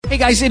Hey,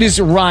 guys, it is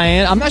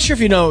Ryan. I'm not sure if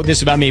you know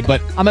this about me, but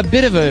I'm a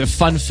bit of a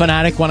fun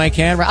fanatic when I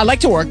can. I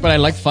like to work, but I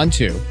like fun,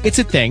 too. It's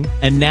a thing.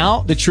 And now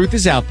the truth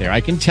is out there.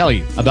 I can tell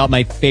you about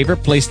my favorite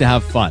place to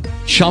have fun.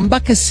 Chumba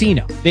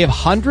Casino. They have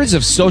hundreds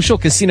of social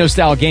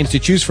casino-style games to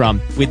choose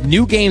from with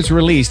new games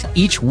released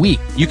each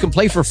week. You can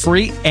play for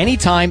free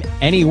anytime,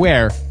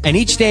 anywhere, and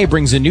each day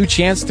brings a new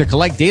chance to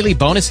collect daily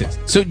bonuses.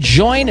 So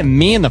join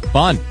me in the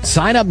fun.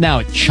 Sign up now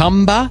at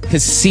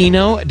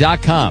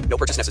ChumbaCasino.com. No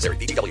purchase necessary.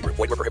 VGW Group.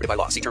 Void where prohibited by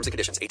law. See terms and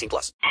conditions. 18+.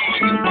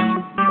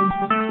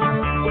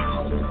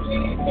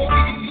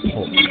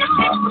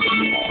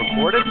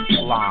 Recorded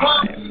live.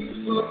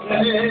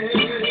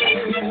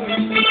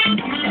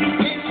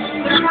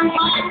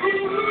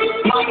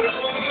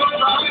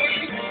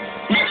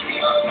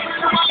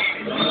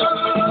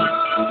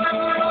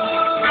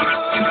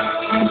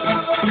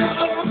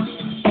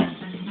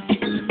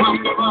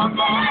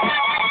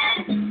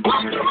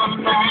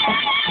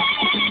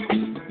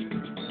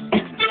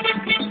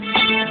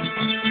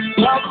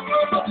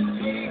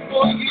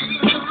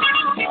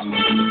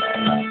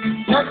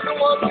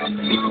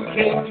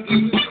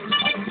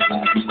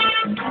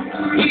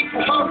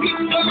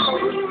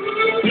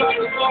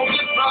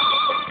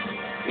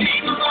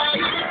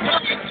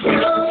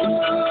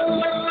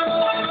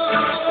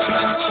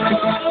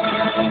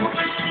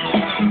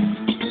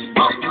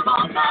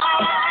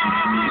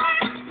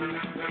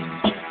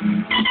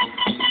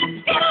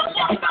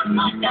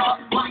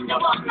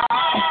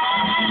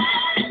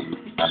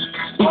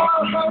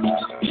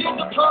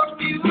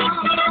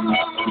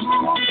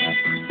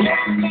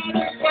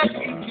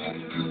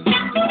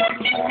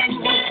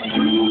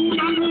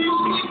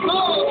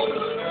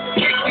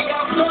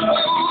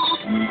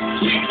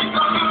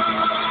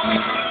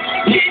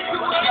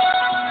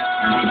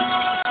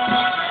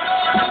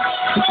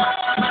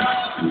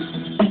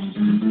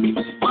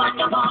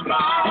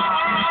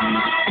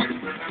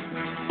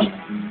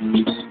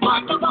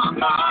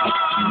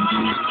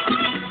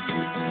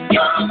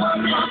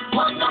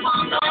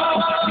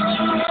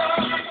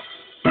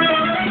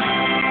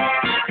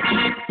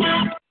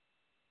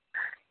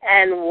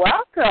 And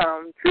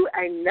welcome to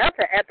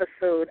another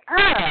episode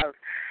of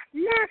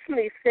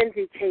Nationally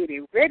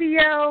Syndicated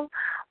Radio,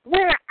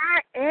 where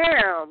I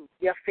am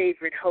your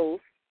favorite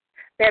host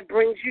that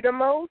brings you the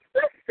most.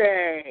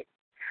 Listen,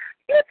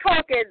 you're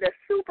talking the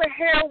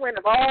superheroine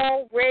of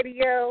all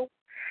radio.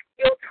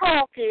 You're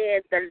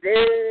talking the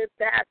love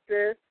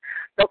doctor,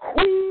 the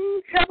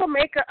queen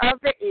troublemaker of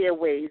the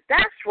airways.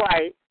 That's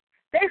right.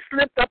 They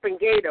slipped up and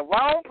gave the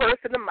wrong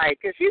person the mic.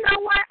 Because you know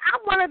what?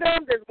 I'm one of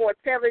them that's going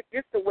to tell it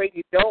just the way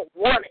you don't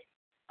want it.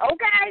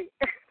 Okay?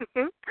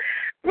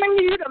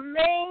 Bringing you the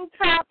main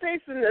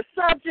topics and the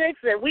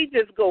subjects, and we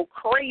just go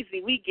crazy.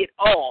 We get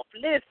off.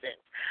 Listen,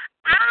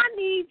 I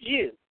need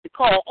you to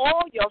call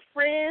all your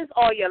friends,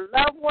 all your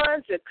loved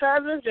ones, your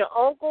cousins, your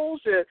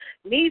uncles, your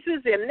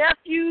nieces, your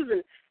nephews,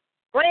 and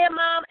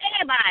grandmom,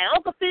 everybody,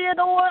 Uncle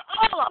Theodore,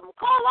 all of them.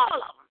 Call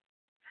all of them.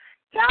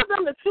 Tell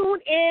them to tune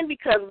in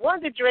because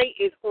Wonder Dre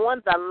is on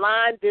the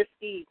line this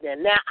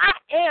evening. Now, I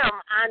am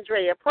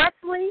Andrea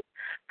Presley,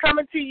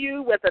 coming to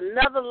you with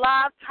another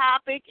live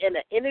topic and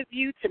an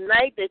interview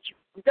tonight that you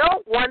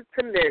don't want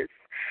to miss.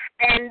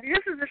 And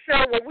this is a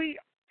show where we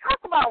talk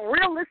about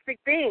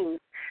realistic things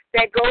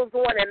that goes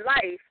on in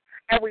life,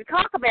 and we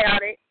talk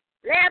about it,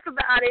 laugh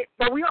about it,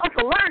 but we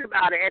also learn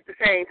about it at the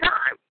same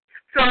time.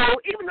 So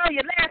even though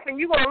you're laughing,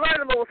 you're going to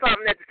learn a little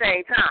something at the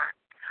same time.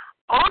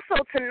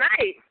 Also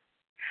tonight,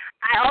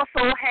 I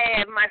also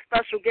have my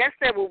special guest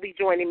that will be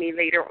joining me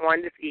later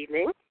on this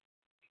evening.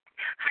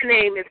 Her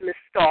name is Miss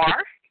Starr,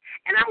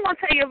 and I'm going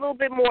to tell you a little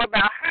bit more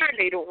about her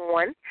later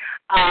on.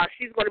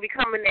 She's going to be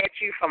coming at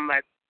you from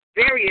a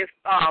various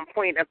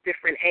point of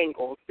different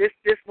angles. This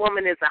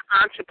woman is an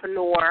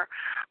entrepreneur.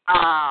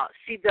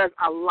 She does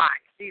a lot.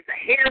 She's a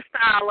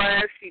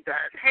hairstylist. She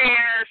does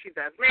hair. She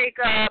does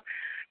makeup.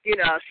 You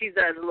know, she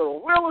does a little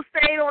real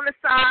estate on the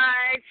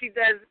side. She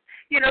does.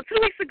 2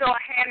 weeks ago I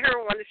had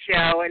her on the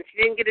show, and she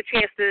didn't get a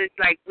chance to,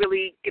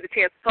 really get a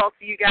chance to talk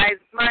to you guys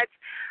much,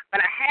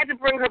 but I had to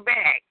bring her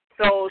back.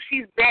 So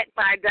she's back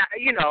by,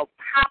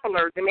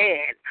 popular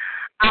demand.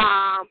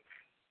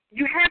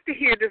 You have to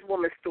hear this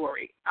woman's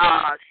story.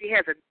 She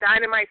has a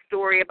dynamite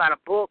story about a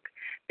book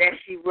that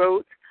she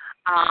wrote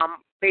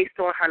based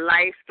on her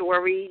life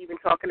story, even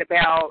talking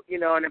about,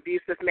 an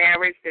abusive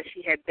marriage that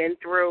she had been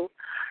through.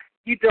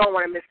 You don't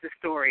want to miss the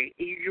story.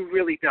 You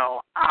really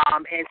don't.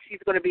 And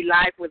she's going to be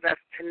live with us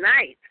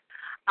tonight.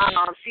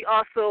 She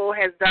also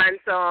has done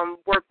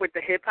some work with the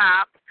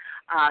hip-hop.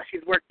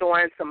 She's worked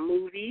on some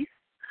movies.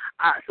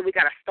 So we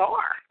got a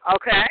star,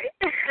 okay?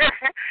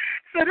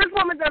 So this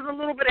woman does a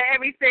little bit of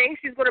everything.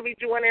 She's going to be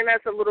joining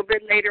us a little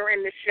bit later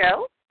in the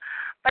show.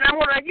 But I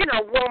want to,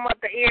 warm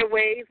up the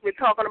airwaves. We're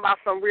talking about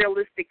some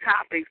realistic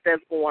topics that's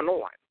going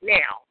on.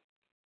 Now,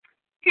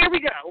 here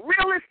we go.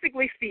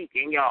 Realistically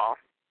speaking, y'all.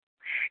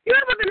 You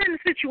ever been in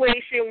a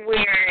situation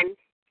where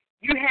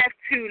you have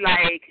to,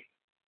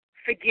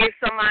 forgive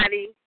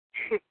somebody?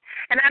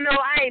 And I know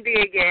I ain't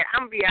there yet.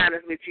 I'm going to be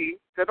honest with you,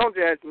 so don't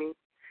judge me.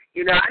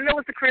 You know, I know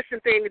it's a Christian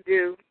thing to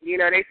do. You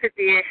know, they sit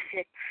there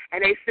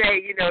and they say,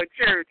 you know, at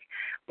church,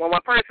 when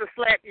one person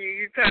slaps you,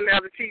 you turn the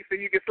other cheek so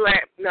you can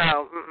slap.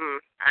 No,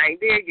 I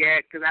ain't there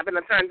yet because I've been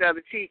turned the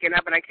other cheek and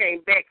I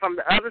came back from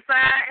the other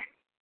side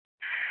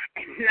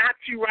and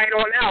knocked you right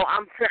on out. I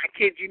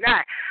kid you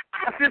not.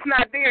 I'm just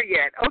not there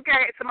yet.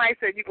 Okay, somebody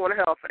said you're going to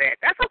hell for that.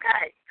 That's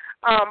okay.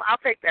 I'll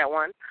take that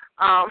one.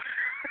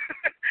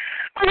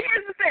 But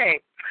here's the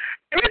thing.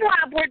 The reason why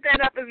I brought that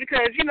up is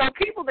because, you know,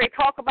 people, they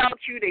talk about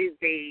you,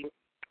 they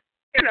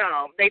you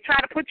know, they try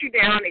to put you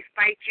down, they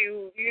spike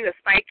you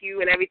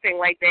and everything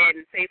like that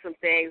and say some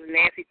things,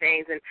 nasty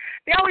things. And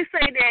they always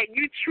say that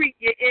you treat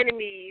your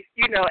enemies,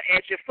 you know,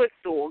 as your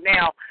footstool.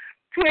 Now,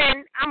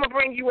 Twin, I'm going to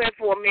bring you in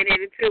for a minute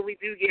until we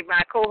do get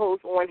my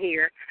co-host on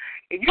here.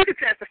 And you can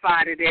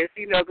testify to this,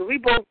 you know, because we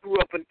both grew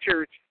up in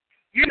church.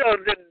 You know,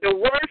 the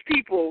worst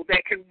people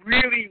that can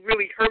really,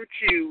 really hurt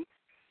you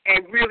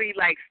and really,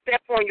 like,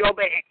 step on your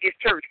back is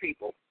church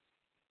people.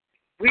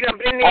 We done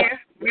been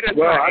there. We done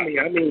tried.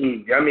 I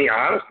mean,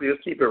 honestly,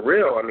 let's keep it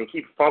real. I mean,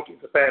 keep it funky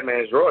for Fat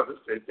Man's Drawers.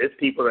 It's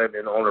people that have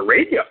been on the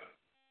radio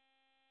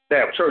that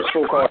have church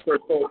folk,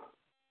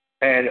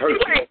 and hurt you.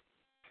 Right?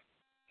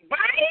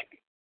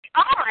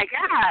 Oh, my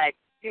God.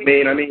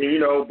 I mean, you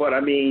know, but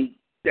I mean,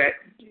 that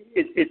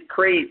it's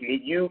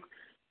crazy.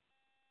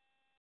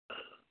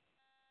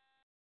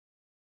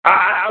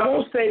 I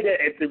won't say that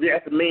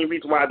that's the main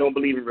reason why I don't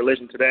believe in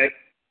religion today,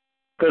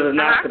 because it's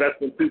not,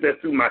 because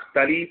that's through my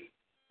studies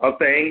of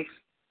things.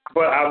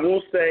 But I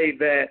will say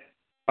that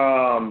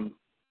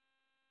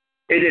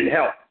it didn't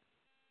help.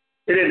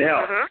 It didn't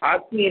help.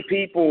 I've seen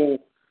people,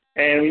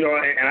 and you know,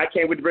 and I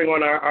can't wait to bring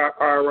on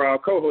our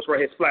co-host right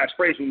here, Splash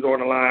Fraser, who's on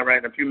the line right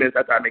in a few minutes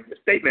after I make this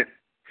statement,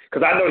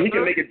 because I know he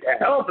can make a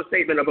hell of a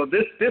statement about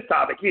this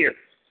topic here.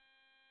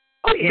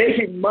 Oh, yeah.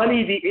 Making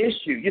money the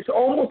issue. It's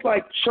almost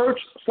like church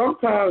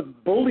sometimes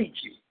bullied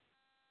you.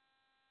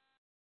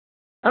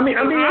 I mean,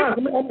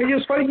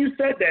 it's funny you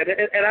said that,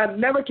 and I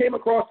never came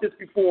across this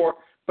before.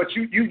 But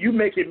you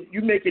making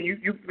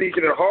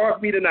it hard for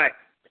me tonight.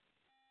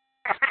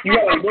 You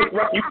gotta look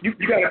right.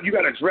 You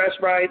gotta dress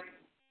right.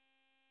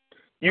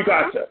 You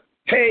got to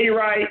pay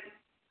right,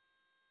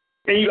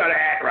 and you gotta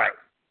act right.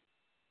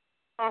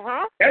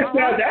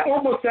 That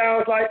almost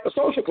sounds like a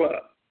social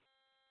club.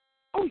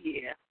 Oh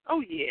yeah.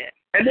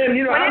 And then,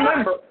 you know, I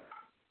remember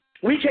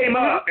we came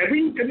up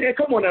and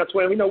come on now,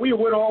 Twin. You know, we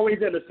weren't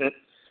always innocent.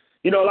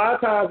 You know, a lot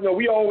of times, you know,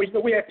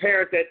 we had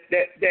parents that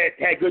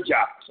had good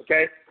jobs.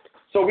 Okay,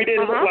 so we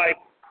didn't look like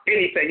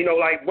anything. You know,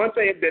 like one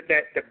thing that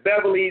the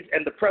Beverleys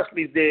and the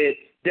Presleys did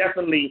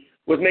definitely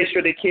was make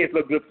sure their kids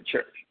looked good for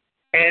church.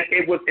 And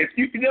it was if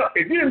you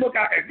didn't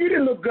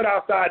look good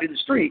outside in the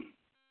street,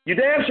 you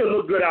damn sure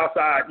looked good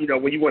outside. You know,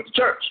 when you went to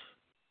church.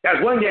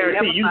 That's one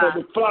guarantee. You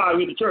gonna fly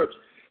with the church.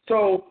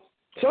 So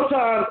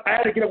sometimes I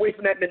had to get away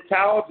from that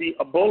mentality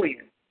of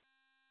bullying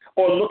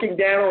or looking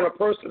down on a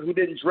person who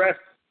didn't dress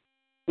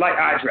like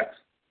I dress.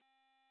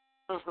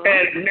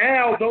 And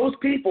now those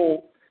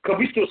people, because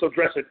we still some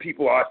dressing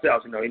people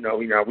ourselves, you know,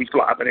 we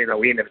fly, but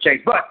we ain't never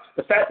changed. But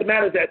the fact of the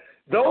matter is that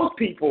those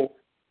people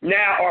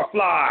now are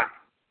fly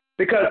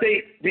because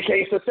they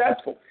became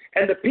successful.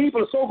 And the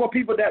so-called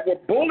people that were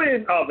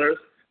bullying others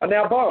are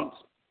now bums.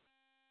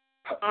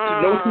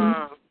 No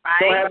teeth,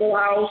 don't have no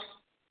house,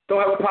 don't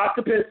have a pot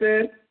to piss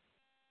in.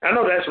 I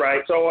know that's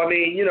right. So I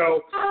mean, you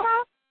know,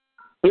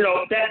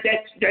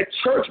 that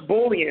church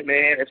bullying,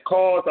 man, has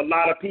caused a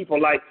lot of people.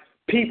 Like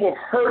people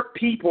hurt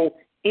people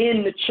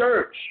in the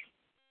church.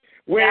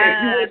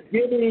 Where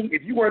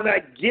if you were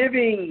not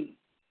giving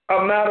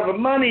amount of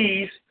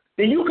monies,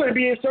 then you couldn't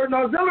be in certain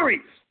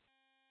auxiliaries.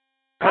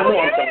 I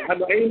know.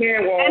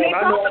 Amen.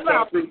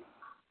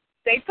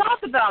 They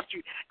talked about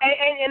you,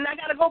 and I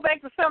got to go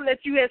back to something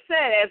that you had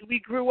said as we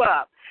grew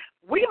up.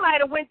 We might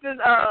have went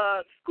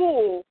to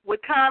school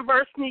with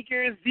Converse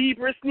sneakers,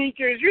 zebra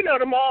sneakers, you know,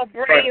 them all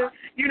brand,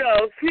 you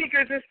know,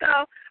 sneakers and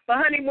stuff. But,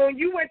 honey, when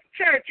you went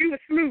to church, you were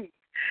smooth.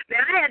 Now,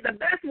 I had the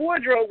best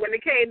wardrobe when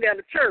it came down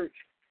to church.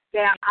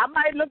 Now, I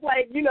might look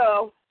like, you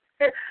know,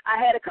 I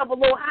had a couple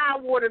little high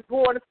waters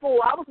going to school.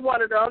 I was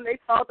one of them. They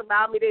talked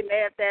about me. They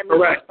laughed at me.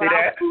 Correct. But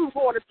I was cool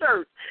going to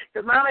church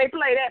because Mom ain't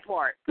play that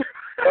part.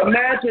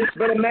 Imagine,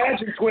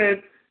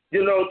 Twin,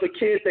 you know, the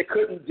kids that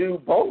couldn't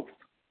do both.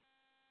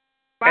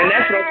 Right. And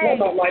that's what I'm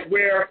talking about, like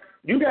where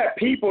you got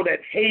people that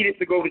hated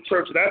to go to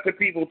church, and that's the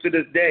people to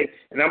this day,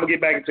 and I'm going to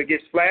get back to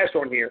get splashed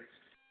on here.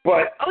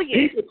 But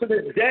people to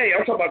this day,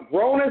 I'm talking about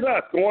grown as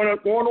us, going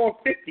on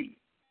 50,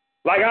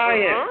 like I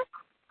am.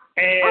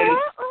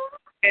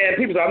 And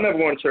people say, I'm never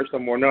going to church no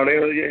more. No, they,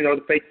 you know,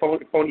 the fake,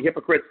 phony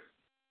hypocrites.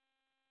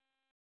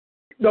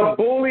 The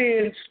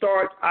bullying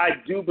starts, I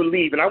do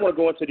believe, and I want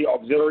to go into the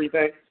auxiliary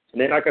thing. And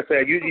then, like I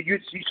said, you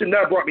should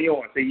never brought me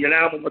on. See, you're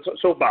now on my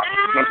soapbox.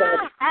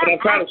 I'm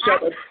trying to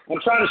shut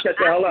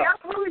the hell up.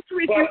 I'll really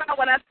tweet you out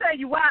when I tell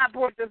you why I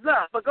brought this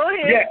up. But go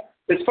ahead. Yeah,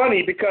 it's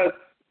funny because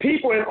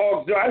people in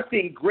auxiliary, I've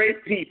seen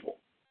great people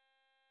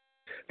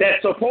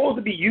that's supposed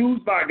to be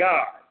used by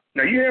God.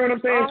 Now, you hear what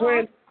I'm saying,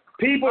 Twin?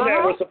 People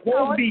that were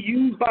supposed to be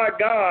used by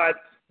God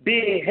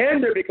being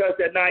hindered because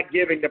they're not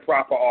giving the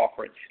proper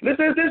offering.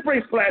 Listen, this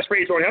brings flash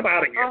rage on. I'm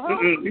out of here.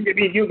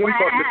 You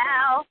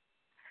wow.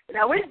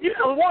 Now, when you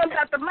warmed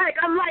up the mic,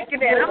 I'm liking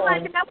that. I'm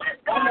liking that.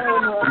 What's going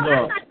on?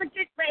 I got to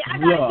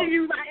give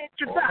you my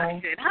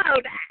introduction.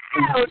 Hold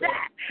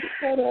that.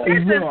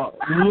 This is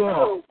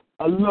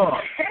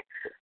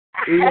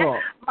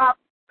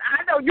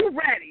I know you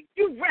ready.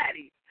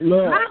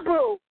 My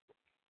boo.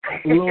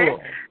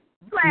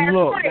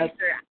 Flash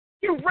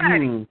you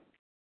ready?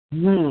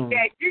 Yeah,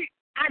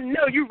 I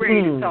know you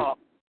ready to talk.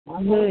 Go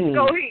ahead.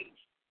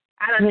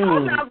 I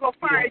told you I was going to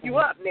fire you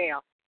up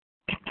now.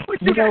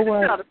 You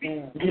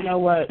know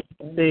what?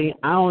 See,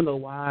 I don't know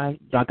why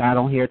y'all got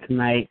on here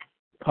tonight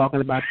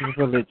talking about this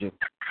religion.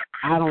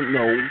 I don't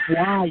know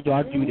why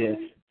y'all do this.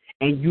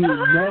 And you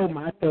know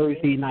my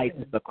Thursday night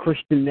is a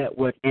Christian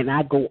network, and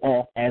I go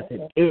off as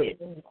it is.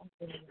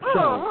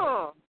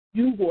 So,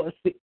 you will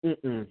see.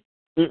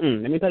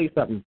 Let me tell you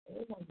something.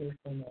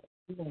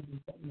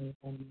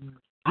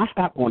 I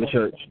stopped going to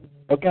church,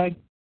 okay?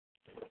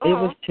 It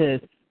was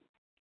just,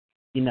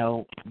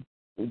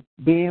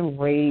 being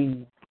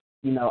raised.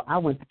 I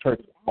went to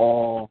church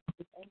all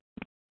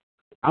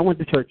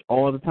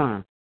the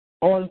time.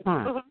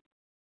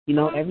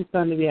 Every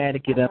Sunday we had to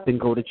get up and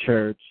go to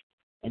church.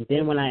 And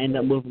then when I ended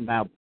up moving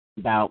about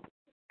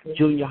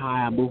junior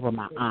high, I moved with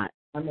my aunt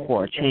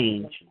for a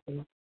change.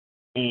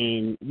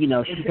 And,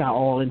 she got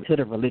all into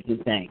the religion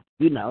thing,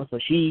 so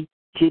she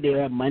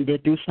there Monday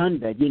through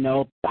Sunday,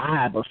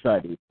 Bible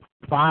study,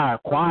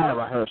 choir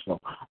rehearsal,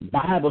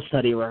 Bible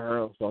study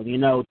rehearsal,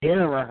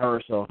 dinner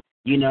rehearsal,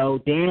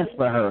 dance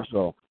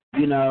rehearsal.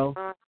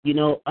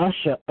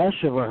 Usher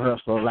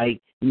rehearsal. Like,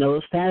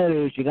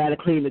 Saturdays you got to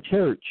clean the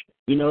church.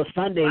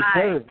 Sunday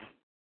service.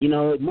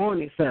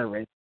 Morning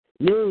service,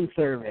 noon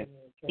service,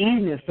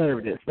 evening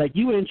service. Like,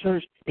 you in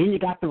church, then you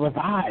got the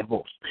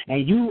revivals,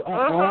 and you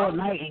up all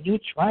night and you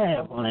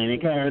traveling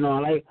and carrying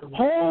on. Like,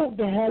 hold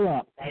the hell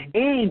up.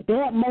 Ain't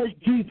that much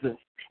Jesus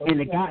in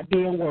the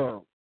goddamn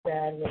world.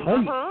 Please.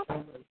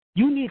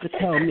 You need to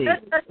tell me,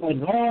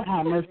 and Lord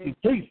have mercy,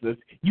 Jesus,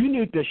 you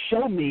need to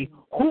show me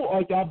who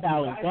are y'all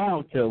bowing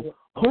down to.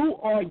 Who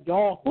are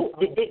y'all?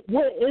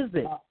 What is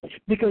it?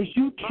 Because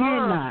you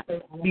cannot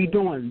be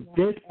doing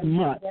this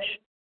much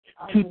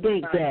to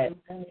think that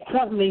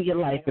something in your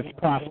life is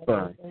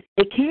prospering.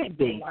 It can't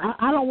be.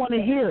 I don't want to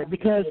hear it,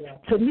 because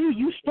to me,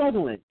 you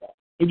struggling.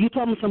 And you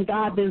told me some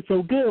God been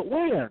so good.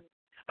 Where?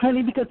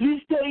 Honey, because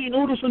we still eat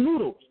noodles and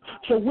noodles.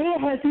 So where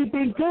has he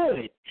been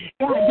good?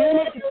 God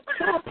damn it,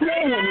 stop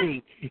playing with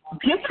me.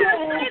 Get your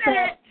ass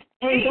up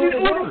and go to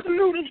work.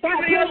 Stop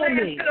playing with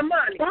me.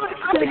 Stop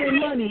spending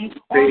money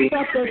on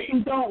stuff that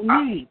you don't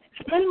need.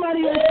 Spend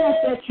money on stuff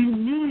that you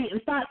need,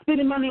 and stop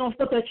spending money on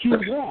stuff that you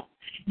want.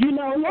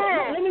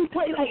 Let me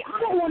tell you, I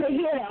don't want to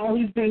hear that, oh,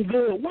 he's been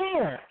good.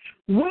 Where?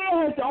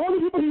 Where is the only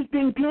people he's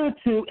been good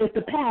to is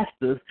the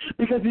pastors,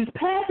 because these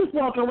pastors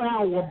walk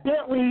around with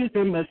Bentleys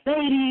and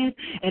Mercedes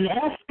and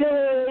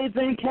Escalades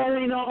and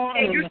carrying on,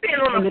 and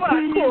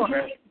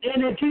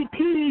the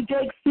TD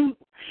Jake suit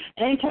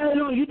and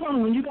carrying on. You tell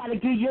me when you got to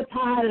give your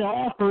tithe and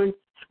offering,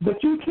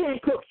 but you can't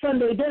cook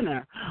Sunday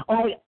dinner.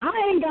 I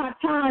ain't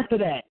got time for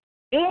that.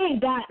 It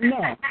ain't got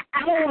no.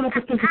 I don't want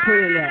to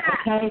participate in that,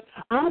 okay?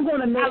 I'm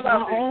going to make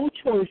my own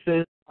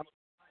choices.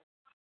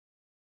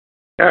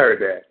 I heard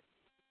that.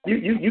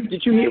 Did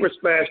you hear what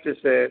Splash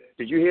just said?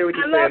 Did you hear what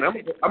he said?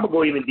 I'm gonna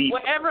go even deeper.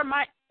 Wherever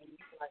my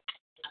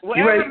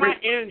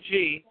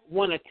energy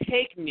want to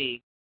take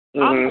me,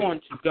 I'm going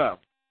to go.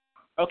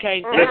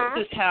 Okay, that's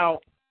just how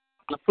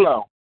I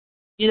flow.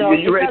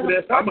 You ready for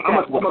this? I'm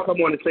gonna come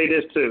on and say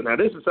this too. Now,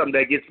 this is something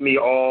that gets me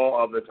all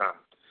of the time,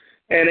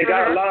 and it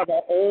got a lot of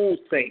our old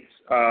saints,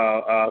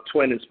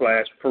 Twin and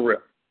Splash, for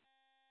real.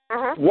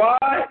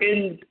 Why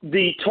in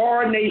the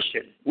tar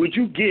nation would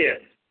you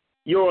give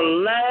your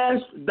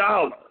last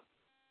dollar?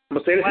 I'm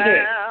going to say this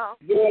again.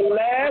 Your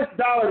last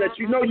dollar that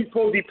you know you're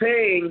supposed to be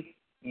paying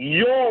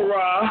your,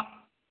 I'm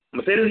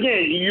going to say this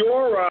again,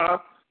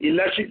 your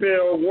electric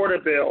bill, water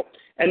bill.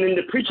 And then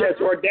the preacher has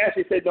the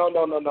audacity to say,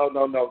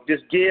 no.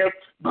 Just give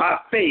by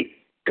faith.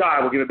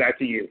 God will give it back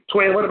to you.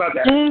 Twin, what about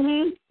that?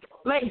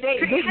 Like, they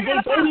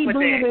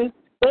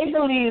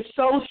believe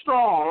so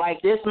strong.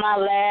 Like, this is my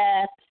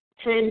last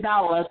 $10,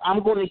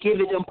 I'm going to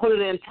give it and put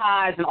it in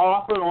tithes and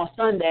offer it on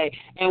Sunday.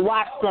 And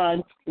watch,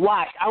 son,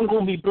 I'm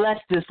going to be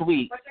blessed this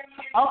week.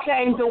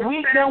 Okay, the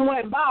week done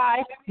went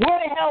by. Where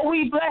the hell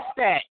we blessed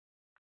at?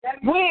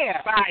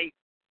 Where? Right.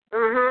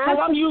 Because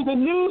I'm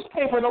using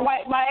newspaper to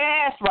wipe my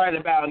ass right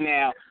about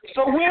now.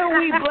 So where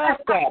we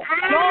blessed at?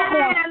 Y'all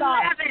going to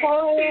stop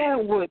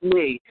playing with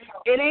me.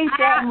 It ain't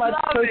that much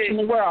church in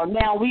the world.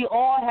 Now, we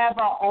all have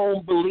our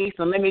own beliefs,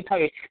 and let me tell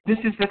you, this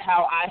is just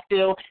how I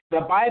feel.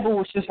 The Bible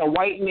was just a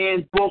white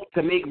man's book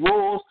to make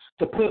rules,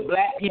 to put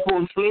black people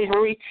in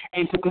slavery,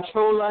 and to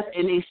control us,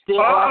 and they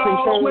still are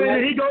controlling us.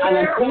 And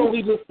until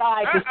we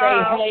decide to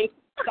say, hey,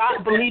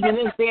 stop believing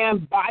this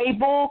damn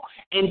Bible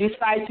and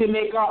decide to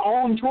make our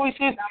own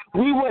choices,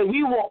 we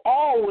will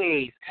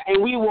always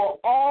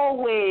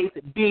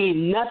be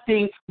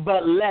nothing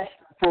but less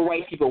for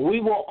white people. They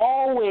will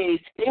always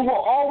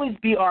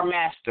be our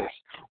masters.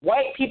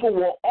 White people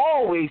will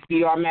always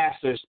be our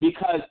masters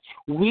because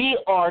we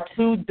are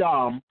too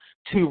dumb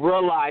to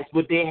realize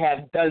what they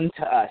have done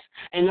to us.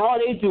 And all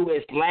they do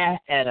is laugh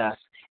at us.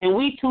 And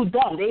we too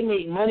dumb. They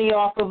make money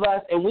off of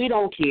us, and we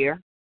don't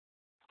care.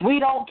 We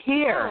don't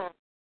care.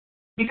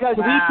 Because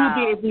we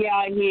too busy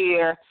out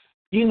here,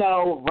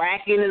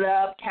 racking it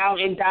up,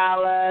 counting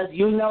dollars.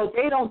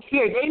 They don't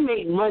care. They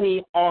make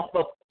money off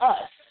of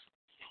us.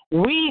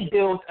 We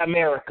built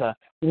America.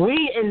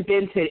 We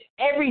invented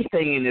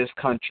everything in this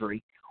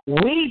country.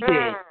 We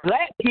did.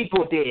 Black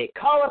people did.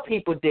 Colored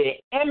people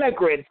did.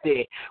 Immigrants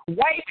did.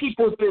 White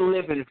people's been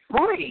living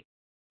free.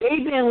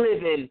 They've been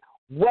living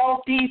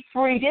wealthy,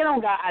 free. They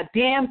don't got a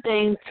damn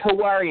thing to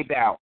worry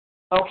about.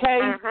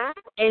 Okay?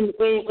 And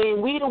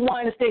we the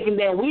ones thinking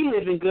that we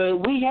living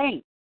good, we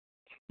ain't.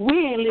 We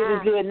ain't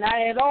living good,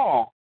 not at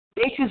all.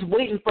 They just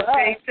waiting for us.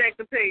 Paycheck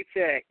to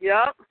paycheck.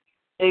 Yep.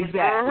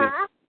 Exactly.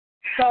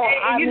 So,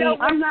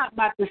 I'm not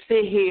about to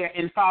sit here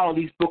and follow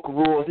these book of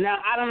rules. Now,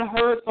 I done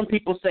heard some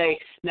people say,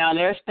 now,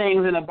 there's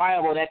things in the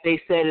Bible that they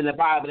said in the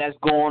Bible that's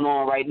going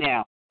on right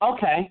now.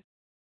 Okay.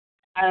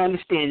 I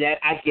understand that.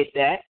 I get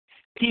that.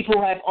 People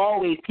have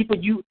always,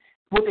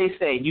 what they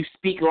say, you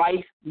speak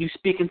life, you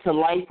speak into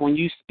life when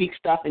you speak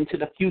stuff into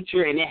the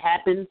future and it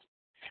happens.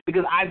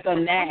 Because I've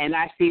done that and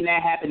I've seen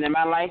that happen in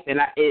my life,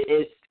 and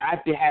I've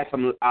had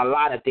a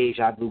lot of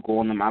deja vu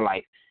going in my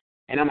life.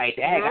 And I'm like,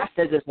 dang, I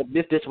said this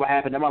will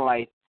happen in my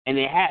life, and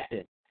it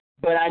happened.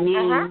 But I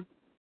mean,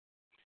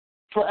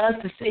 for us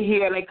to sit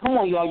here, like, come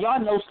on, y'all.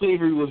 Y'all know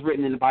slavery was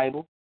written in the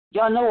Bible.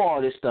 Y'all know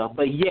all this stuff,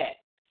 but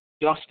yet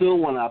y'all still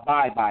want to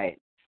abide by it.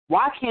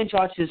 Why can't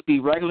y'all just be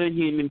regular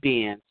human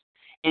beings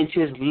and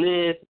just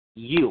live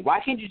you? Why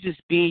can't you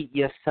just be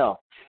yourself?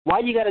 Why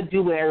you got to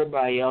do what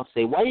everybody else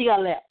say? Why you got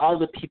to let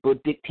other people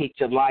dictate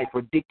your life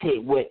or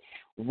dictate what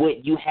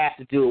you have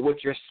to do or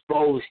what you're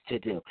supposed to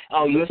do?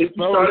 Oh, you're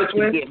supposed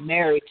to get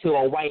married to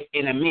a wife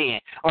and a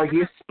man. Or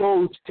you're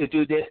supposed to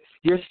do this.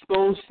 You're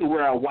supposed to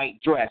wear a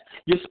white dress.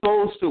 You're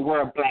supposed to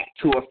wear black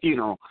to a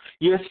funeral.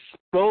 You're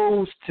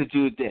supposed to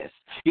do this.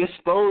 You're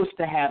supposed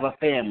to have a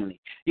family.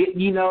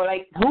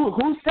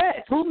 Who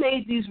says? Who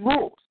made these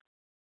rules?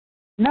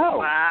 No.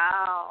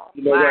 Wow.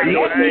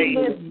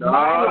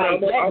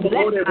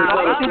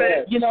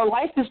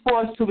 Life is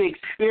for us to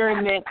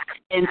experiment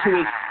and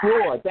to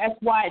explore. That's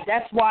why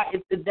it's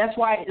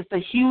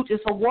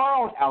a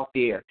world out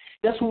there.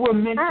 That's what we're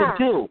meant to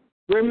do.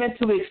 We're meant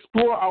to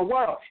explore our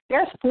world.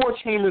 There's 4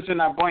 chambers in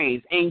our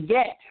brains, and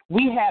yet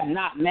we have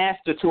not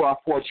mastered to our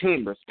 4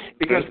 chambers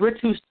because we're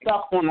too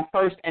stuck on the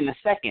first and the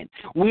second.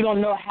 We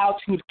don't know how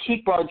to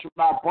keep our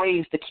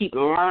brains to keep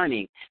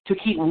learning, to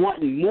keep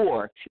wanting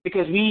more,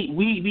 because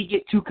we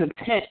get too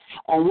content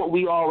on what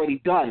we already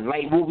done,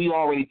 like what we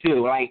already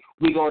do. Like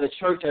we go to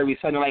church every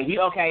Sunday, like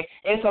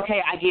it's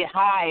okay, I get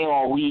high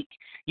all week.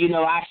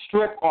 I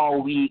strip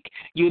all week.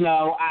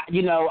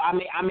 I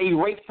may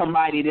rape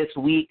somebody this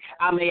week.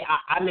 I may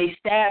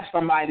stab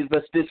somebody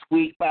this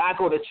week, but I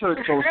go to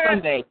church on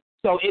Sunday,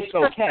 so it's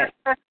okay.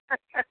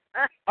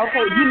 Okay,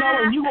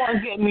 and you're going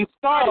to get me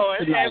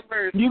started tonight.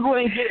 You're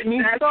going to get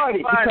me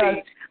started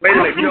because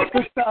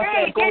the stuff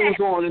that goes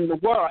on in the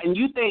world, and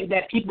you think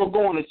that people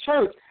going to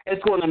church is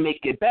going to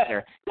make it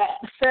better.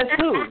 That says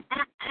who?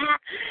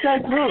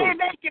 Says who? I didn't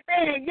make it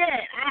better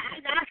yet.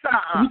 I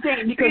saw. You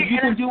think because you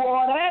can do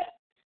all that?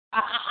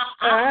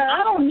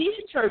 I don't need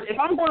church. If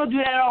I'm going to do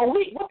that all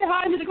week, what the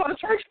hell am I to go to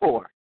church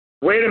for?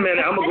 Wait a minute,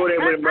 I'm gonna go there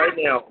with him right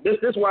now. This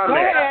is why I'm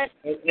at.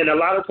 And a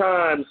lot of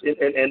times,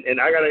 and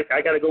I gotta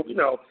go.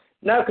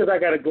 Not because I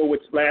gotta go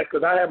with Splash,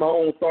 because I had my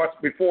own thoughts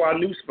before I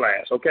knew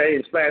Splash. Okay,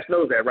 and Splash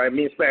knows that, right?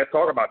 Me and Splash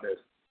talk about this.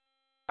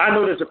 I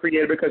know there's a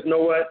creator because you know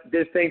what?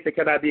 There's things that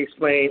cannot be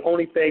explained.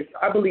 Only things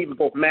I believe in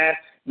both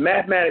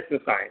mathematics,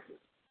 and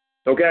sciences.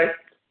 Okay,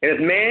 and if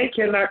man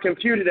cannot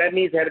compute it, that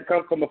means it had to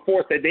come from a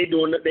force that they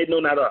know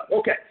not of.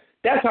 Okay.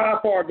 That's how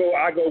far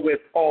I go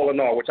with all in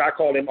all, which I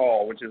call him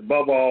all, which is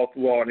above all,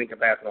 through all, and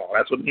encompassing all.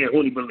 That's what me and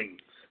O.N.E believe.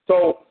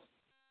 So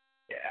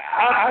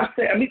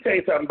let me tell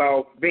you something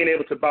about being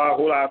able to buy a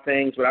whole lot of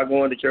things without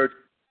going to church.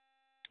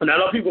 And I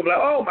know people be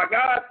like, oh, my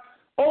God,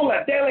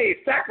 la dele,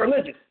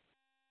 sacrilegious.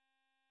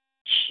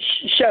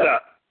 Shut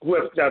up.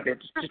 Whoever's out there,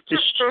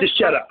 just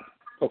shut up,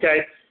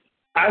 okay?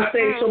 I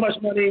save so much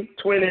money,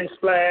 Twin and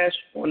Splash,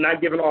 on not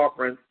giving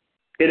offering,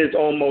 it is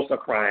almost a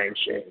crying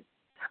shame.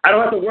 I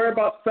don't have to worry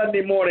about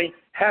Sunday morning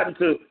having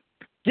to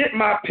get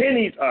my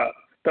pennies up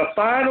to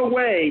find a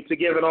way to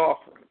give an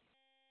offering.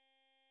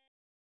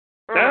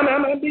 Now,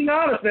 I'm being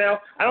honest now.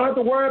 I don't have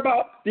to worry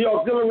about the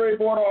auxiliary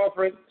board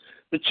offering,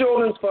 the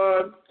children's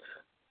fund,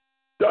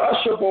 the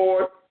usher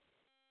board,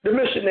 the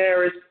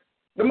missionaries,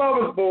 the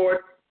mother's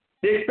board,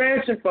 the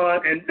expansion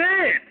fund, and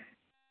then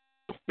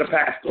the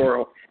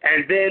pastoral,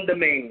 and then the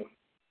main one.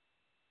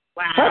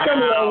 Wow. How come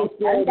they always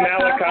throw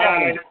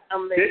Malachi?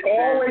 They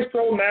always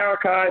throw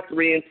Malachi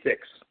 3 and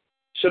 6.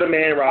 Should a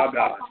man rob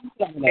God?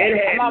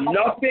 It had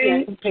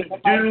nothing to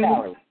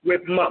do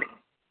with money.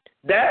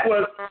 That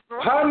was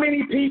how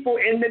many people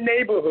in the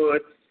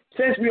neighborhood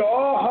since we are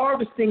all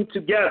harvesting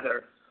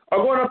together, are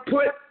going to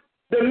put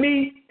the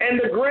meat and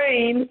the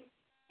grain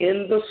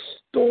in the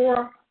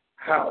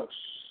storehouse.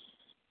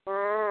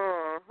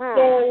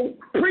 So,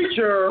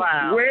 preacher,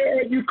 where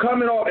are you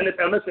coming off? And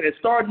listen, if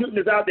Starr Newton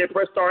is out there,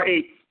 press star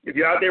 8. If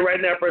you're out there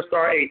right now, press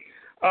star 8.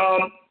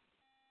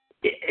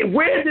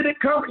 Where did it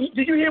come?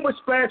 Did you hear what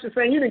Splash was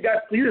saying? You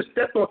just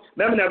stepped on.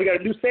 Remember now, we got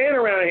a new saying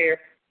around here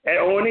at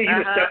O.N.E.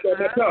 You just stepped on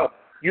my toe.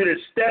 You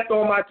just stepped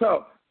on my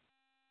toe.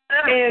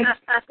 And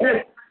it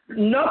has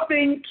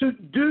nothing to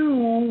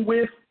do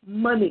with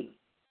money.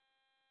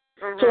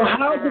 So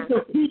how does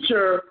the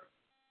preacher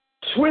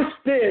twist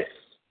this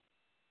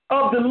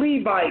of the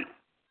Levite?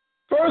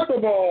 First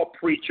of all,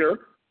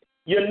 preacher,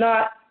 you're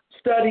not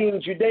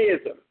studying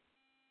Judaism.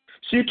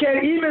 So you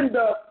can't, even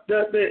the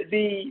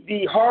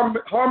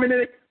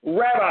Harmonic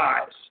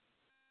rabbis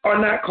are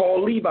not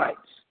called Levites.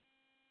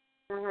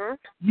 You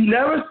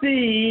never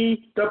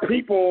see the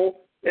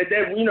people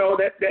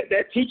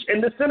that teach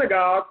in the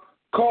synagogue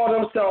call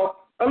themselves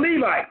a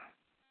Levite.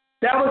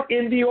 That was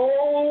in the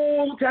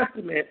Old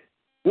Testament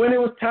when it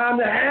was time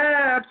to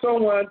have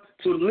someone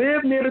to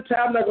live near the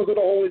tabernacles of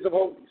the holies of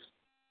holies.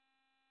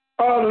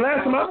 The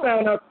last time I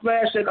found out,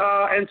 Flash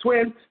and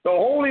Twin, the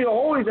Holy of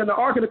Holies and the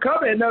Ark of the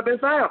Covenant had never been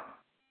found.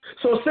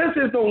 So since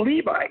there's no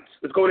Levites,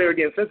 let's go there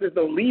again, since there's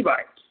no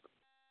Levites,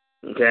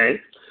 okay,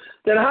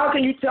 then how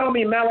can you tell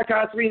me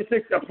Malachi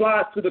 3:6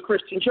 applies to the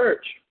Christian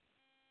church?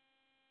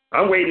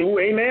 I'm waiting.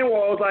 Amen.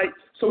 Well, I was like,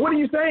 so what are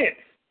you saying?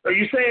 Are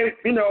you saying,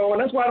 and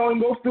that's why I don't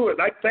even go through it.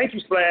 Like, thank you,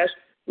 Splash.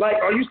 Like,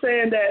 are you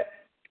saying that,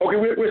 okay,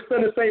 we're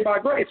still saved by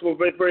grace? Well,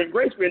 we're in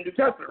grace, we're in New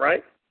Testament,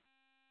 right?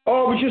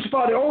 Oh, we just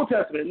follow the Old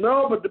Testament.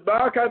 No, but the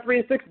Malachi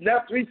 3:6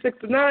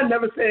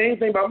 never said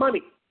anything about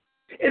money.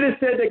 It is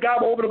said that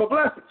God will open up a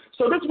blessing.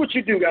 So this is what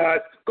you do, guys.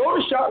 Go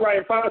to ShopRite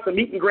and find some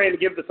meat and grain to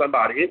give to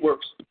somebody. It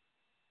works.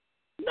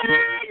 Nah,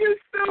 you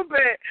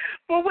stupid.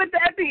 But with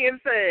that being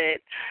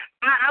said,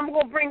 I'm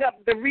going to bring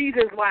up the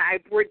reasons why I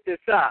brought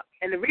this up.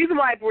 And the reason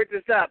why I brought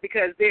this up,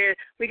 because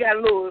we got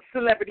a little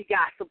celebrity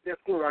gossip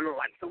that's going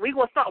on. So we're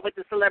going to start with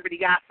the celebrity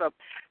gossip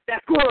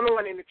that's going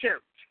on in the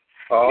church.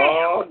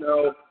 Oh,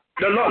 no.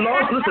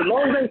 Listen,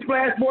 long as they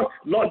Splash more,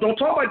 don't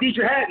talk about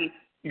Deidre Hatton.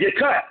 You get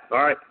cut,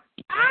 all right?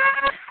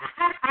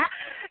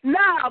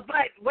 No,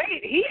 but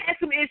wait, he had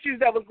some issues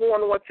that was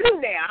going on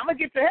too now. I'm going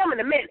to get to him in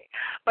a minute.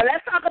 But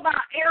let's talk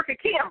about Erica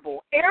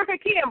Campbell. Erica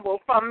Campbell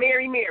from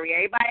Mary Mary.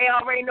 Everybody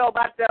already know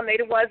about them. They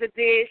the ones that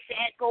did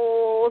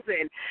Shackles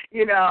and,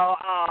 they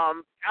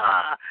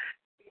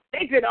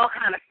did all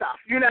kind of stuff.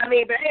 You know what I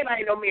mean? But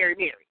everybody know Mary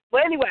Mary.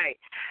 But anyway,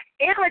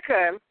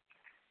 Erica,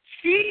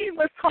 she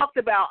was talked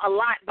about a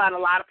lot by a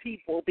lot of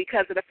people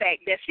because of the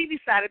fact that she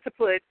decided to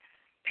put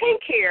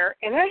pink hair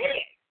in her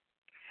head.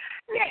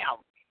 Now,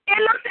 it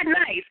looked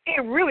nice.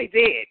 It really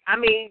did. I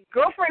mean,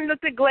 girlfriend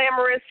looked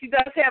glamorous. She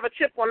does have a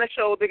chip on her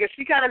shoulder because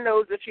she kind of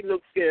knows that she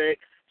looks good.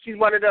 She's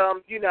one of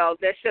them,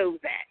 that shows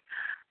that.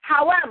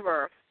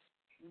 However,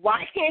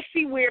 why can't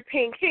she wear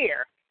pink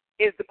hair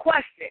is the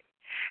question.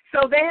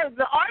 So there's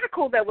the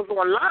article that was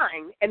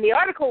online, and the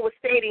article was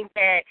stating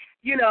that,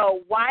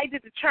 why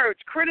did the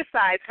church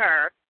criticize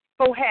her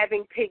for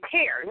having pink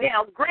hair?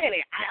 Now,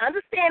 granted, I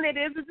understand it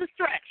is a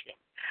distraction.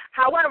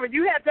 However,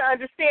 you have to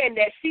understand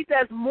that she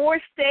does more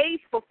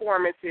stage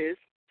performances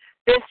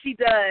than she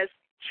does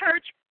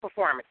church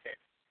performances.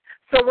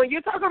 So when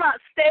you're talking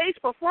about stage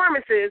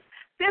performances,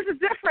 there's a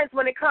difference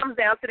when it comes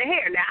down to the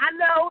hair. Now, I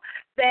know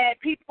that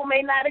people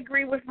may not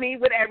agree with me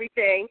with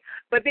everything,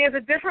 but there's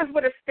a difference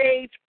with a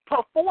stage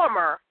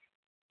performer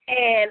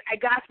and a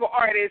gospel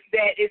artist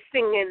that is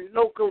singing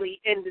locally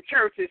in the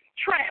churches,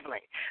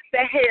 traveling. The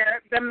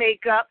hair, the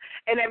makeup,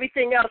 and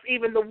everything else,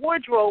 even the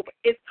wardrobe,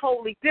 is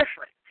totally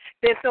different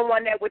than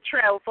someone that would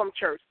travel from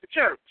church to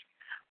church.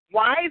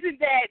 Why is it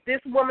that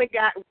this woman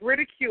got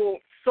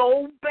ridiculed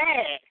so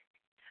bad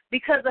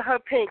because of her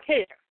pink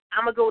hair?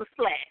 I'm going to go to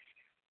Splash.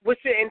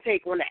 What's your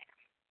intake on that?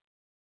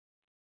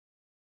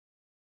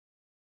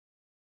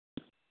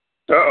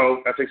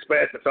 I think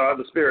Splash is out of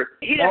the spirit.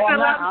 He's still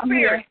out of the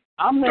spirit.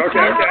 I'm here.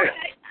 Okay.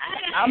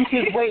 I'm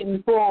just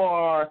waiting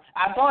for.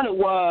 I thought it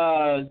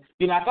was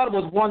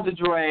Wonder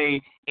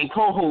Dre and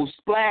co-host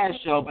Splash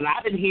Show, but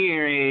I've been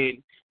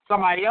hearing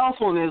somebody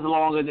else on this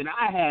longer than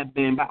I have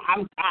been. But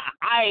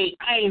I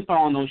ain't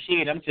throwing no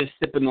shit. I'm just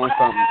sipping on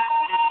something.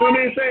 Do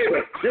me a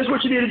favor. This is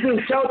what you need to do.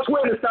 Tell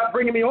Twin to stop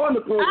bringing me on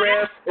the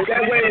program. And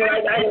that way,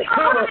 when I can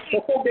cover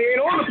before they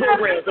ain't on the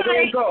program, so they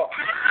ain't go.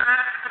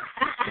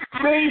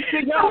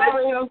 See, y'all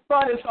already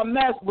started some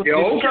mess with this.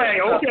 Okay.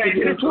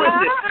 Get it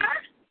twisted.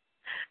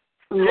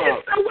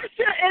 So what's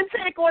your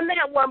intake on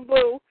that one,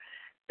 boo?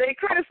 They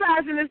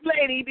criticizing this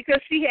lady because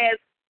she has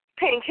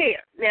pink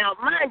hair. Now,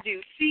 mind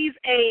you, she's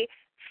a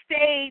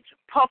stage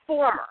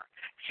performer.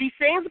 She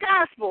sings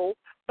gospel,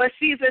 but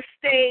she's a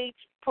stage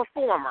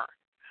performer.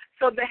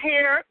 So the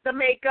hair, the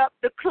makeup,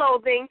 the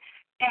clothing,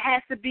 it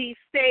has to be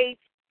stage,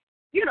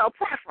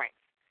 preference.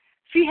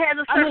 She has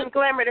a certain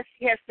glamour that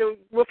she has to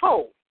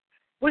withhold.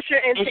 What's your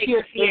intake?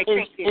 Is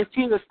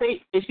she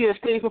a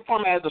stage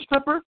performer as a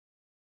stripper?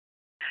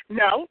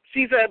 No,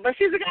 she's a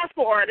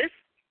gospel artist.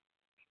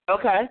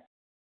 Okay.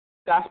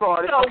 Gospel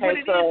artist. So okay, what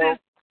it is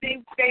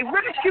they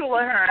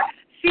ridiculing her.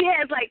 She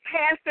has like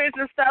pastors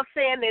and stuff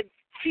saying that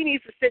she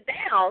needs to sit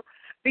down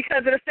because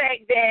of the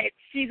fact that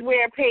she's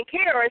wearing pink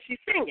hair and she's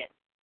singing.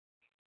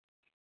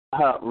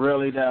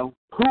 Really though?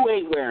 Who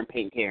ain't wearing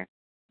pink hair?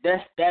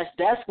 That's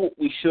what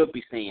we should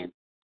be saying.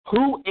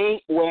 Who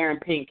ain't wearing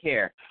pink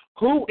hair?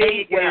 Who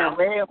ain't wearing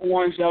red,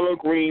 orange, yellow,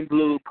 green,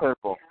 blue,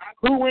 purple?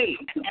 Who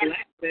ain't?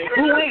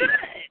 Who ain't?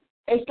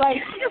 It's like,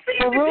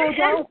 for real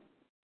though.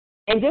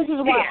 And this is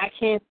why I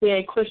can't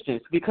stand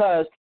Christians,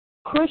 because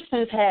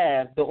Christians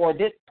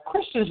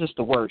Christians is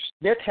the worst.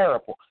 They're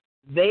terrible.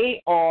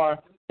 They are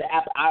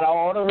out of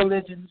all the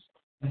religions,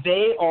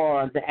 they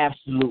are the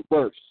absolute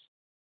worst.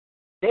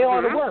 They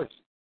are the worst.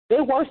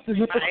 They're worse than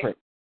hypocrites.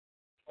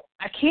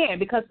 I can't,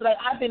 because like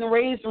I've been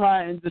raised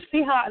around to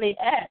see how they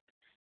act.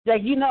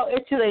 Like, you know,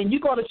 and you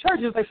go to church,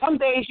 it's like some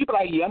days you be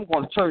like, yeah, I'm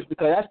going to church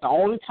because that's the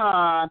only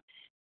time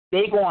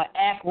they going to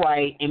act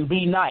right and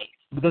be nice.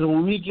 Because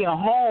when we get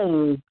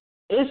home,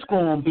 it's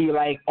going to be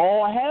like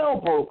all hell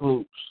broke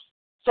loose.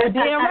 So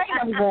damn right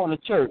I'm going to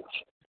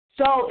church.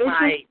 So it's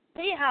just,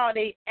 see how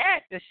they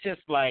act. It's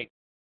just like,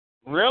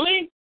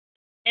 really?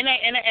 And I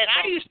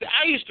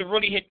used to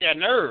really hit that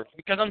nerve,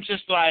 because I'm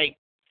just like,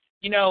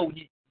 you know,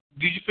 did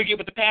you forget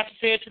what the pastor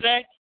said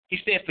today? He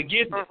said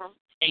forgiveness.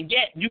 And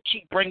yet you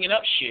keep bringing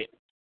up shit.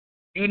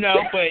 You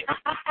know, but,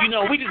 you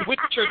know, we just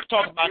went to church to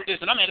talk about this,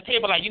 and I'm at the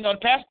table like, you know, the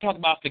pastor talked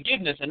about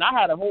forgiveness, and I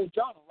had a whole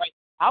journal, right?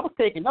 I was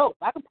taking notes.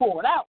 I can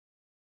pull it out.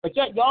 But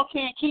yet y'all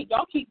keep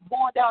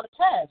going down the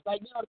path.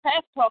 Like, you know, the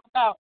pastor talked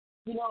about,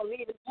 you know,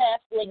 leave the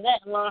past like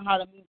that and learn how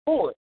to move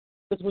forward.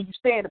 Because when you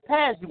stay in the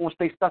past, you're going to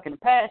stay stuck in the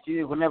past.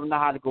 You will never know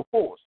how to go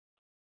forward.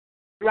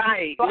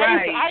 Right, so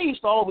I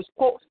used to always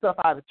quote stuff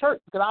out of the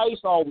church, because I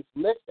used to always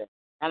listen.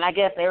 And I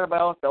guess everybody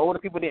else, the older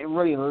people, didn't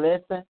really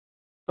listen.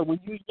 So when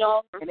you're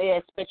young and they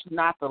expect you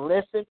not to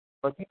listen,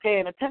 but you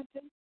paying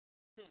attention,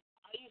 I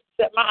used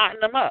to set my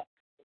item up.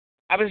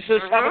 I would say,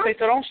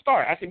 so don't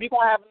start. I said, we're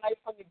going to have a nice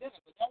Sunday dinner,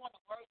 but don't want to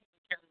worry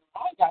about it.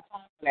 I ain't got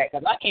time for that,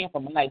 because I came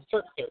from a nice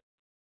church here.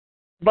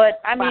 But,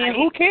 I mean,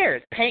 who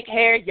cares? Pink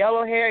hair,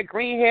 yellow hair,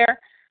 green hair.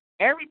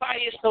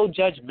 Everybody is so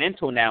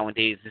judgmental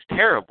nowadays. It's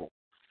terrible.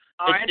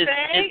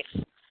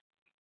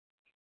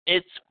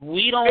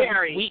 We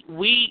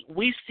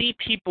see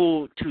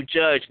people to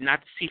judge, not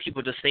to see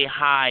people to say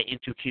hi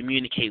and to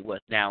communicate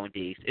with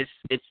nowadays. It's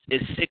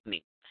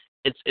sickening.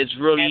 It's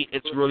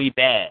really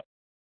bad.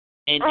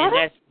 And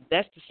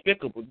that's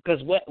despicable,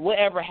 because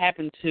whatever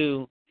happened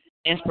to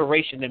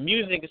inspiration? The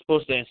music is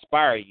supposed to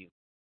inspire you.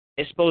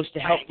 It's supposed to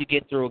help you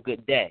get through a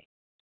good day.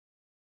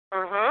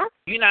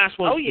 You're not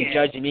supposed to be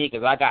judging me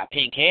because I got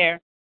pink hair.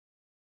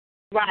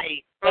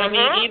 Right. But I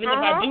mean, even if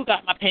I do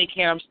got my pink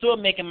hair, I'm still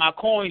making my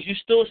coins. You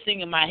still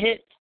singing my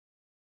hits.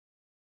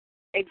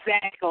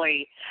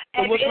 Exactly.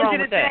 So At what's the wrong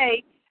end of with the that?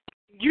 day,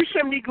 you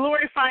shouldn't be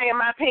glorifying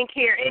my pink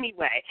hair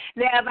anyway.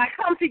 Now, if I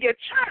come to your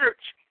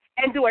church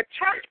and do a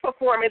church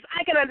performance,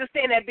 I can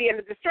understand that being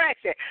a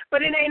distraction.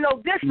 But it ain't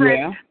no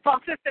different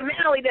from Sister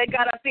Mally that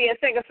got up there and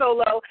sang a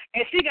solo,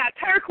 and she got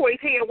turquoise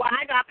hair while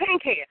I got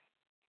pink hair.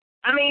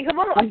 I mean, come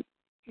on.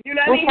 You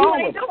know what I mean? You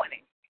ain't doing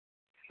it.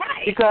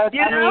 Right. Because,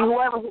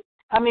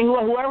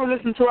 whoever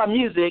listens to our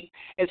music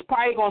is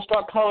probably going to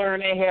start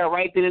coloring their hair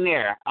right then and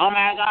there. Oh,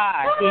 my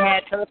God, she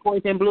had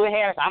turquoise and blue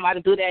hair, so I'm about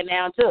to do that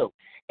now, too.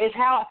 It's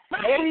how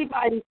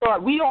everybody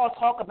starts. We all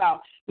talk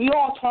about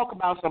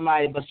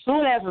somebody, but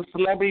soon as a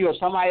celebrity or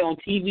somebody on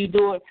TV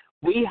do it,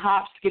 we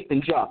hop, skip,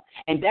 and jump.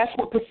 And that's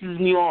what pisses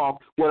me off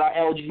with our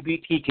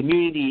LGBT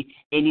community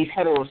and these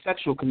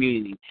heterosexual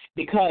communities,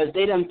 because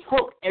they done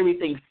took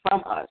everything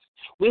from us.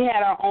 We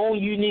had our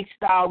own unique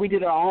style. We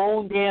did our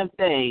own damn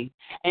thing,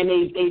 and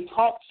they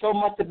talked so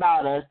much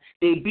about us.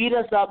 They beat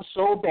us up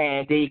so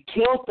bad. They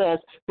killed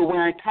us for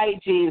wearing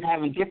tight jeans,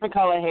 having different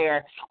color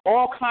hair,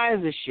 all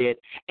kinds of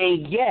shit,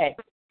 and yet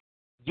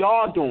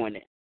y'all doing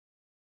it.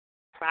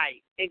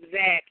 Right,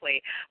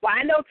 exactly. Well,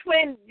 I know,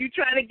 Twin, you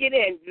trying to get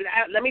in.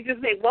 Let me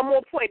just make one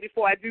more point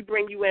before I do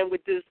bring you in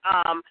with this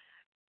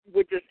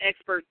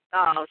expert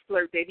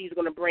flirt that he's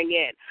going to bring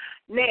in.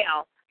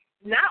 Now,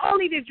 not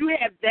only did you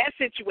have that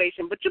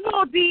situation, but your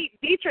little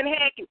Dietrich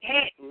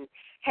Hatton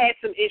had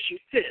some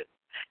issues too.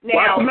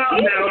 Now,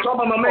 talk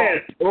about my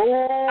man. He has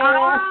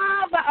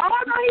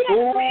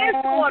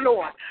plans going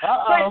on.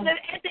 But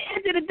at the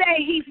end of the day,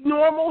 he's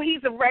normal.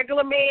 He's a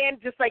regular man,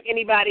 just like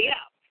anybody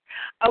else.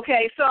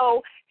 Okay,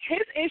 so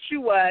his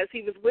issue was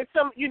he was with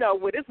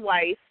with his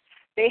wife.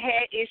 They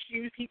had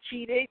issues. He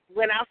cheated,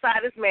 went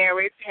outside his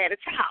marriage, had a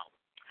child.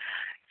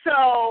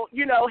 So,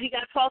 he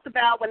got talked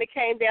about when it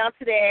came down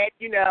to that.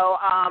 He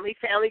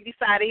finally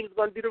decided he was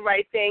going to do the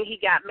right thing. He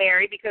got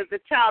married because the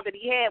child that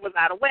he had was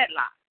out of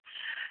wedlock.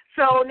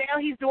 So now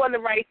he's doing the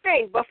right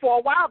thing. But for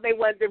a while, they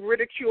wanted to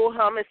ridicule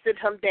him and sit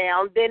him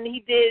down. Then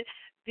he did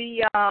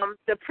the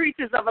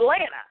Preachers of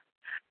Atlanta.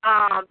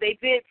 They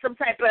did some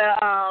type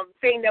of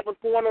thing that was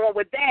going on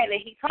with that,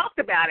 and he talked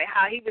about it,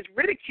 how he was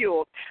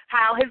ridiculed,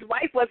 how his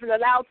wife wasn't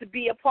allowed to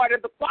be a part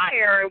of the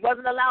choir and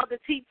wasn't allowed to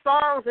teach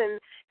songs and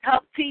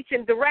help teach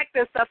and direct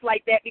and stuff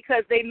like that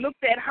because they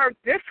looked at her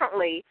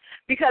differently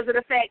because of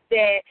the fact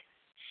that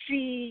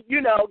she,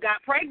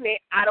 got pregnant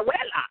out of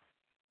wedlock.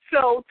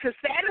 So to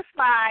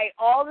satisfy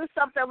all the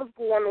stuff that was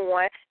going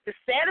on, to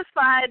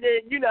satisfy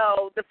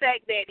the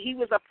fact that he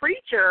was a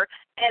preacher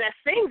and a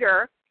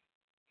singer,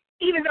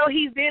 even though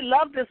he did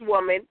love this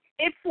woman,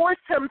 it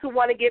forced him to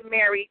want to get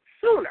married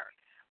sooner.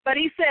 But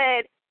he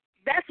said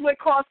that's what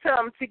caused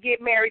him to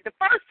get married the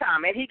first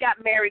time, and he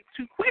got married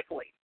too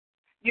quickly,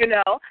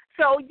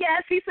 So,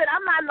 yes, he said,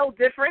 I'm not no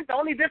different. The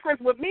only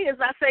difference with me is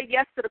I say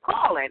yes to the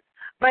calling.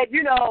 But,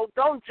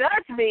 don't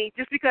judge me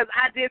just because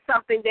I did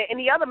something that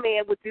any other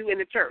man would do in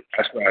the church.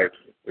 That's right.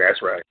 That's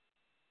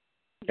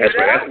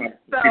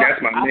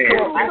my man.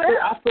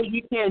 I feel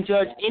you can't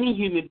judge any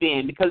human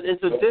being because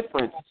it's a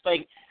difference.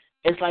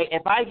 It's like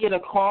if I get a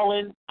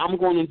calling, I'm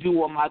going to do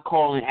what my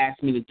calling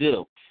asks me to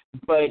do.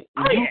 But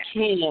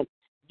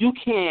you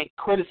can't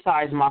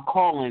criticize my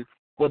calling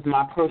with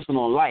my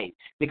personal life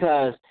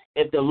because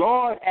if the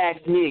Lord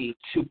asks me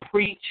to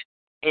preach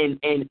and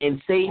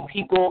save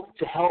people,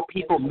 to help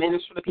people,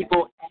 minister to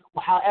people,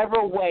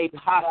 however way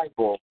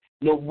possible,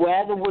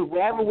 wherever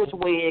which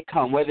way it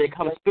comes, whether it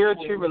comes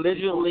spiritually,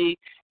 religiously,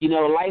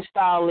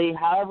 lifestylely,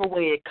 however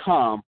way it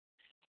comes,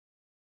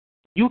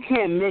 you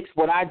can't mix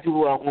what I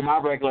do on my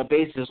regular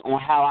basis on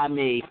how I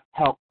may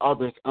help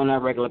others on a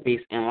regular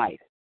basis in life.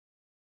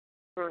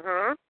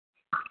 Mhm.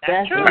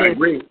 That's true. I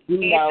agree.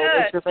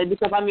 It's just like,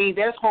 because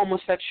there's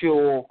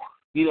homosexual,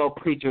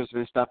 preachers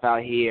and stuff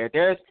out here.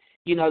 There's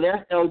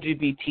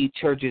LGBT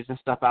churches and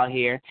stuff out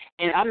here,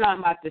 and I'm not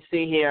about to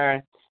sit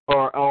here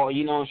or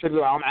should be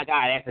like, oh my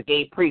God, that's a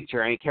gay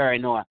preacher and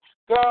carrying on.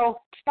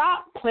 Girl,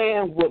 stop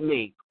playing with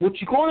me. What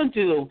you're going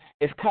to do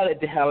is cut it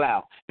the hell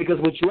out. Because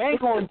what you ain't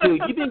going to do,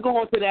 you've been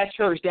going to that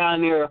church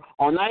down there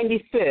on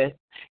 95th,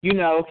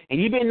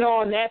 and you've been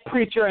knowing that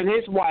preacher and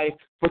his wife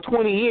for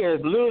 20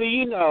 years.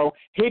 Literally,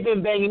 he's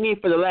been banging me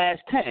for the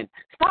last 10.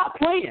 Stop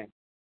playing.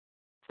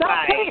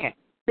 Stop playing.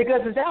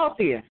 Because it's out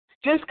there.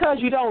 Just because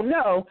you don't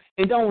know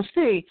and don't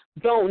see,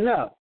 don't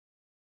know.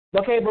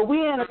 Okay, but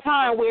we're in a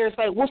time where it's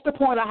like, what's the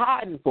point of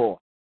hiding for?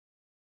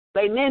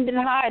 Like, men been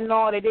hiding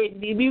all that.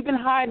 We've been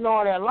hiding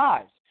all their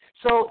lives.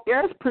 So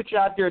there's preachers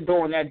out there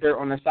doing that dirt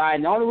on the side.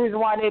 And the only reason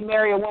why they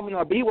marry a woman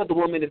or be with a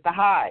woman is to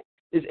hide.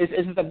 It's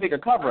just a bigger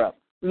cover-up.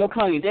 Look,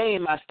 honey, they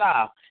ain't my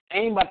style. I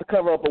ain't about to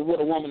cover up with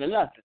a woman or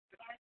nothing.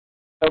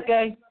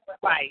 Okay?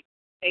 Right.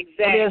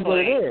 Exactly. It is what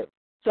it is.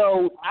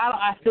 So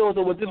I feel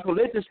that with this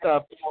religious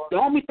stuff,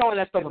 don't be throwing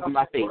that stuff up in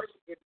my face.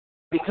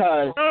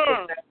 Because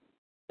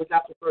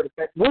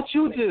what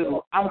you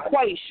do, I'm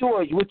quite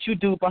sure what you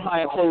do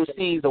behind closed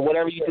scenes or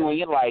whatever you do in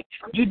your life,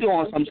 you're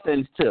doing some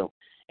sins too.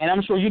 And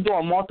I'm sure you're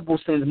doing multiple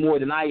sins more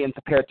than I am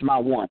compared to my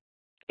one,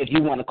 if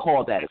you want to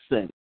call that a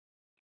sin.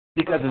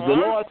 Because as the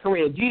Lord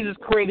created, Jesus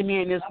created me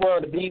in this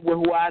world to be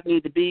who I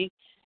need to be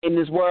in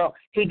this world,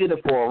 he did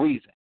it for a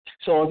reason.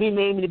 So if he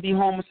made me to be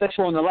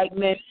homosexual and the like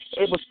men,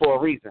 it was for a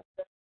reason.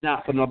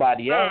 Not for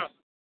nobody else.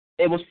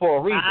 It was for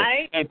a reason.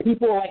 And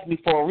people like me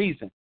for a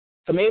reason.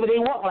 So maybe they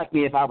won't like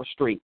me if I was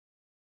straight.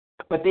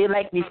 But they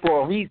like me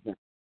for a reason.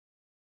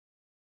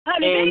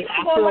 Honey, and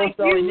I feel like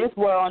so in this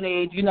world and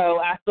age,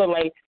 I feel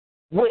like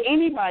what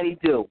anybody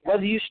do,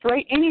 whether you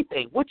straight,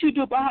 anything, what you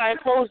do behind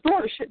closed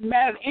doors shouldn't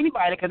matter to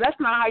anybody because that's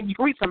not how you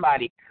greet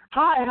somebody.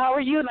 Hi, how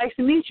are you? Nice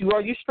to meet you.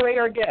 Are you straight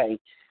or gay?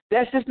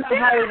 That's just not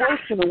how it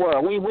works in the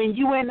world. When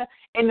you in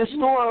the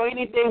store or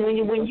anything,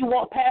 when you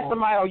walk past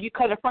somebody or you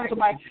cut in front of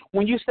somebody,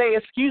 when you say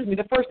excuse me,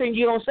 the first thing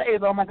you don't say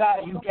is, oh my God,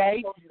 are you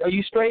gay? Are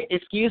you straight?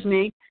 Excuse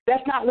me.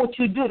 That's not what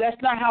you do. That's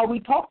not how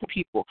we talk to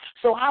people.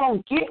 So I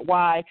don't get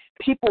why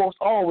people's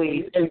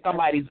always in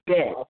somebody's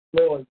bed.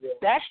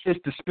 That's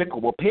just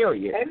despicable.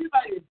 Period.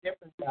 Everybody is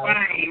different.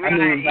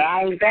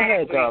 Right. Go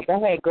ahead, girl.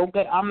 Go ahead. Go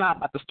get. I'm not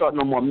about to start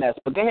no more mess.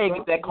 But go ahead and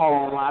get that call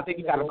online. I think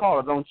you got a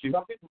caller, don't you?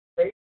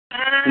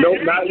 Nope,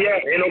 not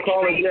yet. Ain't no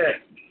callers yet.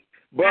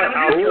 But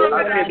I'll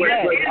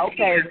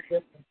okay.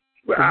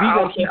 We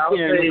gonna keep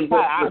hearing this.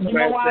 You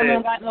know why I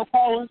ain't got no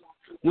callers?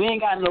 We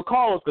ain't got no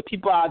callers, but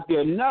people out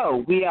there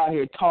know we out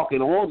here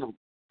talking on them.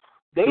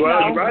 They know.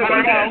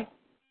 Right.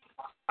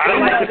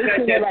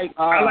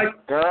 I like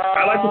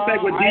the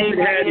fact what Jesus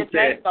had to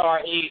say.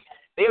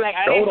 They like,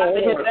 I ain't about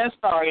to hit that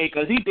star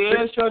because he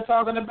damn sure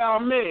talking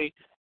about me.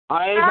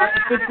 I ain't about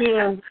to sit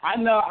there. I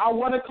know I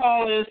want to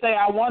call in and say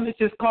I want to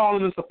just call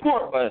in and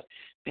support, but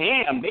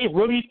damn, they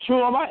really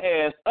chewing my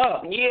ass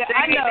up. Yeah,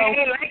 I know.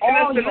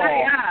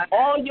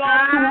 All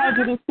y'all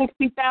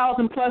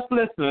 260,000 plus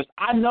listeners,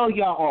 I know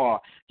y'all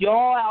are.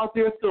 Y'all out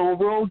there feeling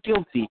real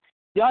guilty.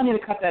 Y'all need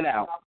to cut that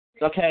out,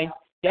 okay?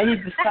 Y'all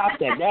need to stop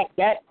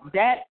that.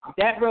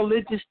 That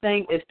religious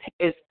thing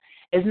is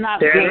not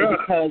good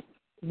because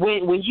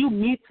when you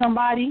meet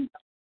somebody,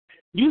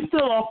 you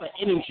still off of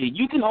energy.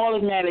 You can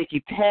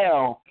automatically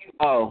tell,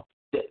 something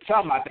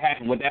about to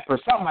happen with that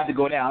person. Something about to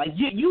go down. Like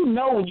you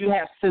know when you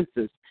have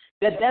senses.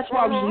 That's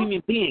why we're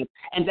human beings,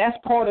 and that's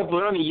part of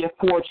learning your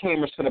 4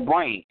 chambers for the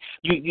brain.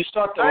 You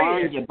start to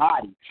learn your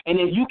body, and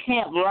if you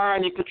can't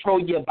learn and control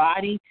your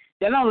body,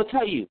 then I'm gonna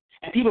tell you.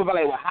 And people are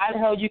like, well, how the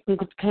hell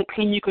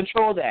can you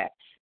control that?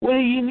 What do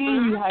you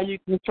mean how you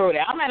can control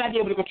that? I might not be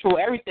able to control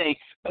everything,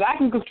 but I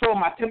can control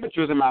my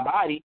temperatures in my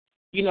body.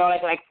 You know,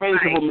 like for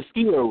example,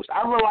 mosquitoes.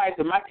 I realize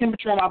that my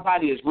temperature in my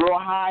body is real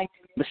high.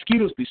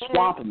 Mosquitoes be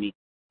swamping me.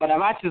 But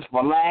if I just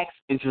relax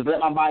and just let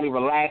my body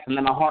relax and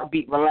let my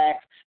heartbeat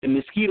relax, the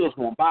mosquitoes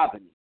won't bother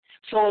me.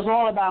 So it's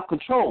all about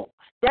control.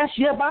 That's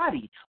your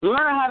body. Learn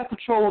how to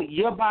control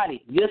your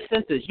body, your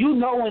senses. You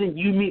know when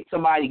you meet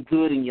somebody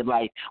good in your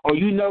life, or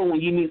you know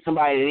when you meet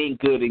somebody that ain't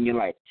good in your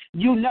life.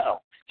 You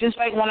know. Just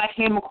like when I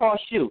came across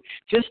you.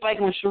 Just like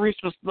when Sharice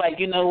was like,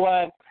 you know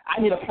what, I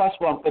need a plus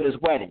one for this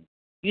wedding.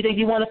 You think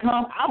you want to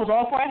come? I was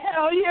all for it.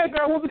 Hell yeah,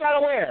 girl, what we got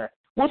to wear?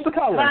 What's the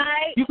color?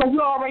 Right. You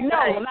already know.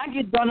 Right. When I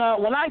get done,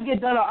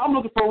 I'm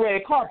looking for a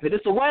red carpet.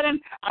 It's a wedding.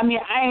 I mean,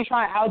 I ain't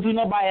trying to outdo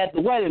nobody at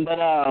the wedding, but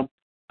I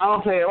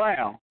don't play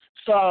around.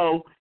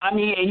 So, I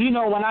mean, and you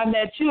know, when I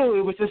met you,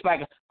 it was just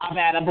like a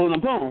bada boom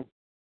and boom.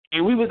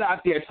 And we was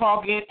out there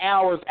talking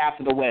hours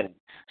after the wedding.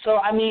 So,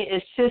 I mean,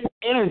 it's just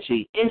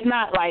energy. It's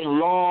not like,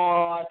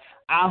 Lord,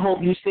 I hope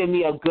you send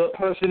me a good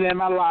person in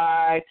my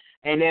life,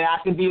 and then I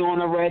can be on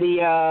the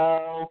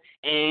radio,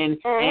 and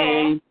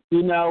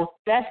you know,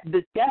 that's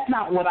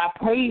not what I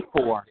prayed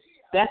for.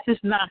 That's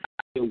just not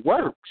how it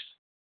works.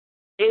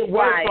 It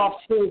works off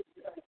to,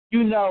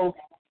 you know,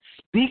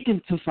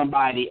 speaking to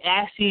somebody,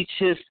 actually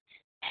just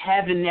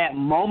having that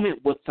moment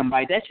with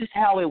somebody. That's just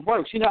how it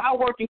works. You know, I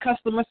work in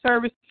customer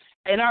service,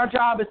 and our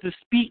job is to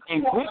speak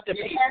and greet the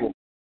people.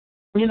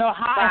 You know,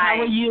 hi, how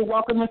are you?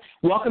 Welcome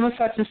to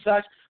such and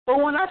such. But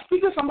when I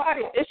speak to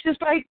somebody, it's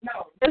just like,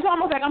 it's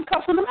almost like I'm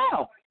cussing them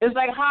out. It's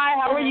like, hi,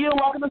 how are you?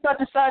 Welcome to such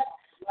and such.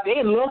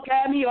 They look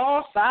at me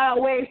all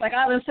sideways, like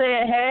I've been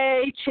saying,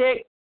 hey,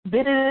 chick,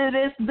 bit of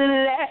this, bit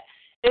of that.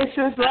 It's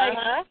just like,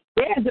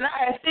 did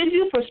I offend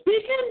you for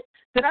speaking?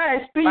 Did I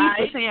offend you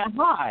for saying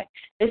hi?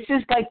 It's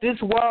just like this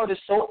world is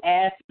so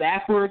ass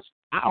backwards,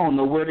 I don't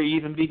know where to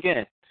even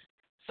begin.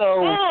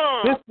 So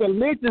this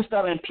religion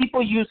stuff, and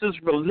people use this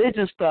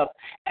religion stuff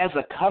as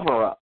a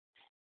cover-up.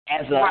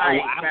 As a,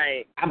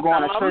 I'm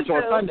going to church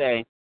on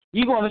Sunday.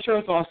 You going to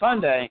church on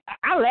Sunday?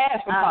 I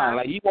laugh sometimes.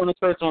 Like, you going to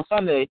church on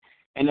Sunday,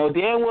 and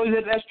Dan was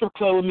at that strip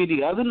club with me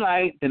the other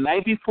night, the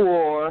night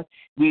before.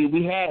 We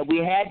had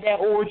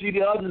that orgy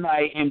the other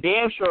night, and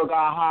damn sure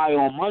got high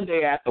on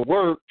Monday after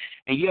work,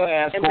 and your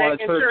ass going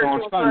to church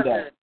on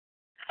Sunday.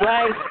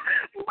 Like,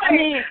 I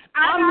mean,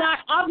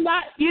 I'm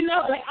not, you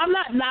know, like, I'm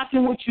not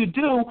knocking what you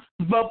do,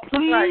 but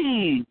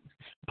please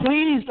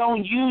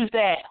don't use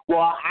that.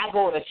 Well, I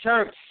go to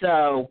church,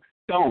 so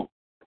don't.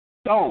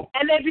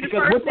 And then be the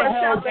first what the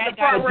hell that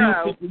got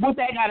to do? What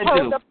that got to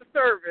do? Hold up the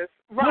service.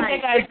 Right. What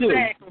that got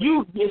to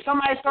do? If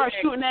somebody starts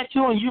shooting at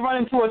you and you run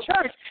into a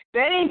church,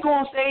 that ain't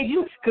going to save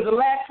you, because the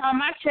last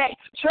time I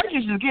checked,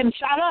 churches is getting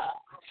shot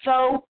up.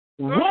 So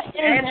what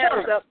is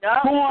church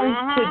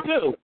going to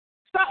do?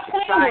 Stop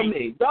playing with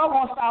me. Y'all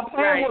gonna stop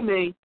playing with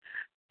me.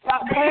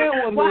 Stop playing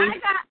with me. Well,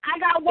 I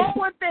got one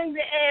more thing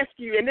to ask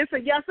you, and it's a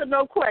yes or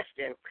no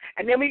question.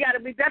 And then we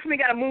definitely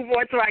gotta move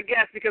on to our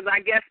guest, because our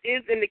guest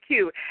is in the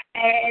queue.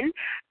 And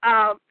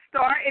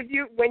Starr,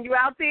 when you're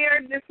out there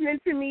listening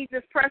to me,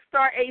 just press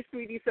 *8,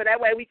 sweetie, so that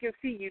way we can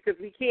see you, because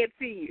we can't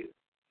see you.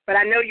 But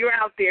I know you're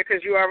out there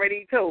because you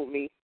already told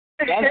me.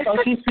 That's so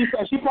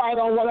she probably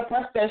don't want to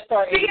press that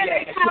 *8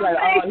 yet. She's like,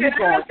 oh, he's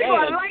going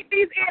to light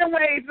these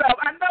airwaves up.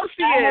 I know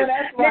she is.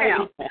 That's right.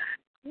 Now,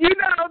 you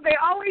know, they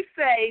always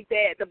say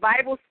that the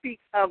Bible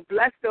speaks of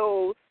bless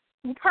those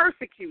who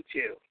persecute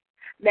you.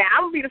 Now,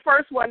 I'm going to be the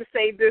first one to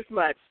say this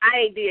much. I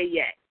ain't there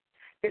yet.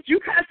 If you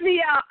cuss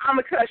me out, I'm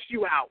going to cuss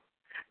you out.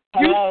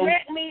 You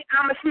smack me,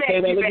 I'm going to smack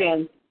you back.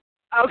 Again.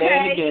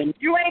 Okay?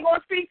 You ain't going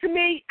to speak to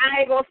me,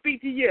 I ain't going to speak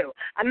to you.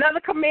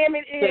 Another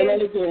commandment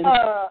is,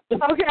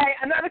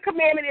 another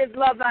commandment is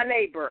love thy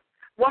neighbor.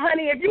 Well,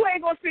 honey, if you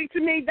ain't going to speak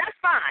to me, that's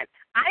fine.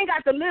 I ain't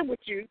got to live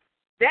with you.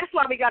 That's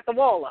why we got the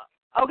wall up.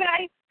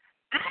 Okay?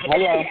 I ain't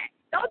doing that.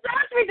 Don't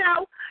judge me,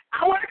 though.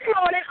 I'm working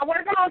on it. I'm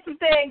working on some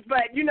things,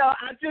 but, you know,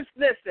 I just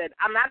listen.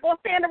 I'm not going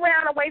to stand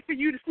around and wait for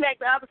you to smack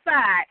the other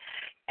side.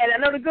 And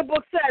I know the good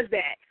book says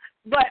that.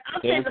 But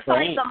I'm saying to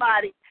fight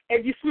somebody,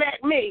 if you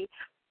smack me,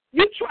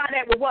 you try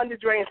that with Wonder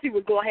Dre and see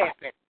what's going to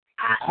happen.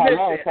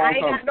 I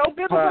ain't got no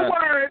biblical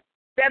word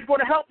that's going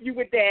to help you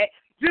with that.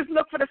 Just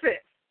look for the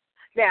fist.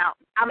 Now,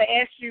 I'm going to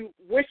ask you,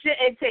 what's your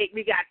intake?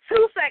 We got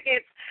 2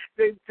 seconds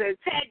to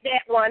tag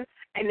that one,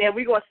 and then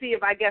we're going to see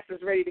if our guest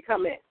is ready to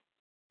come in.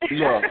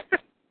 Yeah.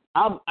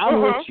 I'm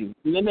with you.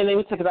 Let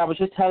me take it. I was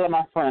just telling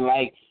my friend,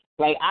 like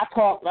I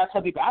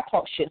tell people I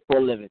talk shit for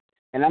a living.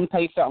 And I'm going to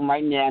tell you something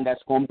right now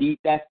that's going to be,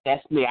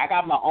 that's me. I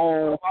got my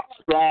own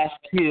splash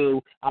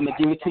pill. I'm going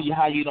to give it to you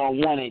how you don't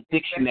want it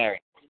dictionary.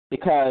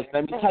 Because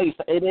let me tell you,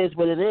 it is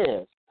what it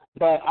is.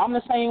 But I'm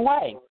the same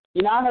way.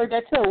 You know, I heard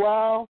that too.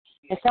 Well,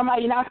 if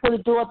somebody, you're not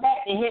supposed to do it back,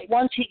 they hit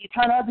one cheek, you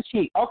turn the other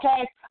cheek.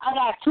 Okay, I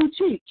got 2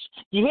 cheeks.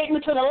 You hit me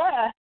to the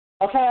left,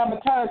 okay, I'm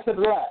going to turn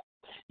to the left.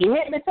 You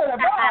hit me to the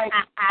right,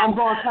 I'm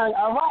going to turn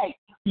all right.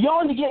 You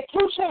only get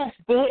 2 chances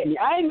to hit me.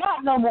 I ain't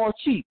got no more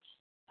cheats.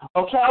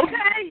 Okay?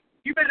 Okay.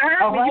 You better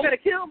hurt me. Right? You better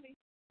kill me.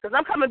 Because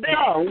I'm coming back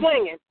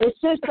swinging. It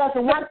just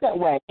doesn't work that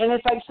way. And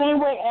it's like same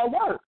way at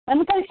work. Let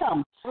me tell you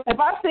something. If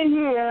I sit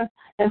here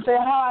and say,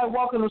 hi,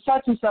 welcome to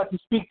such and such and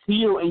speak to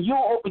you, and you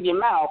open your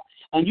mouth,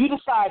 and you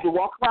decide to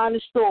walk around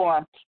the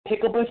store,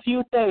 pick up a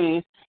few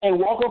things, and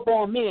walk up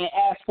on me and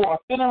ask for a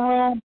fitting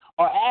room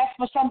or ask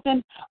for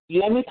something,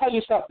 let me tell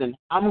you something.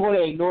 I'm going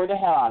to ignore the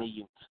hell out of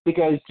you.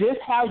 Because just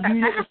how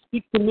you didn't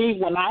speak to me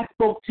when I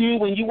spoke to you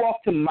when you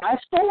walked to my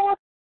store,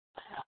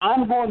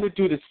 I'm going to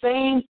do the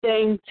same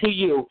thing to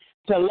you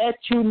to let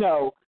you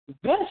know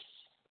this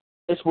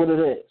is what it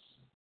is.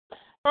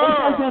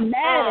 It doesn't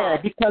matter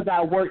because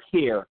I work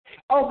here.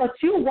 Oh, but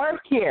you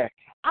work here.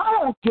 I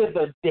don't give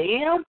a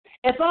damn.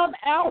 If I'm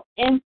out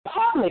in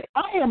public,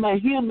 I am a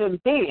human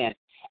being.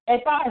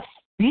 If I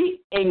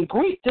speak and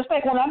greet, just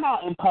like when I'm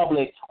out in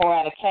public or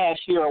at a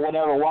cashier or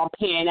whatever, while I'm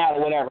paying out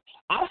or whatever,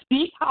 I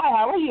speak, hi,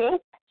 how are you?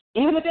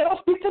 Even if they don't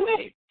speak to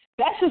me.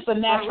 That's just a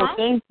natural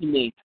thing to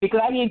me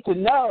because I need to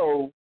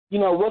know,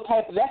 what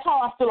type of, that's how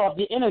I feel off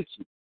the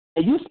energy.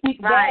 And you speak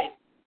back,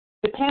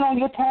 depending on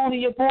your tone of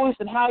your voice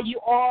and how you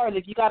are, and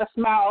if you got a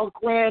smile,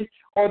 grin,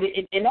 or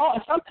and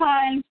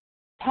sometimes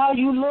how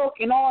you look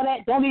and all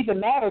that don't even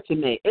matter to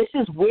me. It's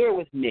just weird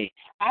with me.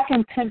 I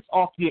can sense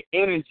off your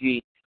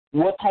energy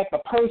what type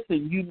of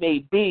person you may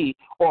be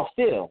or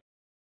feel.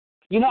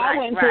 I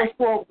went into a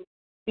store.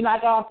 I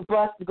got off the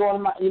bus to go to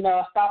my,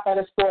 stop at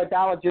a store,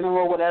 Dollar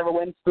General, whatever,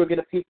 went to get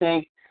a few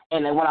things.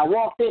 And then when I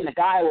walked in, the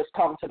guy was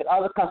talking to the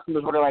other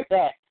customers, whatever like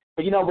that.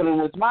 But, when it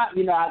was my,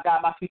 I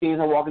got my few things.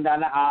 I'm walking down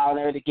the aisle and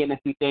everything, getting a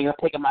few things. I'm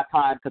taking my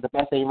time because the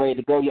bus ain't ready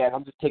to go yet.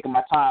 I'm just taking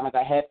my time. I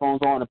got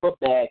headphones on, a book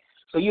bag.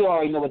 So you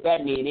already know what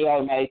that means. They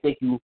automatically think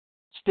you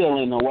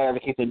stealing or whatever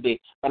the case may be.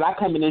 But I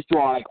come in this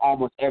store like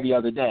almost every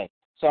other day.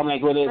 So I'm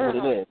like, well, it is what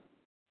it is.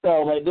 So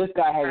like, this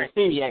guy hasn't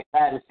seen yet.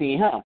 I haven't seen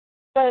him.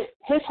 But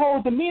his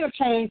whole demeanor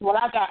changed when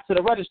I got to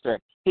the register.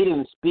 He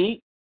didn't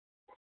speak.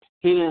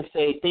 He didn't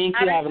say, thank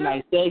you, have a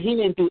nice day. He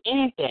didn't do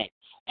anything.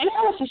 And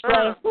I was just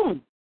like,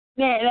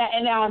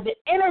 And now the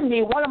inner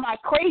me, one of my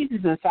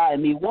crazies inside of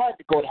me wanted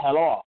to go the hell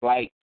off.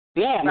 Like,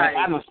 damn, like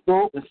I'm a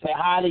spook and say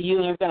hi to you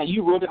and everything.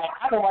 You really,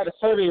 I don't write a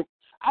survey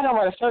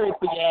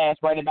for your ass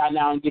right about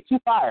now and get you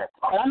fired.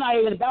 But I'm not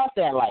even about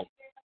that life.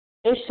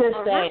 It's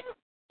just that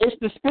it's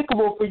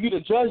despicable for you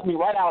to judge me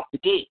right out the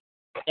gate.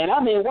 And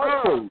I'm in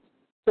work clothes.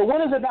 So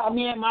what is it about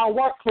me and my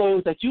work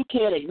clothes that you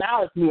can't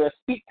acknowledge me or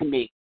speak to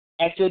me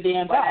at your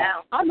damn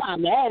job? I'm not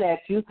mad at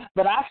you,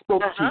 but I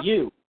spoke to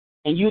you,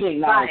 and you didn't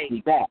acknowledge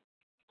me back.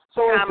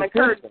 So common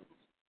courtesy.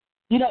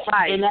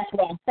 And that's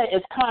what I'm saying.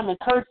 It's common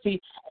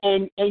courtesy,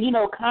 and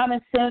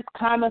common sense,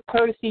 common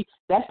courtesy,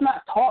 that's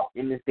not taught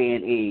in this day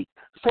and age.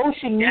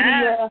 Social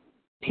media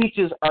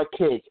teaches our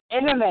kids.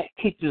 Internet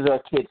teaches our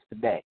kids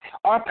today.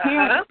 Our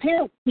parents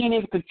can't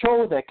even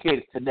control their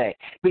kids today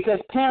because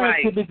parents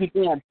typically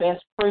being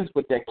best friends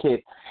with their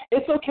kids.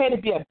 It's okay to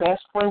be a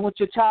best friend with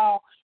your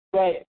child,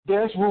 but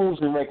there's rules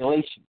and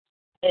regulations.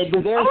 And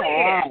there's a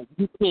line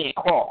you can't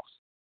cross.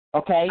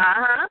 Okay?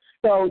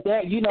 So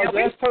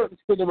there's certain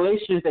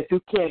stipulations that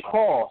you can't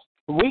cross.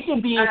 We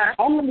can be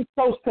only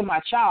close to my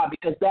child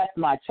because that's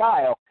my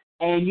child.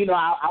 And,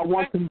 I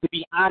want them to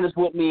be honest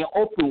with me and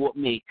open with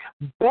me.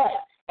 But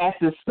at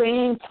the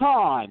same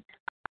time,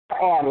 there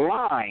are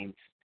lines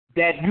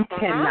that you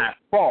cannot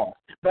cross.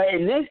 But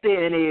in this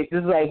day and age,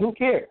 it's like, who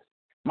cares?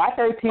 My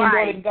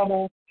 13-year-old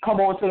can come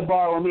on to the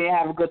bar with me and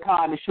have a good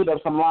time and shoot up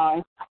some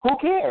lines. Who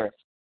cares?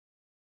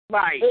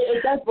 Right.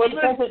 It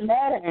doesn't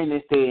matter in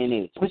this day and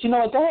age. But,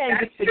 go ahead and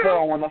get the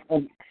girl on the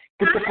phone.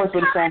 Get the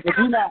person saying,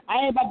 because, I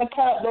ain't about to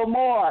cut up no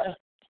more.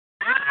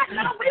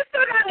 No, we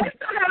still got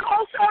a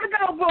whole show to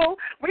go, boo.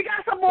 We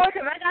got some more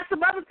because I got some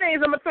other things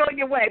I'm going to throw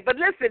your way. But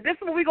listen, this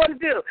is what we're going to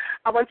do.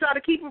 I want y'all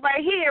to keep it right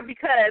here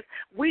because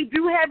we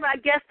do have our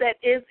guest that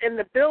is in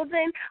the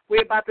building.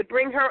 We're about to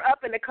bring her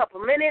up in a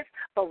couple minutes.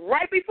 But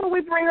right before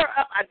we bring her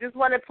up, I just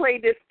want to play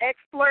this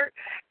excerpt,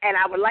 and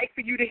I would like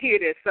for you to hear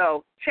this.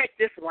 So check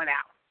this one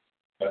out.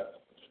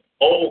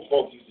 Old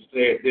folks used to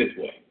say it this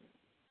way.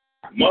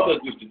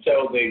 Mothers used to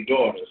tell their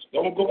daughters,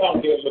 don't go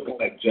out there looking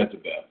like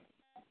Jezebel.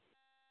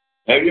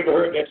 Have you ever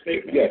heard that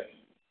statement? Yes.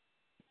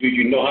 Do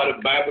you know how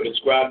the Bible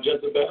describes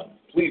Jezebel?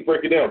 Please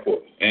break it down for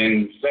us.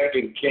 In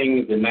 2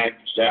 Kings, the 9th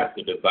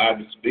chapter, the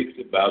Bible speaks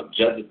about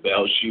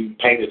Jezebel. She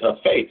painted her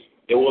face.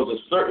 There was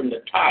a certain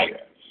attire.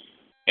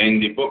 In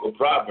the book of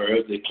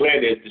Proverbs, it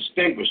clearly is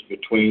distinguished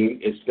between,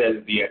 it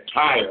says, the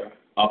attire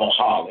of a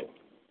harlot.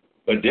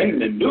 But then in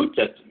the New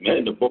Testament,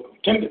 in the book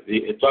of Timothy,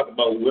 it talks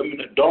about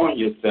women adorn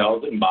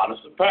yourselves in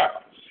modest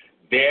apparel.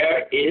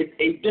 There is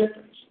a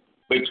difference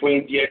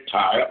between the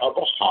attire of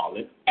a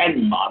harlot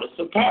and modest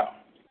apparel.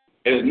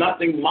 There's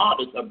nothing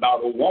modest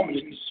about a woman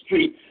in the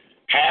street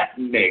half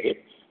naked.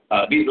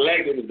 These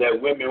leggings that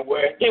women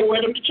wear, they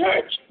wear them to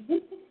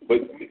church. But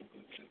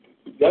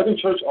doesn't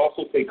church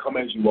also say come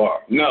as you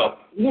are? No.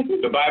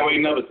 The Bible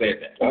ain't never said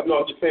that. No,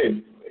 I'm just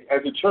saying,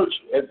 as a church,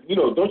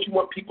 don't you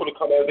want people to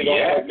come as they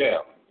are right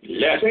now?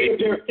 Yes. Say if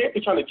they're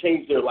trying to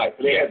change their life,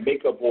 and they have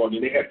makeup on,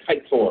 and they have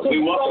tights on. So we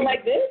you welcome go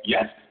like this?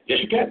 Yes,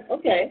 you can.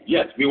 Okay.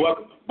 Yes, we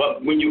welcome.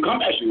 But when you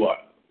come as you are,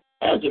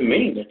 that doesn't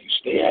mean that you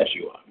stay as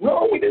you are.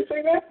 No, we didn't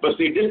say that. But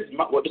see, this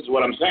is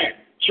what I'm saying.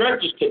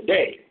 Churches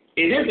today,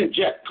 it isn't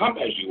just come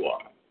as you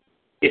are.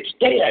 It's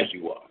stay as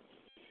you are.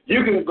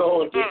 You can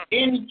go into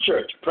any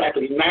church,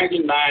 practically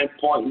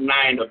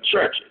 99.9 of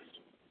churches,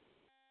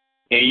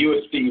 and you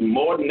will see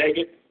more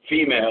naked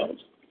females.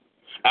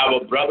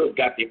 Our brothers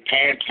got their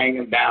pants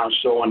hanging down,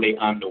 showing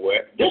their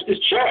underwear. This is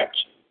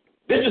church.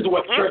 This is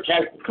what church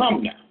has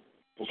become now.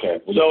 Okay.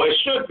 So it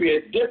should be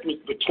a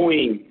difference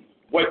between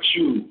what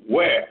you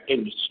wear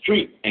in the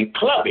street and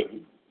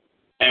clubbing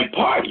and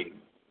partying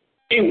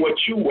and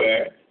what you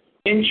wear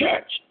in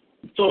church.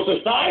 So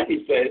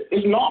society says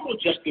it's normal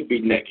just to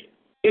be naked.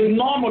 It's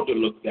normal to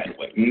look that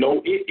way.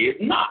 No, it is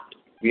not.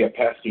 We have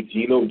Pastor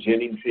Gino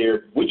Jennings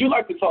here. Would you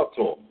like to talk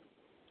to him?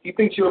 He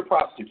thinks you're a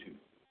prostitute.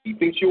 He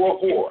thinks you're a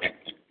whore.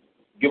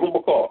 Give him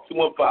a call,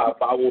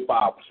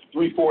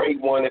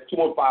 215-515-3481. That's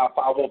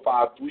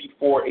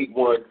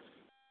 215-515-3481.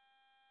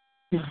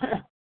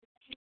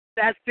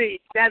 That's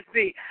deep. That's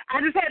deep. I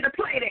just had to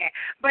play that.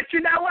 But you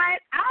know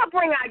what? I'll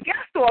bring our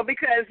guest on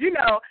because,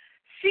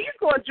 she's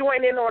going to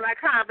join in on our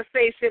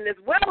conversation as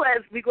well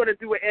as we're going to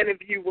do an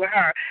interview with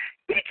her.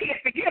 We can't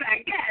forget our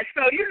guest.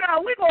 So,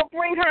 we're going to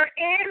bring her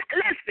in.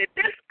 Listen,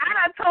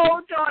 I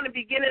told y'all in the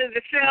beginning of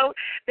the show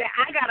that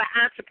I got an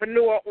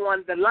entrepreneur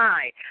on the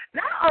line.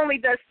 Not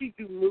only does she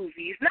do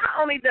movies, not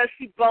only does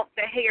she bump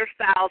the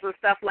hairstyles and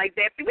stuff like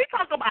that. See, we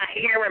talk about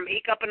hair and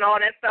makeup and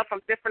all that stuff from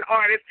different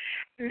artists.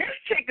 And this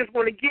chick is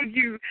going to give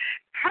you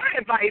her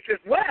advice as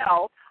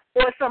well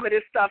on some of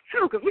this stuff,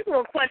 too, because we're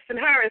going to question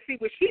her and see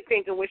what she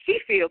thinks and what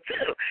she feels,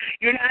 too.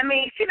 You know what I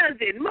mean? She done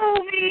did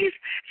movies.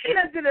 She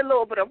done did a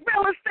little bit of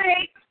real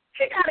estate.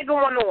 She got it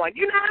going on.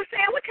 You know what I'm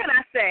saying? What can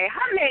I say?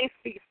 Her name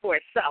speaks for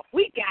itself.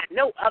 We got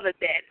no other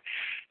than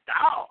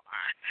Starr.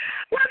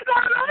 What's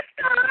going on,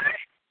 Starr?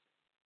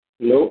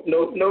 Nope.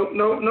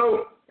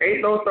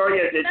 Ain't no Starr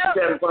yet. She's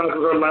having problems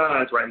with her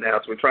lines right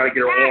now, so we're trying to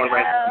get her on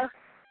right now.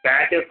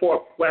 Back and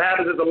forth. What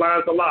happens is the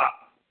lines are locked.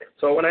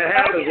 So when that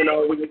happens, we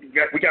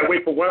got to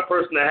wait for one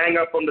person to hang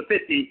up from the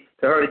 50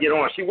 to her to get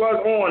on. She was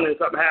on and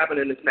something happened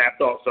and it snapped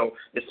off. So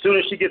as soon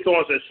as she gets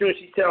on, as soon as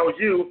she tells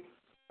you,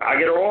 I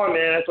get her on,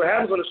 man. That's what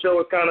happens on the show.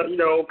 It's kind of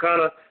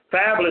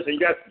fabulous. And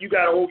you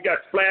got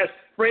Splash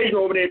Frazier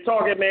over there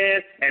talking,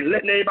 man, and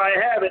letting everybody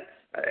have it.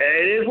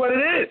 It is what it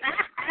is.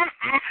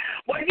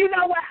 Well, you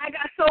know what? I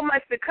got so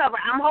much to cover.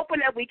 I'm hoping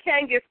that we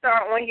can get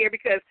Starr on here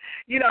because,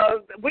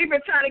 we've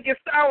been trying to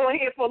get Starr on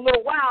here for a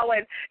little while,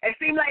 and it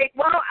seemed like,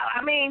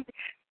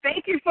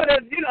 thank you for the,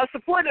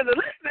 support of the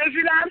listeners.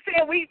 You know what I'm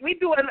saying? We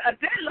do a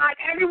deadline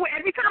every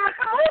time I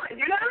come on.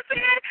 You know what I'm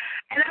saying?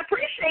 And I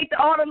appreciate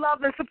all the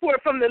love and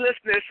support from the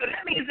listeners. So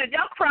that means that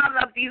y'all crowding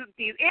up these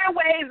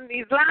airwaves and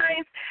these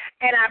lines,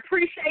 and I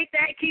appreciate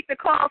that. Keep the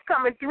calls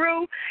coming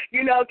through.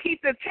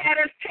 Keep the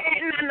chatters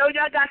chatting. I know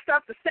y'all got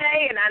stuff to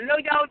say, and I know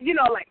y'all,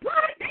 like,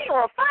 what? They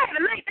on fire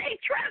tonight. They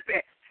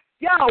tripping.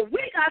 Yo, we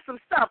got some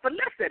stuff. But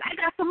listen, I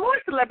got some more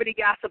celebrity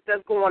gossip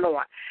that's going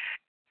on.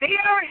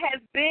 There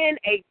has been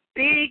a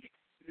big,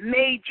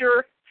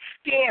 major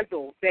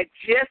scandal that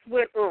just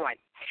went on.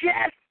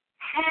 Just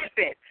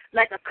happened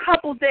like a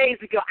couple days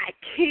ago. I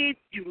kid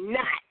you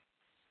not.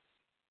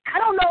 I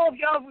don't know if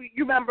y'all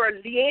remember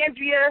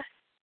Leandria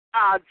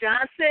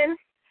Johnson.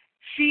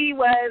 She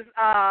was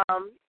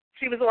on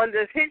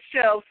this hit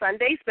show,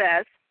 Sunday's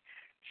Best.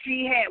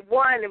 She had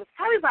won. It was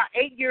probably about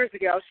 8 years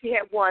ago. She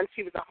had won.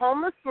 She was a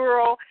homeless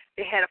girl.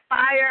 They had a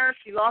fire.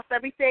 She lost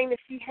everything that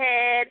she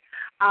had,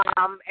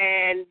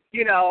 and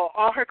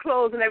all her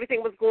clothes and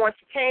everything was gone.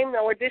 She came to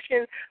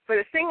audition for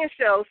the singing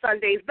show,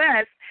 Sunday's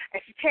Best,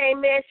 and she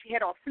came in. She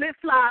had on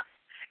flip-flops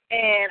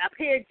and a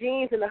pair of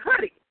jeans and a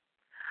hoodie.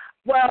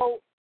 Well,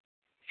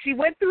 she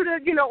went through the,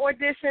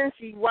 audition.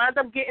 She wound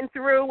up getting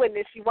through, and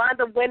then she wound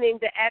up winning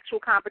the actual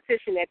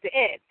competition at the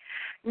end.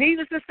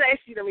 Needless to say,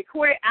 she done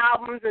recorded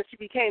albums, and she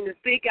became this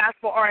big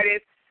gospel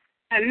artist.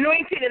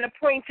 Anointed and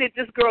appointed,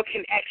 this girl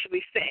can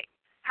actually sing.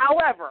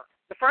 However,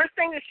 the first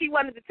thing that she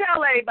wanted to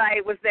tell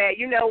everybody was that,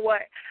 you know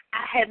what,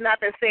 I have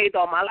not been saved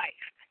all my life.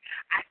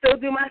 I still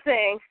do my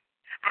thing.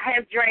 I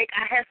have drank.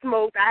 I have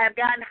smoked. I have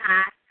gotten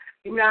high.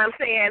 You know what I'm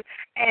saying?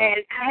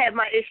 And I have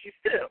my issues,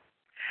 too.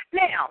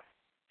 Now,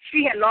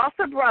 she had lost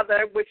her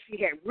brother, which she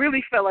had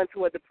really fell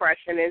into a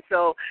depression, and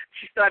so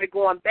she started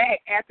going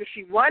back. After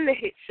she won the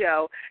hit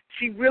show,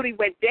 she really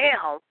went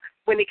down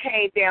when it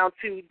came down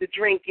to the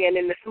drinking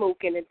and the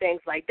smoking and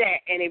things like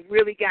that, and it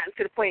really got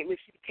to the point where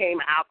she became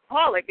an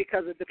alcoholic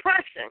because of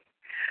depression.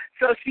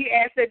 So she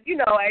asked that,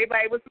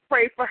 everybody was to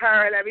pray for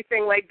her and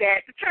everything like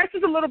that. The church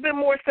is a little bit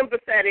more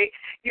sympathetic,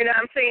 you know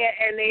what I'm saying,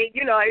 and they,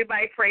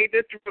 everybody prayed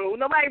it through.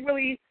 Nobody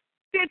really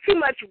did too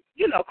much,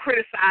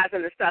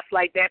 criticizing and stuff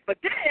like that.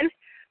 But then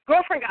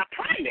girlfriend got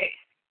pregnant.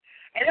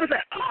 And it was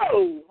like,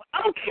 oh,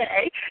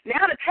 okay.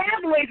 Now the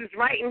tabloids always is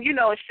writing, you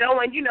know, and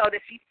showing, you know,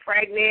 that she's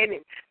pregnant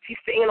and she's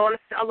singing on the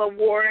Cell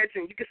Awards,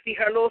 and you can see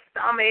her little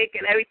stomach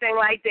and everything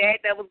like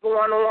that was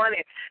going on.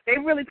 And they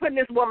really putting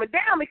this woman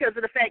down because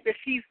of the fact that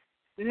she's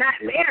not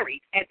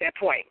married at that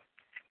point.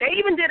 They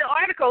even did an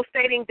article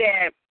stating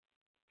that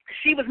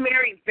she was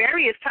married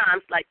various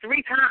times, like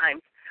 3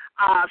 times.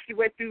 She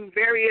went through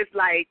various,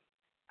 like,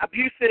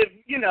 abusive,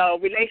 you know,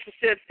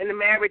 relationships in the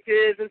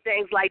marriages and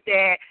things like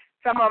that.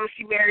 Some of them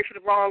she married for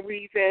the wrong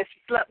reasons. She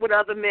slept with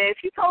other men.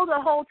 She told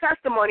her whole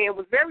testimony and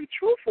was very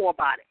truthful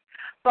about it.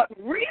 But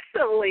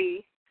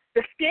recently,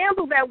 the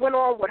scandal that went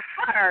on with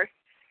her,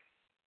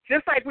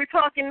 just like we're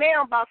talking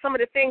now about some of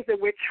the things that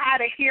we're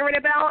tired of hearing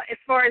about as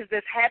far as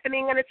this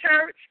happening in the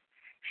church,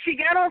 she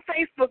got on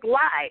Facebook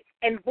Live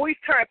and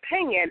voiced her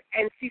opinion,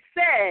 and she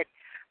said,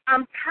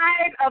 I'm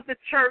tired of the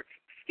church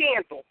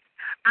scandals.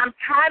 I'm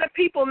tired of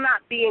people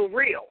not being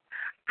real.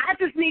 I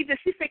just need to,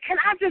 she said, can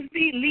I just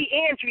be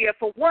Leandria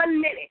for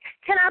 1 minute?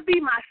 Can I be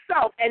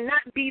myself and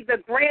not be the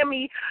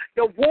Grammy,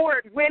 the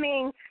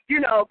award-winning, you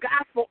know,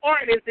 gospel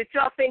artist that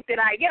y'all think that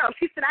I am?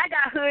 She said, I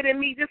got hood in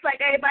me just like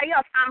everybody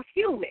else. I'm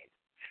human.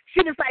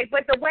 She was like,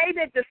 but the way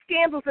that the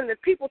scandals and the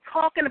people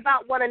talking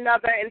about one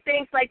another and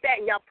things like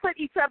that, and y'all put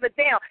each other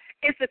down,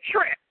 it's a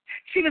trip.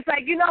 She was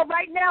like, you know,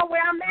 right now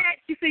where I'm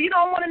at, she said, you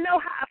don't want to know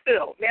how I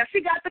feel. Now,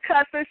 she got the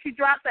cussing. She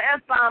dropped the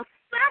F-bomb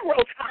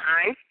several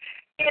times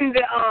in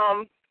the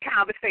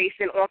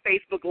conversation on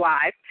Facebook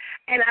Live.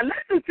 And I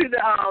listened to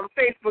the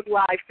Facebook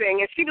Live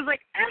thing, and she was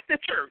like, F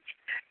the church,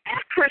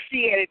 F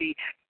Christianity,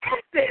 F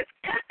this,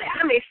 F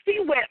that. I mean, she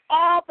went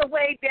all the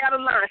way down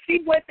the line.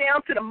 She went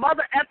down to the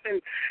mother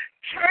effing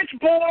church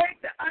board,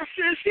 the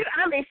ushers.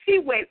 She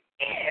went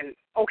in,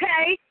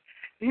 okay?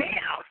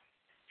 Now,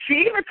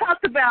 she even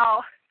talked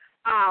about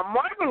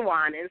Marvin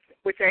Winans,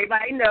 which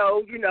everybody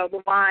knows, you know,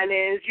 the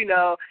Winans, you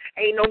know,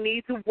 ain't no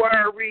need to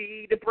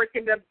worry, the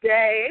breaking up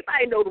day.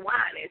 Everybody know the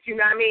Winans, you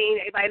know what I mean?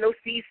 Everybody know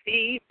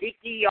CC,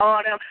 Vicky,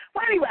 all them.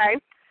 Well,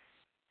 anyway,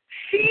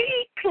 she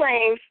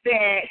claims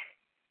that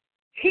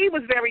he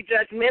was very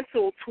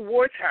judgmental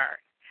towards her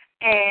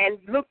and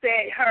looked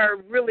at her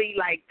really,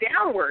 like,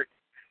 downward,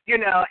 you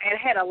know, and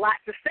had a lot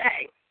to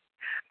say.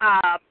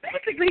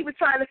 Basically, he was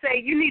trying to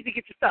say, you need to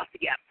get your stuff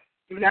together.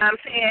 You know what I'm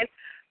saying?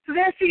 So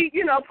then she,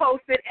 you know,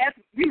 posted,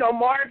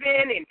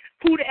 Marvin and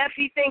who the F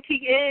he think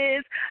he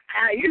is.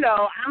 You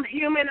know, I'm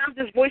human. I'm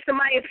just voicing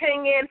my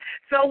opinion.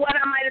 So what,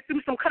 I might have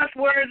threw some cuss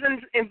words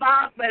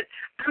involved, but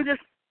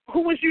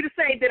who was you to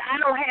say that I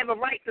don't have a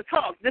right to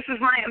talk? This is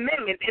my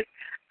amendment.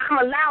 I'm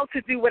allowed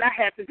to do what I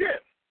have to do.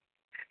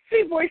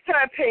 She voiced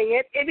her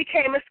opinion. It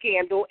became a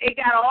scandal. It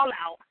got all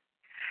out.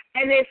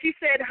 And then she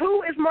said,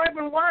 who is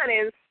Marvin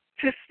Winans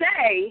to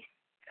say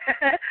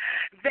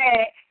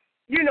that,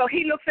 you know,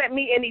 he looks at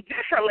me any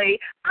differently?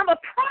 I'm a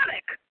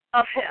product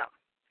of him.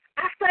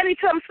 I studied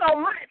him so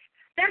much.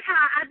 That's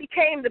how I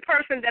became the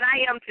person that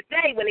I am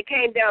today when it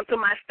came down to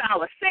my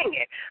style of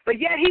singing. But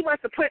yet he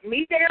wants to put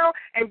me down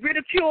and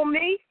ridicule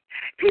me.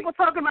 People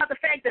talking about the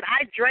fact that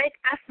I drank,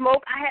 I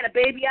smoked, I had a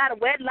baby out of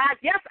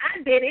wedlock. Yes,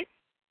 I did it.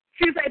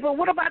 She was like, but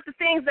what about the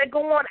things that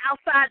go on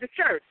outside the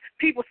church?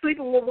 People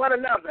sleeping with one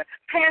another.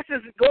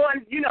 Pastors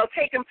going, you know,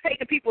 taking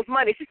people's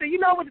money. She said, you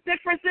know what the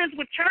difference is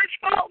with church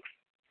folks?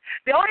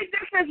 The only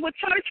difference with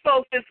church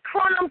folks is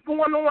crimes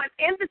going on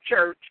in the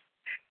church.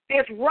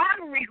 There's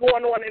robbery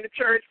going on in the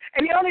church.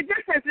 And the only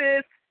difference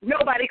is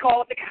nobody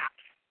called the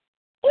cops.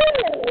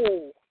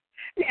 Ooh.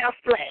 Now,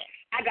 Splash,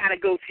 I got to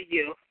go to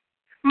you.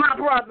 My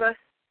brother,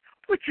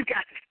 what you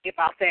got to say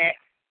about that?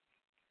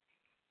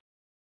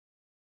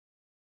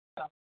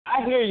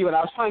 I hear you, but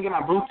I was trying to get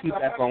my Bluetooth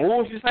back on.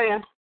 What was you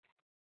saying?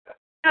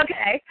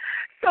 Okay.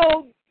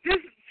 So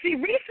this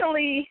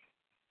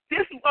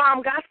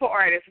gospel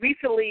artist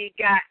recently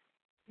got,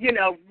 you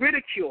know,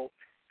 ridiculed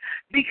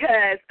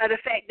because of the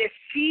fact that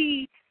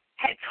she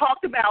had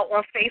talked about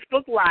on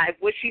Facebook Live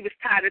what she was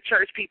tired of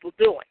church people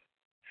doing.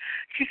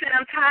 She said,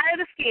 I'm tired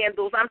of the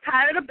scandals. I'm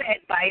tired of the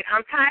backbite.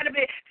 I'm tired of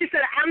it. She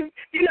said, I'm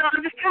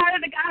just tired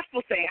of the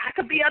gospel thing. I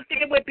could be up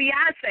there with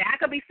Beyonce. I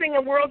could be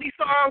singing worldly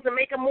songs and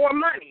making more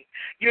money.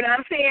 You know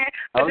what I'm saying?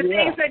 But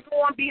things that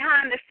go on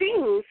behind the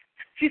scenes,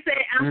 she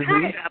said, I'm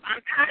tired of.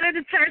 I'm tired of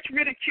the church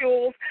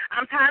ridicules.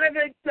 I'm tired of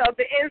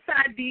the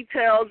inside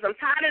details. I'm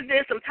tired of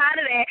this. I'm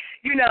tired of that.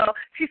 You know,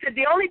 she said,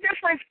 the only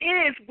difference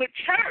is with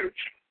church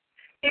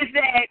is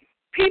that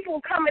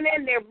people coming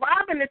in, they're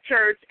robbing the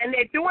church, and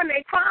they're doing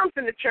their crimes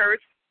in the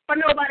church, but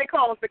nobody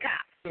calls the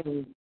cops.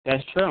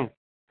 That's true.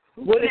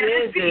 What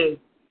it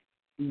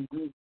is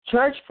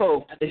church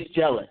folks is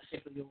jealous.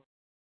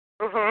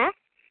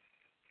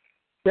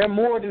 They're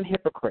more than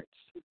hypocrites.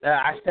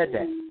 I said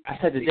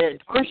that.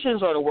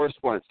 Christians are the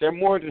worst ones. They're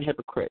more than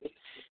hypocrites,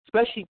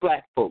 especially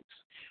black folks.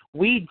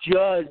 We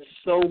judge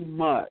so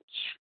much.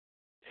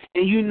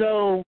 And, you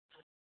know,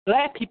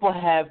 black people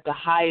have the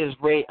highest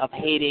rate of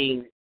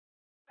hating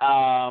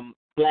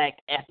black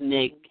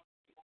ethnic,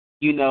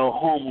 you know,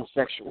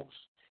 homosexuals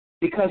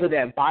because of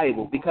that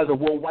Bible, because of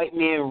what white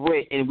men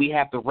writ and we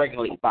have to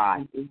regulate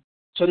by.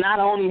 So not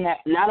only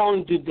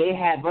do they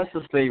have us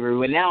in slavery,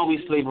 but now we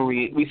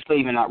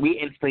enslaving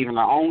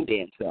our own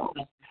damn selves,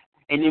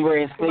 and then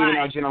we're enslaving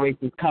our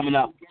generations coming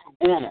up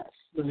on us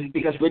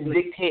because we're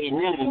dictating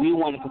them and we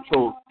want to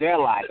control their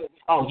life.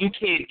 Oh, you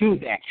can't do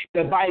that.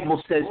 The Bible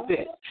says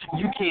this.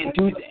 You can't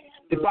do that.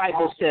 The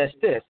Bible says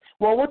this.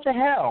 Well, what the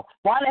hell?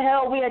 Why the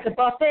hell are we at the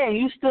buffet and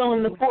you still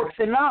in the forks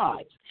and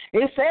knives?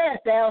 It says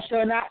thou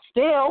shalt not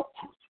steal.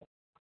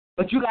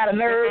 But you got a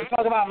nerve to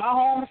talk about my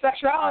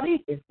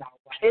homosexuality? Is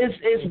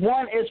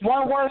one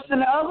worse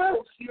than the other?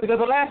 Because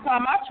the last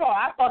time I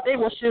thought they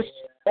was just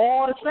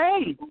all the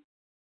same.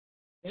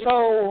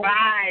 So,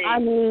 I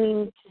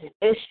mean,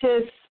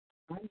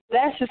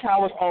 that's just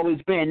how it's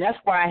always been. That's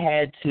why I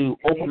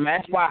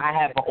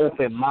have an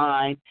open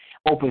mind,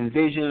 open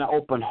vision, an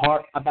open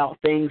heart about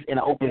things, and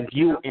an open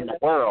view in the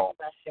world.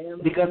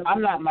 Because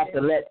I'm not about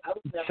to let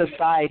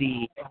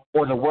society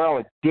or the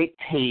world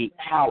dictate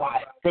how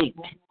I think.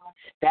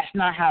 That's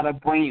not how the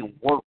brain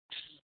works.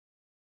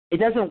 It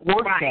doesn't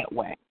work that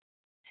way.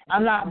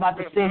 I'm not about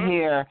to sit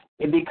here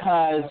and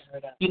because,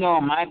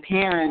 my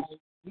parents,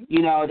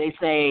 they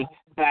say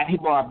black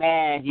people are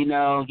bad, we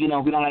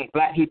don't like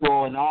black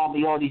people and all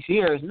these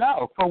years.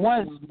 No, for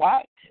once,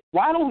 why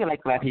don't we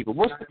like black people?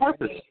 What's the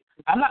purpose?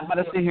 I'm not about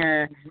to sit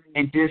here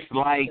and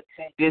dislike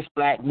this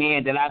black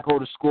man that I go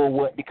to school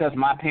with because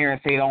my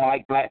parents say they don't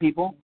like black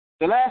people.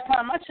 The last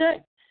time I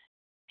checked,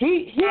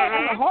 he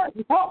has a heart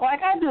and talk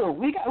like I do.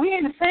 We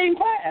in the same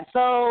class,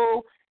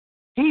 so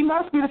he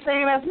must be the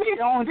same as me.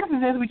 The only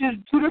difference is we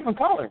just two different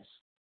colors.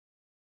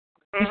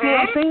 You see what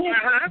I'm saying?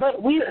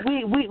 But we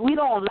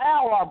don't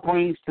allow our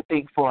brains to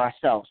think for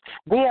ourselves.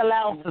 We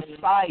allow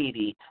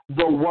society,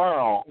 the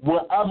world,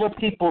 what other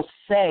people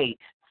say,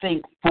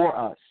 think for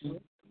us.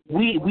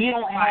 We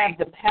don't have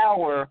the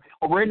power,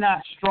 or we're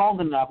not strong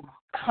enough,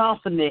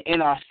 confident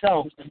in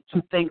ourselves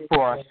to think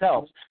for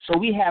ourselves. So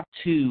we have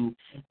to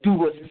do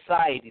what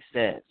society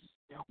says,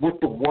 what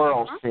the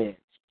world says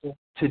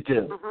to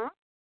do.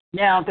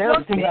 Now, there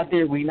are things out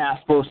there we're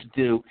not supposed to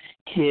do: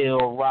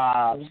 kill,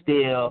 rob,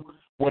 steal,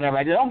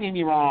 whatever. Don't get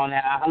me wrong.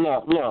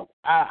 Now, look.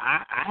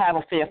 I have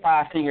a fair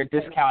 5-finger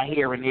discount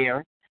here and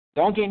there.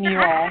 Don't get me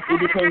wrong. It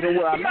depends on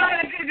where I'm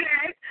at.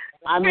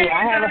 I mean,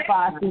 I have a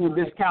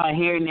 5-finger discount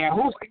here and there.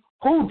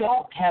 Who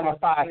don't have a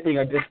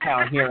 5-finger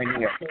discount here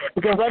and there?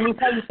 Because let me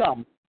tell you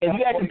something. If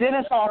you're at the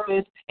dentist's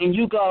office and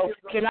you go,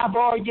 can I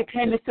borrow your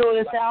pen to fill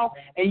this out?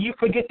 And you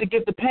forget to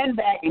give the pen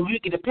back and you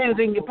get the pen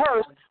in your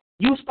purse,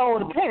 you stole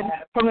the pen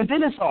from the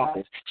dentist's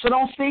office. So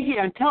don't sit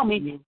here and tell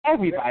me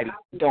everybody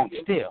don't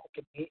steal.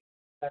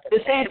 The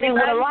same thing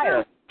with a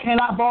lighter. Can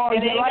I borrow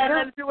your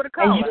lighter?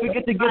 And you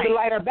forget to give the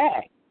lighter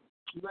back.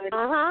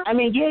 I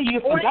mean, yeah,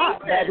 you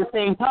forgot, but at the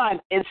same time,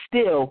 it's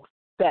still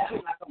theft.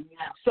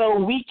 So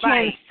we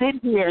can't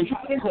sit here and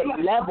try to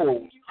put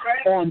levels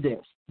on this.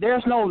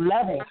 There's no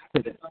levels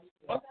to this.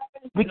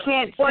 We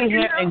can't sit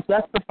here and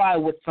justify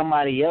what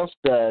somebody else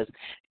does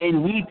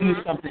and we do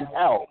something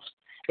else.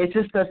 It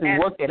just doesn't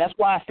work there. That's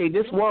why I say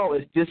this world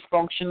is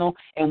dysfunctional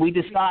and we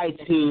decide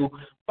to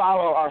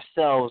follow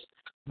ourselves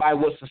by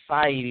what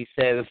society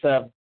says instead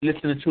of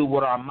listening to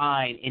what our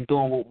mind and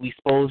doing what we're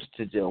supposed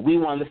to do. We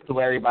want to listen to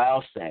what everybody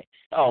else say.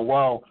 Oh,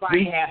 well,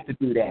 we have to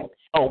do that.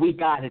 Oh, we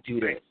got to do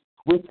this.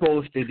 We're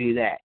supposed to do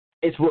that.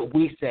 It's what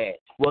we said,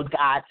 what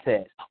God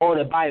says. Oh,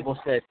 the Bible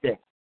says this.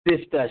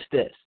 This does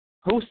this.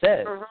 Who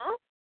says?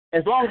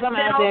 As long as I'm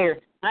out there,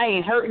 I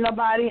ain't hurting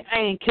nobody. I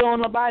ain't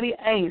killing nobody.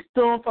 I ain't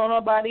stealing from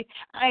nobody.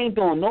 I ain't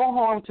doing no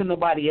harm to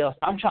nobody else.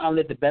 I'm trying to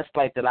live the best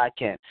life that I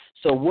can.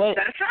 So what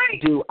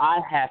do I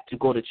have to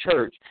go to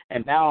church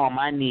and bow on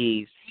my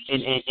knees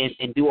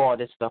and do all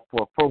this stuff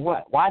for? For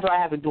what? Why do I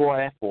have to do all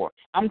that for?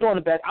 I'm doing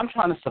the best. I'm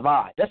trying to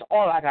survive. That's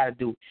all I got to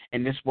do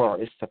in this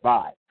world is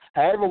survive.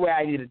 However way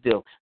I need to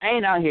do. I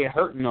ain't out here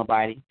hurting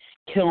nobody,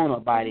 killing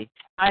nobody.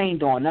 I ain't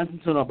doing nothing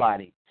to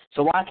nobody.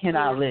 So why can't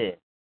I live?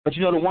 But,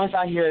 the ones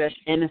out here that's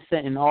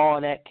innocent and all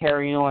that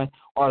carrying on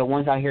are the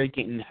ones out here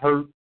getting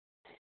hurt,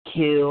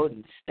 killed,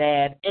 and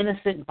stabbed,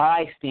 innocent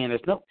bystanders.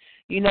 No,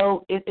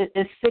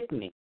 it's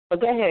sickening.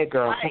 But go ahead,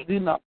 girl. You be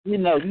getting me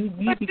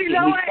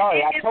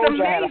started. I told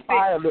you I had a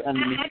fire lit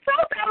under me. I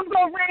told you I was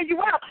going to raise you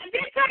up. I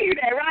did tell you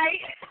that, right?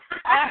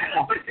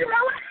 But you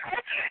know what?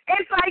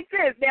 It's like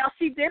this. Now,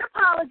 she did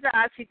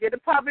apologize. She did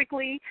it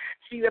publicly.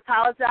 She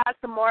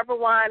apologized to Marvin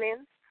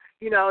Winans.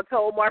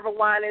 Told Marvin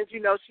Winans,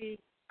 she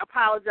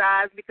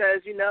apologized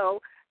because,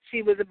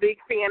 she was a big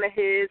fan of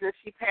his and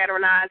she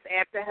patronized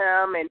after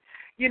him. And,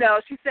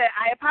 she said,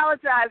 I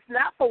apologize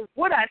not for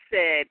what I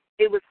said.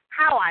 It was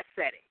how I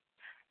said it.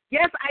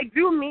 Yes, I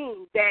do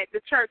mean that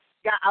the church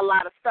got a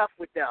lot of stuff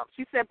with them.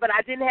 She said, but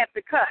I didn't have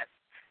to cuss.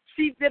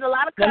 She did a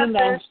lot of cussing.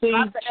 No.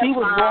 She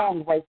was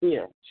wrong right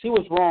there. She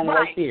was wrong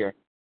right there.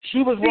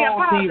 She was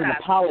wrong to even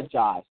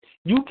apologize.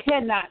 You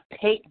cannot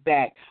take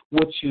back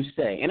what you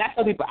say. And I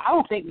tell people, I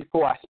don't think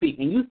before I speak.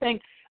 And you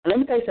think, let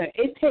me tell you something,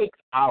 it takes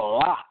a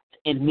lot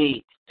in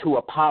me to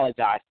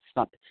apologize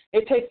for something.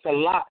 It takes a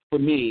lot for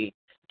me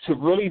to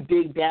really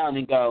dig down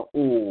and go,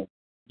 ooh,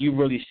 you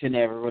really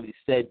shouldn't have really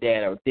said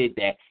that or did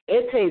that.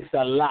 It takes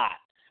a lot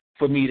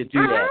for me to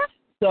do that.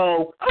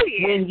 So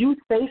when you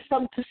say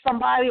something to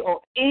somebody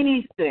or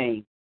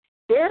anything,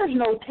 there's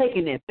no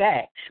taking it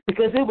back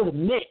because it was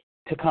meant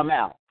to come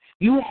out.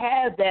 You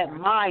have that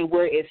mind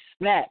where it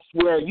snaps,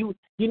 where you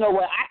know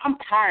what, I'm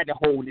tired of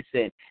holding this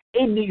in.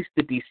 It needs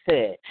to be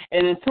said.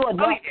 And until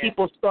enough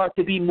people start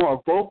to be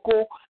more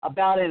vocal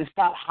about it and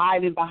stop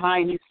hiding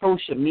behind these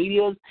social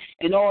medias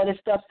and all this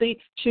stuff, see,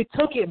 she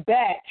took it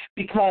back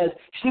because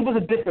she was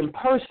a different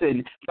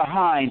person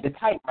behind the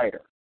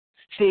typewriter.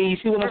 See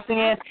what I'm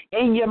saying?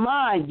 In your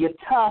mind, you're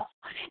tough.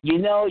 You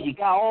know, you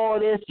got all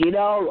this,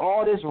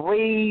 all this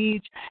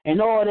rage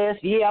and all this.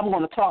 Yeah, I'm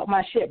going to talk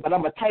my shit, but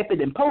I'm going to type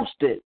it and post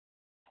it.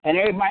 And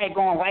everybody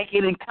going to like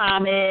it and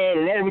comment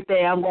and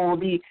everything. I'm going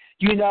to be,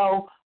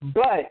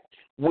 But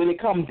when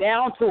it comes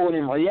down to it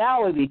in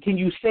reality, can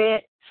you say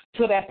it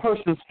to that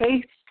person's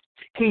face?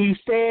 Can you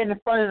say it in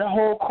front of the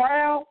whole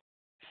crowd?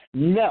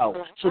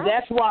 No. So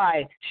that's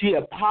why she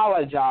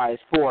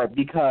apologized for it,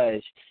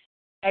 because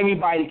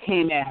everybody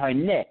came at her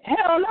neck.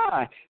 Hell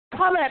no.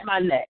 Come at my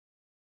neck.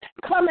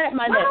 Come at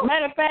my neck.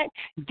 Matter of fact,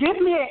 give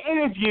me an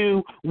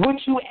interview with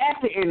you at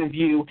the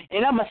interview,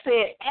 and I'm going to say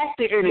it at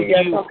the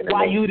interview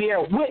while you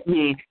there with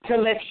me to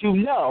let you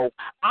know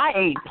I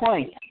ain't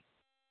playing.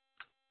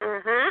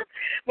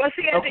 Well,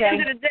 see, at the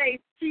end of the day,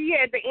 she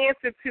had the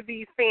answer to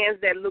these fans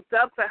that looked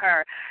up to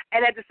her,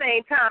 and at the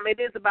same time,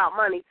 it is about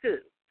money, too.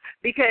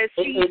 Because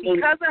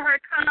because of her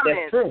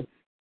comments,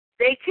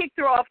 they kicked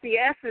her off the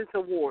Essence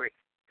Awards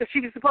because she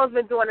was supposed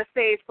to be doing a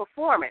stage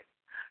performance.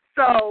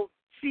 So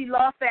she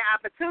lost that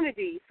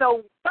opportunity.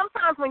 So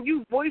sometimes when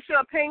you voice your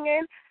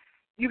opinion,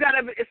 you got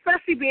to,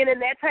 especially being in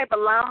that type of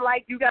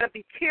limelight, you got to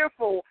be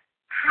careful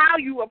how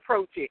you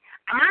approach it.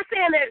 I'm not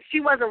saying that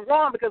she wasn't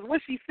wrong, because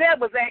what she said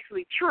was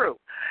actually true.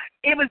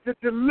 It was the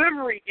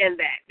delivery in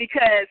that,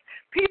 because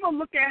people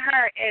look at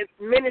her as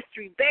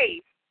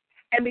ministry-based,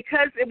 and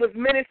because it was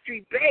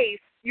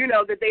ministry-based,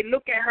 that they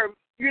look at her,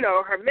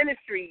 her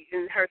ministry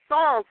and her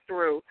songs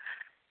through,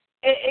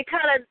 it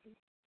kind of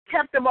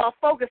kept them off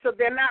focus, so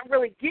they're not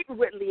really getting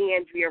with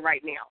Leandria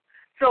right now.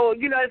 So,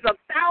 there's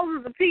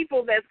thousands of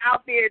people that's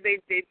out there,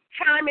 they're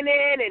chiming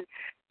in and,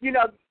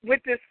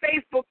 with this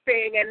Facebook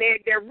thing, and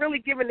they're really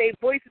giving their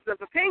voices of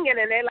opinion,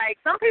 and they're like,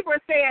 some people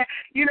are saying,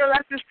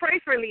 let's just pray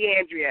for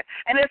Leandria.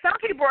 And then some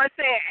people are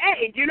saying,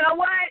 hey, you know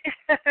what,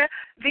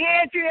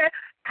 Leandria,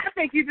 I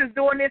think you're just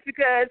doing this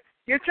because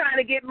you're trying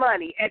to get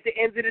money at the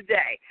end of the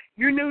day.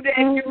 You knew that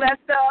you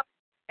messed up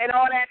and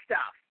all that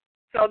stuff.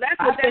 So that's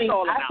what that's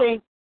all about.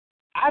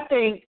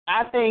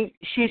 I think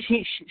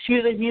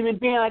she's a human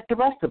being like the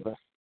rest of us.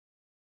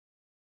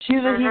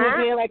 She's a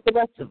human being like the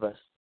rest of us.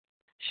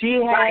 She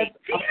has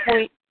a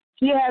point.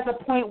 She has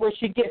a point where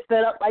she gets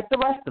fed up like the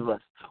rest of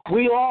us.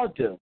 We all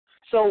do.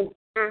 So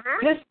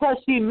just because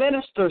she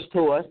ministers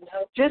to us,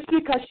 just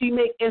because she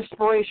makes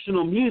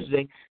inspirational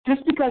music,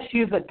 just because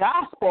she's a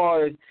gospel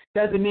artist,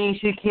 doesn't mean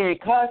she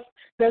can't cuss,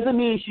 doesn't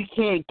mean she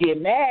can't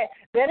get mad.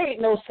 That ain't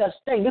no such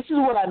thing. This is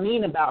what I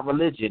mean about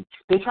religion.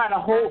 They're trying to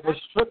hold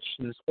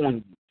restrictions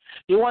on you.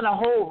 They want to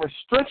hold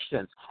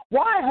restrictions.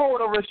 Why hold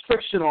a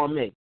restriction on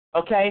me?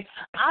 Okay?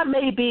 I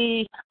may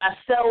be a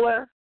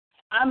seller.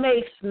 I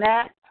may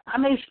snap. I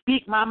may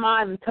speak my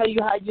mind and tell you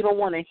how you don't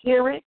want to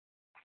hear it.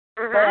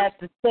 But at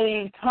the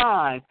same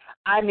time,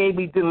 I may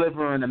be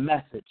delivering a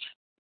message.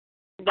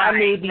 I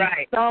may be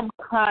some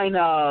kind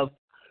of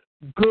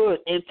good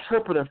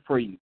interpreter for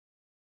you.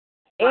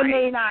 It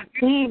may not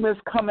seem as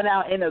coming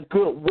out in a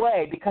good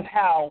way because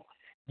how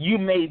you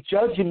may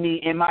judge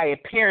me in my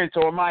appearance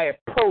or my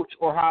approach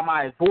or how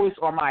my voice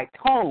or my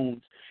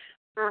tones,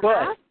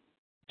 but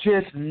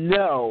just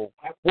know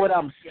what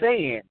I'm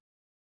saying.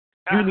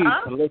 You need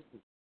to listen.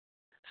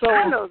 So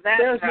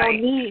there's no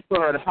need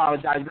for her to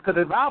apologize, because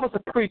if I was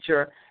a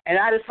preacher and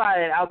I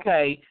decided,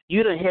 okay,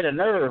 you done hit a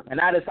nerve,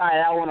 and I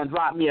decided I want to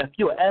drop me a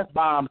few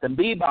F-bombs and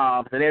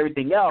B-bombs and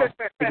everything else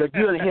because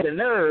you done hit a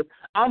nerve,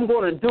 I'm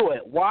going to do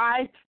it.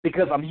 Why?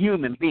 Because I'm a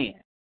human being.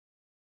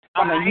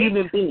 I'm a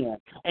human being.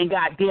 And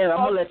goddamn, I'm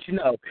going to let you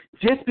know,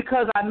 just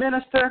because I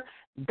minister,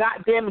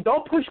 goddamn it,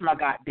 don't push my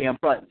goddamn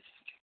buttons.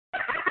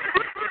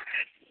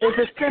 It's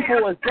as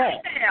simple as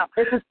that.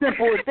 It's as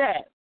simple as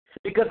that.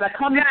 Because I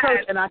come to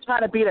church and I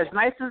try to be as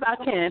nice as I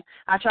can.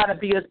 I try to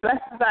be as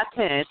best as I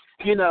can.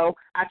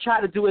 I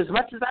try to do as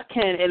much as I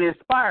can and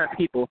inspire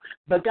people.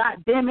 But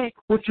God damn it,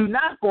 what you're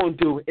not going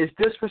to do is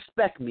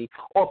disrespect me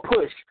or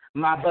push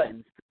my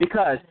buttons.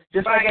 Because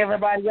just like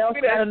everybody else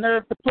got a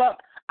nerve to pluck,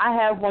 I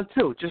have one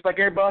too. Just like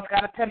everybody else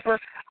got a temper,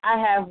 I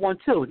have one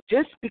too.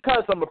 Just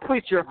because I'm a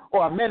preacher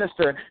or a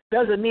minister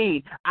doesn't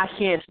mean I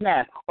can't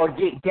snap or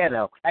get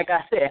ghetto. Like I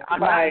said, I'm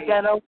not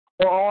ghetto.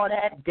 Or all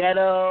that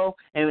ghetto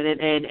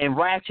and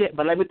ratchet,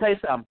 but let me tell you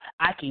something.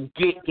 I can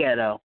get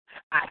ghetto.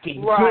 I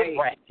can get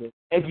ratchet.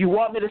 If you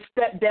want me to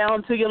step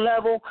down to your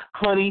level,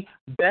 honey,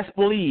 best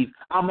believe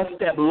I'm going to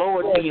step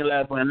lower to your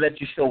level and let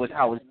you show us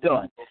how it's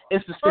done.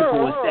 It's as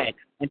simple as that.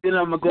 And then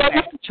I'm going to go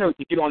back to church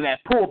and get on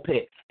that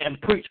pulpit and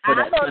preach for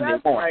that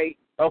Sunday morning.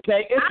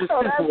 Okay? It's as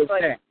simple as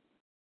that.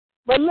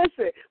 But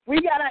listen, we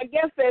got our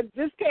guest that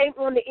just came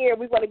on the air.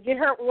 We're going to get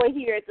her on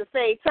here at the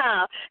same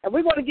time, and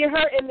we're going to get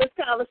her in this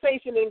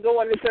conversation and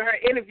go into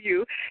her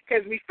interview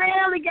because we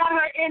finally got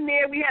her in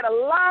there. We had a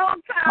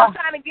long time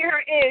trying to get her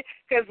in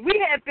because we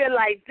have been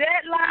like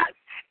deadlocked.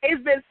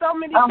 It's been so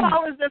many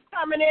callers that's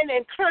coming in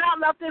and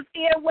crowding up this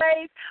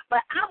airwaves.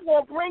 But I'm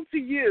going to bring to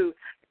you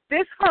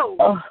this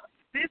host,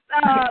 this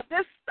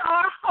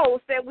star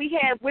host that we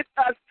have with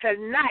us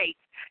tonight.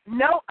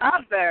 No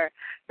other,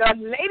 the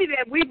lady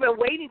that we've been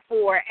waiting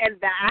for in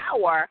the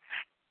hour,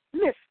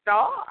 Miss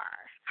Starr.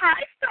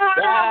 Hi,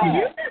 Starr. How are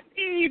you this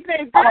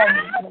evening,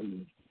 girl?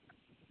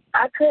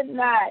 I could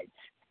not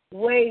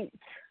wait,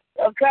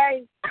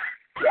 okay?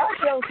 Y'all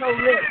feel so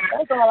lit.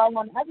 That's all I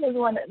want. I just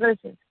want to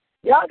listen.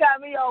 Y'all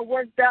got me all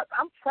worked up.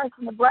 I'm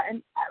pressing the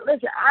button.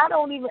 Listen, I'm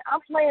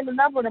playing the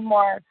number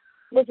tomorrow.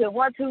 Listen,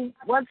 1, 2,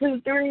 1,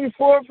 2, 3,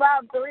 4,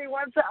 5, 3,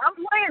 1, 2. I'm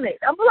playing it.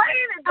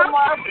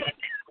 tomorrow.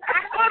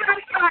 Oh,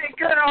 that's right,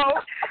 girl.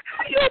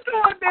 How you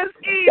doing this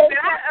evening?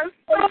 I'm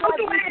so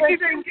glad you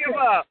didn't give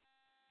up.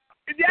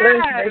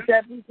 Yes. They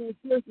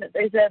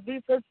said be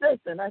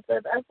persistent. I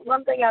said, that's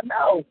one thing I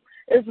know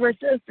is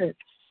persistence.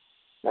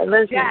 Now,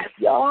 listen, yes.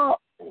 y'all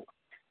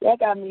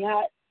got me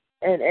hot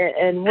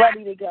and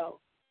ready to go.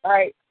 All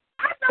right.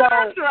 I know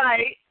that's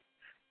right.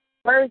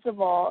 First of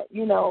all,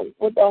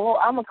 with the whole,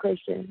 I'm a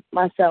Christian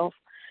myself.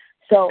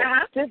 So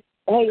just,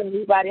 hey,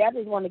 everybody, I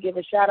just want to give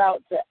a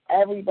shout-out to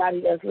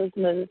everybody that's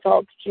listening to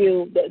Talk to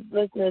You, that's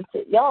listening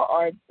to,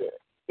 y'all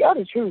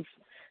the truth.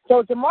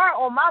 So tomorrow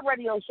on my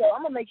radio show,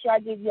 I'm going to make sure I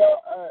give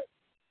y'all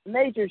a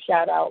major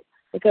shout-out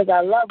because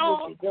I love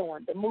what you're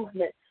doing. The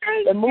movement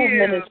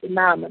is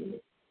phenomenal.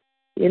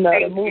 The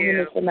movement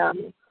is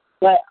phenomenal.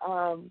 But,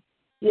 I'm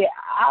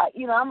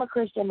a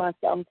Christian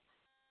myself,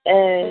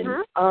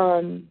 and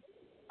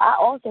I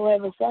also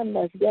have a son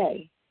that's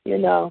gay,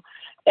 and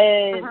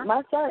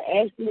my son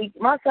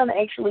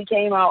actually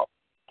came out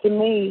to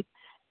me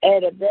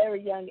at a very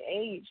young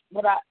age,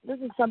 but this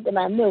is something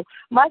I knew.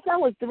 My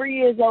son was 3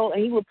 years old,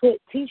 and he would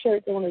put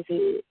T-shirts on his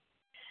head,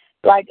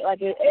 like as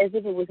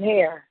if it was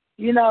hair,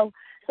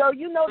 So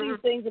these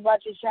things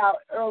about your child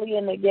early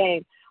in the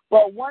game.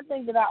 But one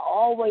thing that I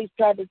always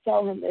try to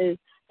tell him is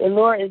the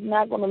Lord is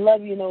not going to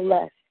love you no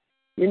less,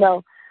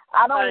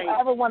 I don't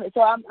ever want to.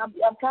 So I'm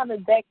kind of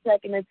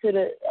backtracking into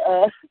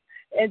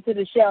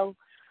the show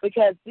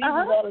because these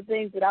are all the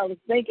things that I was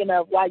thinking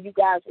of while you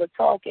guys were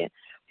talking.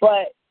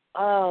 But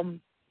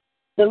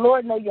the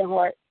Lord knows your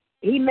heart.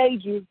 He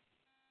made you.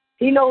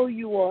 He knows who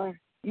you are.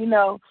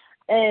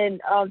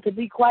 And to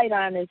be quite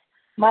honest,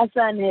 my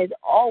son has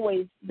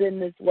always been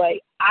this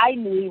way. I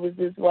knew he was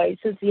this way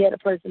since he had a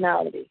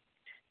personality.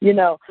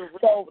 So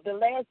the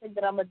last thing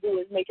that I'm gonna do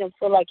is make him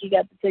feel like he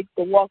got to take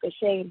the walk of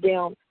shame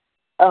down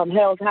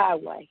Hell's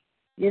Highway,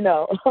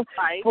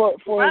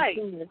 for his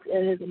students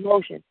and his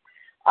emotions.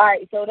 All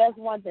right, so that's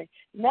one thing.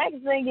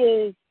 Next thing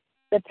is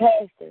the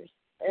pastors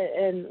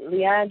and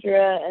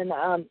Leandra and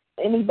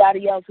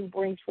anybody else who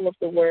brings forth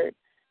the word.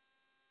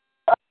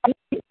 At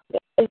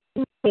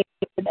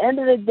the end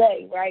of the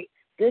day, right,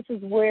 this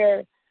is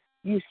where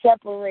you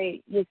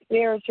separate your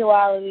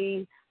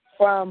spirituality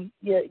from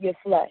your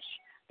flesh.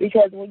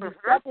 Because when you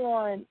step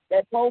on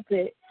that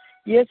pulpit,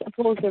 you're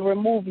supposed to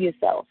remove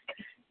yourself.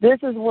 This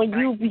is when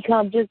you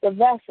become just a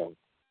vessel.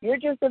 You're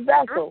just a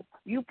vessel.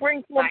 You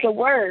bring forth the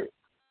word,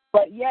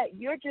 but yet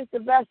you're just a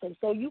vessel.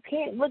 So you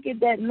can't look at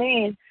that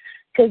man,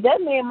 because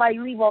that man might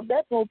leave off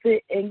that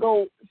pulpit and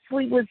go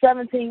sleep with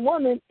 17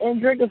 women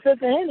and drink a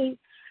fifth of Henny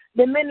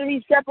the minute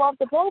he step off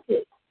the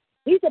pulpit.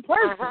 He's a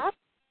person.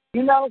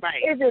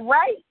 Is it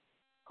right?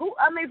 Who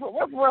am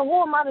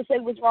I to say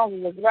what's wrong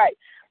and what's right?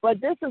 But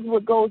this is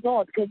what goes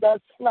on because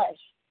that's flesh.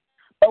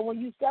 But when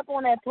you step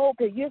on that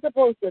pulpit, you're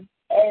supposed to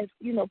ask,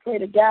 pray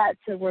to God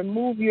to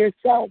remove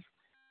yourself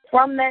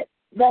from that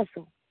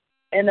vessel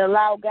and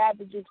allow God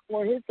to just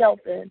pour himself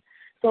in.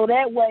 So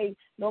that way,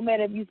 no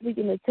matter if you're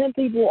speaking to 10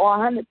 people or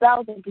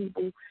 100,000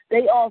 people,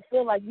 they all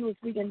feel like you were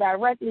speaking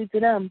directly to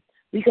them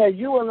because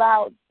you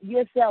allowed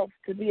yourself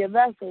to be a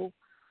vessel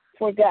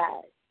for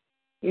God.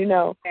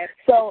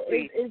 So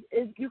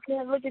you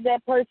can't look at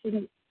that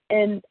person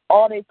and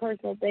all their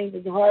personal things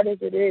as hard as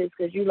it is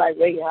because you're like,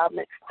 wait,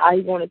 how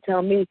he going to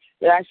tell me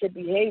that I should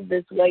behave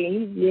this way and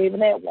he's behaving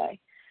that way?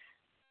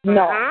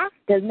 No,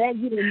 because now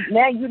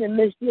you done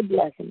missed your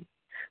blessing.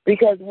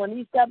 Because when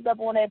he stepped up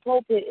on that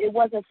pulpit, it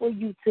wasn't for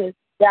you to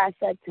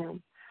dissect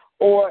him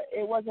or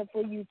it wasn't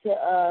for you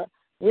to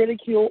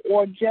ridicule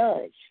or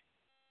judge.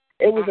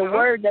 It was a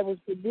word that was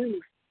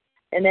produced.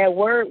 And that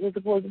word was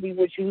supposed to be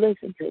what you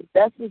listen to.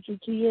 That's what you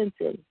key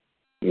into,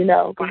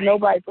 because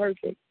nobody's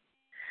perfect.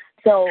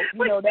 So,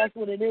 that's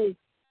what it is.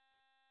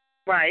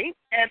 Right.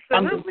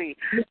 Absolutely.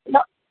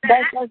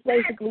 That's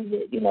basically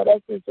it.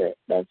 That's just it.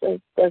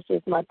 That's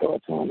just my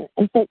thoughts on it.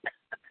 Well,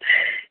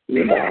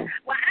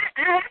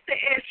 I have to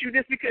ask you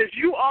this because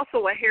you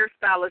also a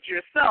hairstylist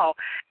yourself,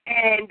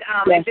 and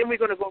then we're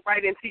going to go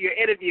right into your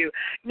interview.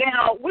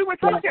 Now, we were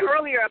talking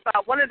earlier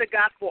about one of the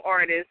gospel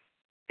artists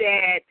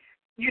that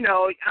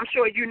I'm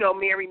sure you know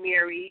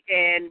Mary,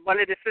 and one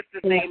of the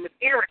sisters' name is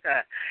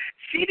Erica.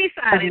 She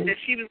decided that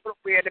she was going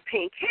to wear the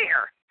pink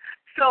hair.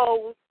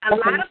 So a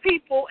lot of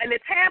people in the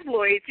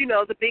tabloids,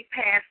 the big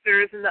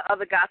pastors and the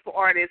other gospel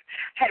artists,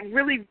 had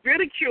really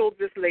ridiculed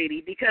this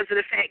lady because of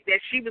the fact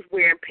that she was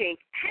wearing pink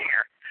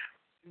hair.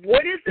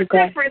 What is the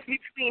difference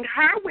between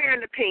her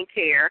wearing the pink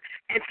hair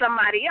and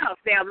somebody else?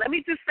 Now, let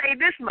me just say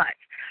this much.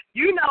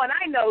 And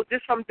I know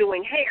just from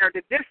doing hair,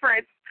 the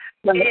difference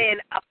in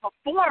a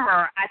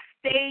performer, a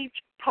stage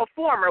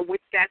performer,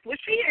 which that's what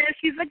she is.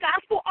 She's a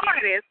gospel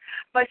artist,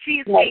 but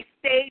she's a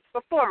stage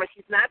performer.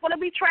 She's not going to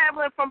be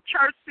traveling from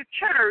church to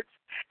church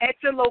at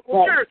your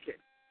local churches.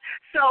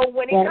 So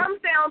when it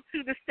comes down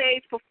to the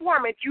stage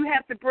performance, you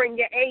have to bring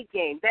your A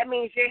game. That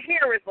means your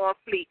hair is on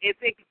fleek. It's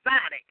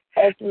exotic.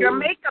 Your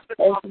makeup is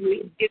on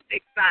fleek. It's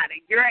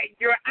exotic.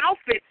 Your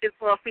outfit is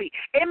on fleek.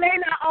 It may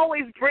not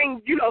always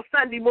bring,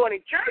 Sunday morning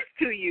church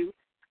to you,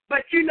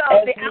 but,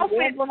 the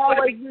outfit will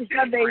always be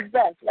Sunday's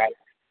best, right?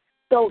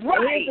 So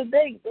here's the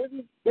thing.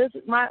 This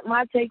is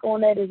my take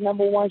on that is,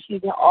 number one,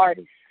 she's an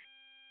artist,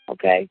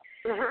 okay?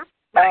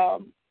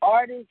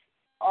 Artists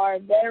are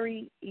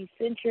very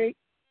eccentric,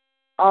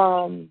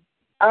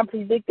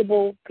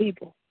 unpredictable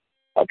people,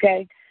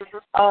 okay?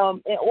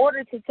 In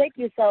order to take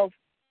yourself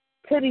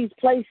to these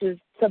places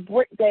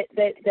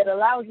that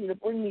allows you to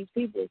bring these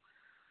people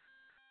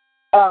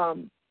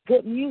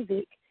good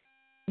music,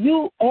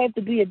 you have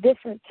to be a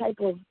different type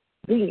of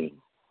being,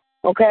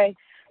 okay?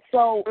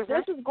 So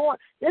this is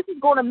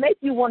going to make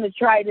you want to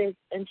try this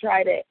and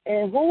try that.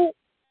 And who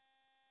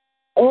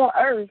on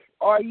earth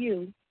are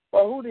you,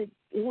 or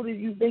who did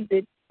you think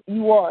that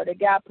you are? That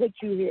God put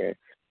you here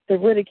to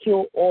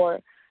ridicule or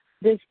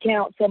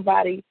discount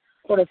somebody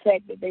for the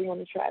fact that they want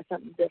to try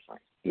something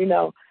different.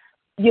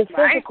 Your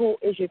physical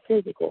is your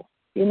physical.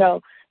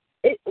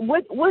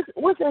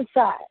 What's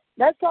inside?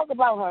 Let's talk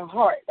about her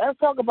heart. Let's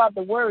talk about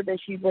the word that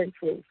she brings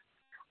forth.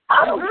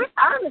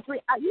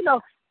 Honestly,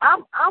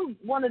 I'm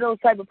one of those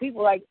type of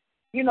people. Like,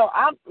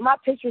 my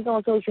pictures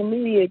on social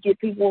media get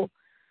people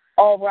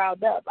all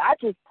riled up. I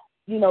just,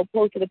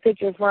 posted a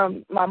picture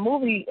from my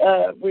movie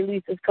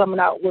releases coming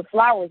out with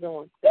flowers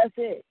on. That's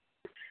it.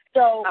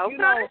 So,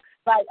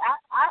 like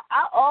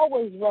I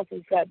always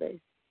ruffle feathers,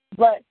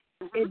 but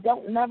it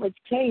don't never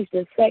change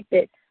the fact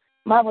that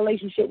my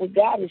relationship with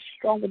God is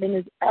stronger than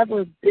it's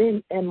ever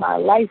been in my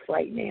life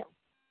right now.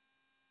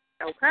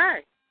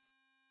 Okay.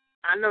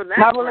 I know that's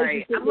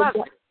right.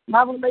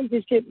 My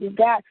relationship with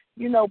God,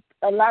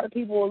 a lot of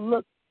people will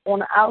look on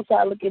the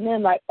outside looking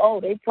in like, oh,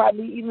 they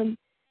probably even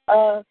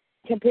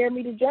compare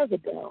me to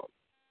Jezebel.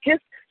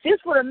 Just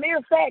for the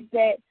mere fact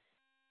that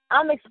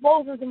I'm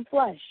exposing some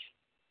flesh,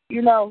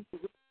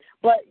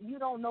 but you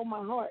don't know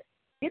my heart.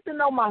 Get to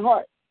know my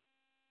heart.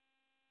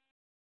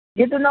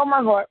 Get to know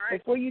my heart.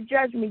 Before you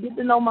judge me, get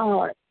to know my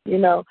heart, and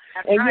you'll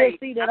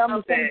see that I'm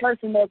the same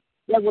person that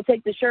will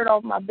take the shirt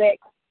off my back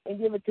and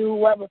give it to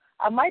whoever.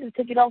 I might have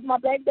took it off my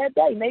back that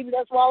day. Maybe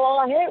that's why all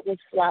I had was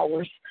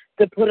flowers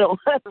to put on.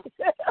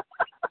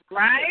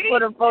 Right? For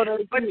the photo.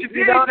 But you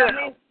did, what I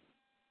mean?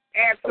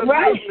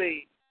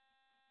 Absolutely.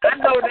 Right. I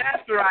know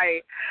that's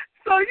right.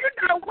 So,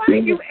 why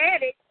you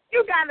at it,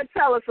 you got to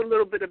tell us a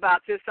little bit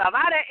about yourself.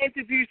 I done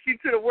introduced you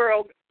to the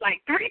world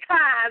like 3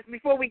 times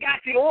before we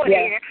got you on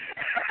here.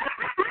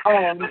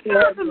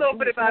 Tell us a little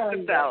bit about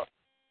yourself.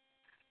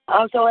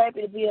 I'm so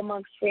happy to be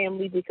amongst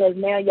family because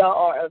now y'all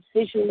are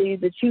officially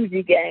the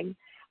Choosy Gang.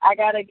 I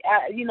gotta,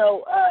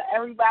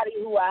 everybody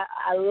who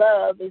I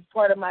love is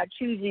part of my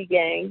Choosy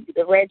Gang,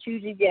 the Red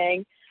Choosy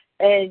Gang,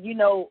 and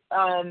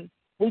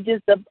we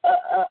just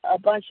a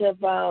bunch of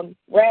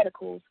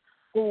radicals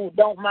who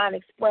don't mind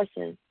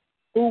expressing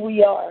who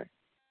we are,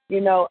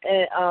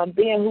 and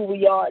being who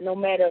we are, no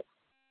matter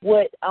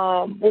what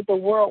the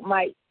world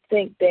might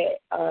think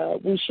that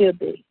we should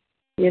be,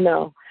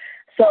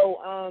 So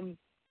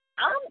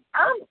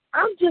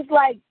I'm just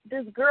like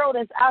this girl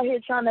that's out here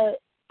trying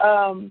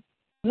to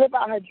live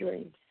out her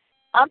dreams.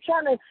 I'm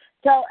trying to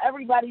tell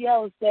everybody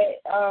else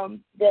that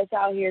that's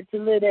out here to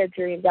live their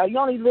dreams out. You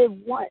only live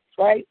once,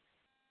 right?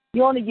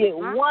 You only get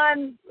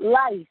one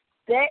life.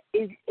 That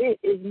is it.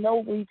 Is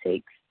no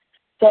retakes.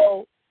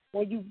 So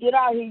when you get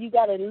out here, you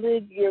got to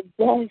live your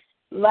best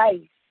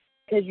life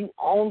because you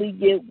only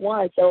get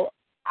one. So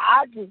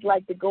I just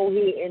like to go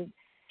ahead and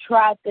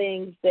try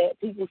things that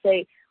people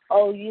say,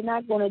 oh,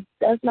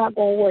 that's not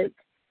going to work.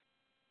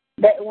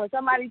 That when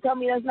somebody tell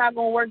me that's not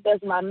going to work,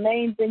 that's my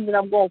main thing that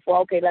I'm going for.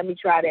 Okay, let me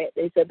try that.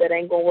 They said that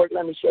ain't going to work.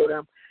 Let me show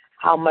them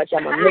how much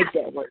I'm going to make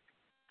that work.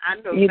 I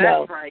know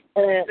that's right.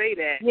 Say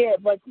that. Yeah,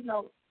 but,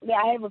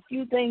 I have a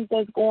few things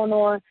that's going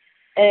on,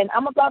 and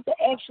I'm about to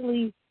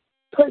actually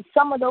put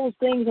some of those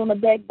things on the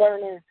back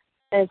burner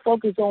and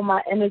focus on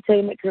my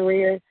entertainment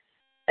career.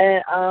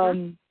 And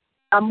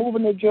I'm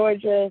moving to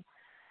Georgia.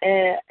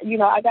 And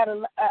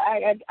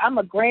I'm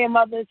a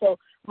grandmother, so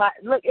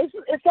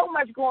it's so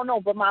much going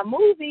on. But my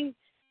movie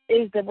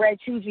is The Red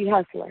Choosy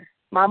Hustler.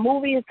 My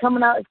movie is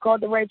coming out. It's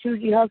called The Red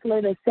Choosy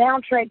Hustler. The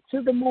soundtrack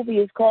to the movie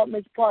is called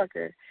Miss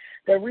Parker.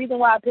 The reason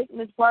why I picked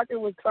Miss Parker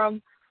was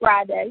from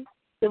Friday.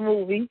 the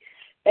movie,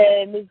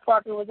 and Ms.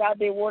 Parker was out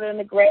there watering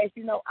the grass.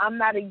 You know, I'm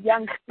not a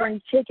young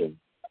spring chicken,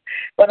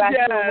 but I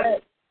still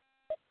rap.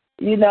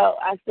 You know,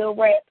 I still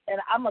rap,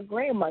 and I'm a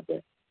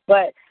grandmother.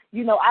 But,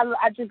 you know,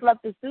 I just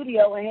left the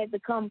studio and had to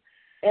come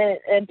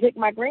and pick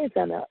my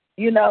grandson up,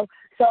 you know.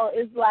 So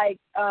it's like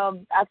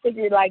I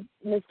figured, like,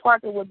 Ms.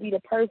 Parker would be the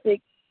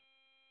perfect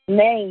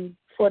name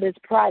for this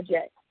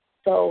project.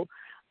 So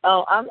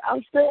I'm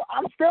still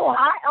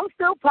hot. I'm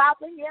still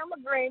popping. Yeah, I'm a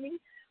Grammy.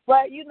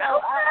 But, you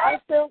know, I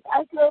still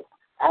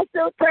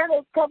turn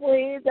a couple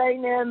heads every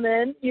now and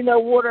then, you know,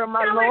 water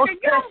my lawn.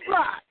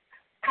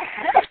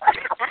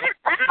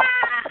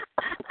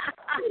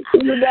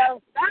 You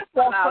know,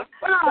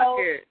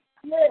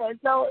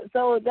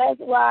 so that's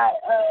why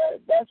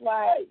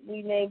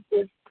we named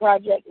this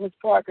project Miss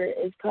Parker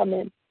is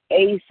Coming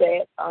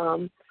ASAP.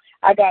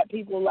 I got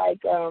people like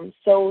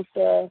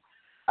Sosa,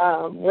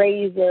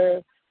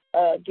 Razor,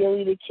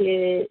 Gilly the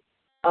Kid,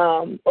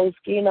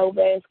 Oskino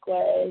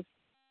Vasquez,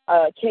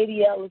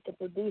 KDL is the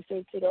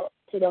producer to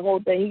the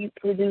whole thing. He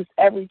produced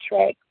every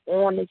track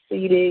on the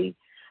CD.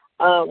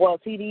 Well,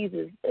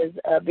 CDs is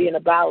being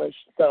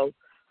abolished, so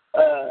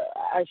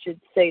I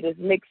should say this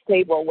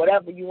mixtape or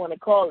whatever you want to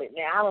call it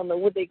now. I don't know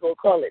what they gonna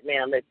call it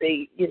now that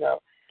they, you know,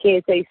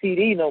 can't say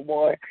CD no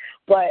more.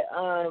 But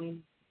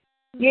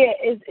yeah,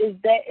 this is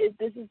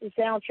the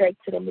soundtrack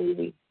to the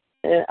movie.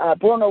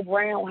 Bruno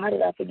Brown, how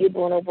did I forget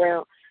Bruno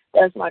Brown?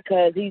 That's my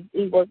cousin.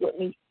 He worked with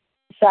me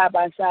side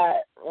by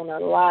side on a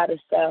lot of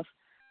stuff.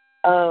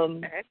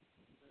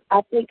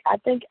 I think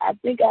I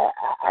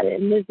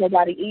didn't miss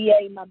nobody.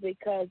 EA, my big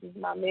cousin,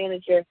 my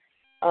manager,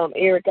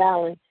 Eric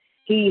Allen.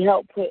 He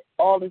helped put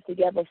all this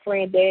together.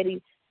 Fran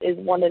Daddy is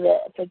one of the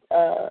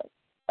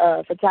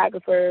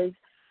photographers,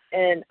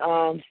 and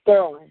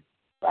Sterling.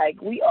 Like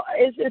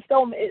it's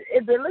so.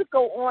 The list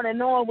go on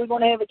and on. We're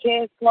gonna have a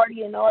cast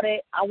party and all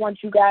that. I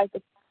want you guys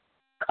to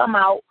come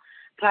out,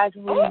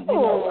 possibly. You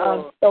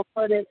know, so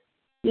for this,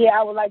 yeah,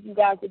 I would like you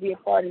guys to be a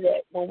part of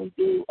that when we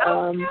do.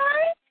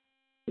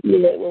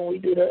 Yeah, when we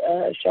do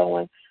the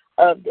showing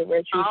of the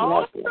Red Truth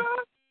Hustle.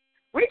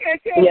 We can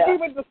be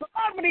with the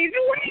celebrities.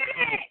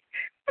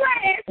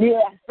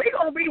 Yeah. We're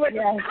going to be with the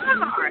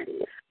stars.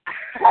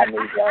 I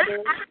need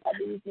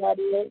y'all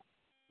to.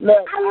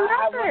 Look, I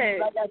love it.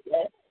 Like I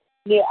said,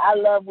 yeah, I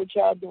love what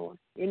y'all doing,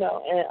 you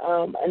know,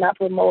 and I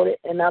promote it,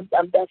 and I'm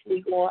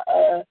definitely going,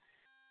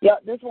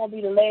 this won't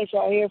be the last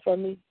y'all hear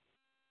from me.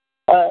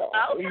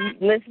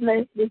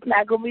 Listening, it's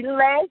not going to be the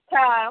last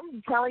time.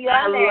 I'm telling y'all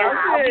I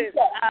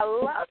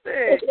love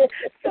it.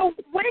 So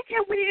when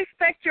can we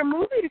expect your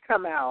movie to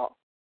come out?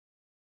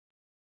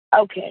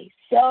 Okay,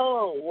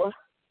 so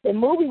the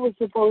movie was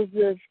supposed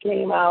to have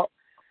came out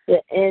the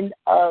end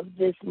of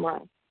this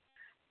month.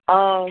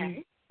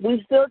 We're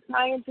still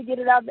trying to get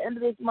it out the end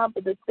of this month,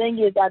 but the thing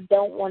is I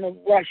don't want to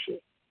rush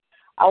it.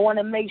 I want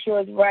to make sure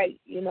it's right,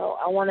 you know.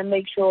 I want to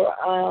make sure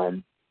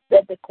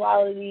that the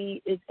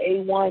quality is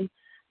A1.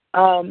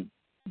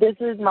 This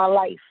is my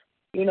life,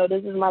 you know.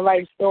 This is my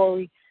life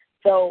story.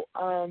 So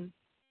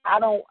I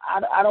don't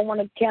want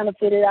to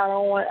counterfeit it. I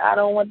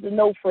don't want the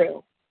no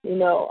frill, you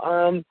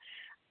know.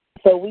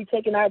 So we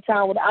taking our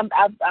time with. I'm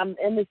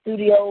in the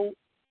studio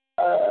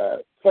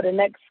for the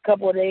next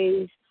couple of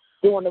days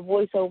doing the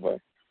voiceover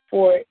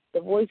for it. The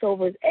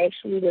voiceover is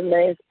actually the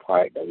last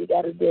part that we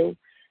got to do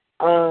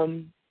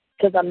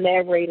because I'm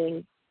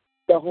narrating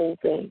the whole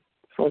thing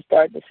from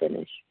start to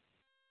finish.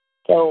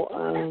 So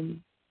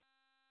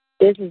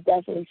this is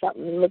definitely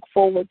something to look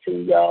forward to,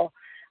 y'all.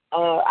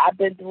 I've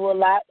been through a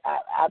lot.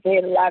 I've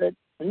had a lot of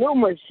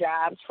numerous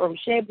jobs, from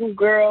shampoo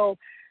girl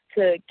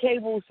to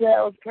cable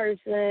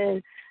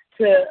salesperson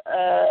to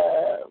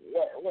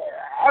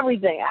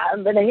everything.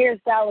 I've been a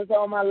hairstylist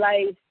all my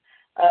life.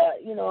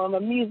 You know,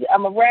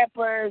 I'm a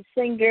rapper,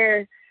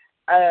 singer,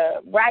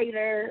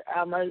 writer.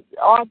 I'm an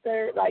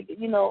author. Like,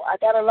 you know, I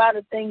got a lot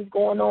of things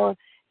going on,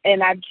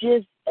 and I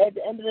just, at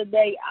the end of the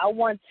day, I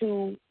want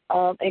to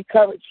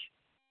encourage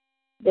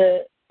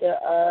the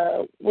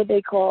what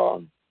they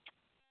call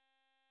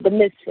the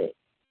misfit.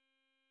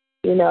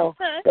 You know,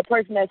 the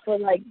person that feel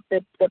like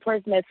the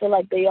person that feel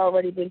like they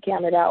already been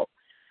counted out.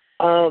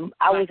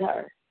 I was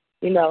her.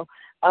 You know,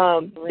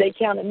 they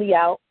counted me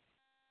out.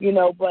 You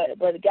know, but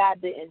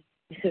God didn't.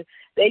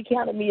 They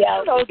counted me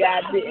out. God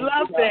didn't. I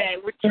love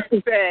that. What you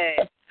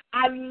said.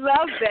 I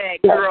love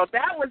that, girl.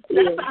 That's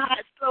a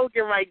hot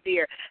slogan right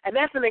there. And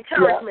that's an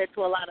encouragement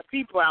to a lot of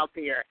people out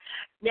there.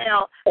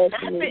 Now,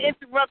 not to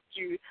interrupt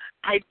you,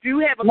 I do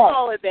have a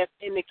caller that's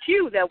in the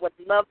queue that would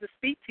love to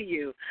speak to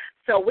you.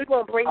 So we're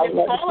going to bring this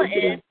caller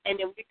in, and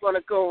then we're going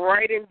to go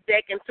right in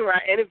deck into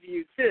our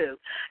interview, too.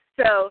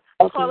 So,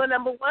 caller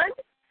number one,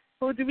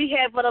 who do we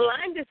have on the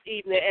line this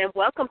evening? And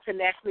welcome to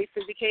Nationally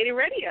Syndicated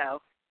Radio.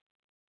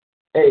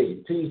 Hey,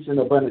 peace and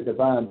abundant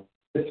divine.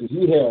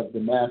 You have the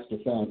master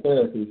sound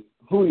therapist,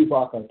 Hootie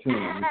Barker,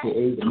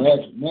 a.k.a. the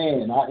Magic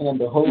Man. I am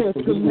the host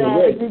of the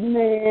Magic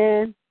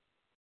Man.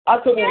 I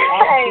couldn't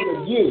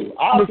ask you.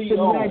 I'll be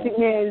on. Magic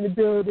Man in the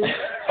building.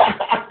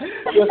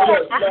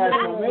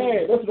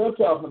 Man, that's what I'm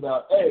talking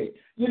about. Hey,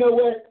 you know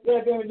what?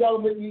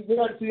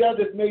 Y'all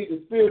just made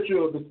the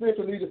spiritual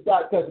leader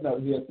start cussing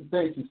out here.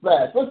 Thanks to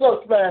Splash. What's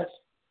up, Splash?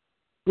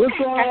 What's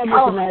going on,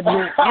 Mr.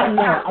 Madman?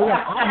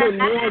 I've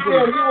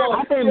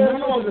been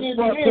more than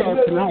the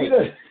fuck tonight.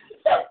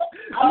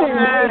 I've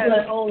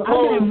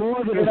been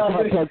more than the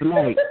fuck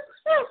tonight.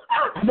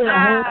 I've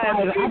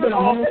been a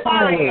whole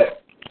fire.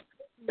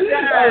 I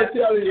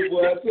tell you,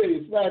 boy,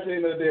 Splash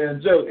ain't no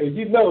damn joke, and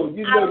you know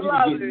you can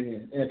get me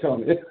in,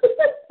 Antonio.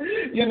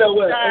 You know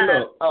what?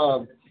 Hey,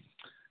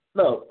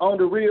 look, on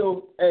the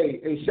real,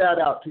 a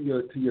shout out to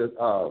your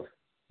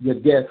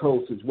guest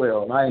host as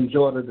well. And I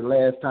enjoyed it the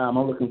last time.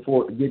 I'm looking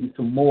forward to getting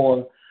some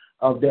more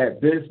of that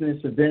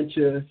business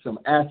adventure, some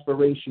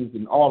aspirations,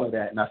 and all of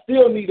that. And I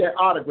still need that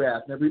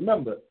autograph. Now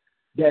remember,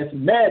 that's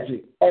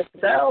Magic. It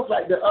sounds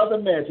like the other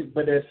Magic,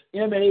 but that's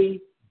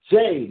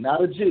M-A-J,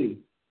 not a G.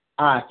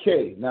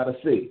 I-K, not a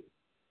C.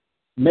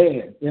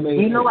 Man, M-A-N.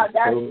 You know what?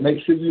 So make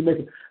sure you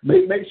make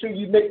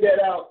that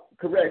out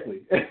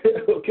correctly.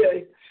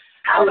 Okay.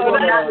 I know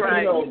that's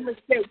right.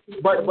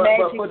 But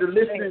for the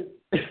listening,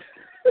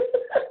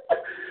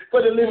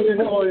 for the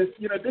listening audience,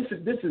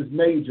 this is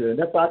major, and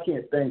that's why I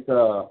can't thank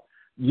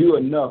you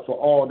enough for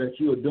all that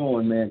you are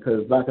doing, man.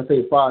 Because like I say,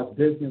 as far as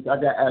business, I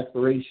got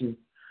aspirations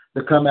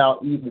to come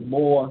out even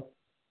more,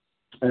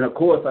 and of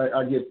course,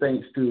 I give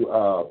thanks to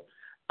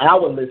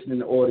our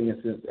listening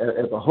audience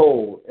as a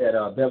whole at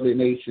Beverly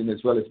Nation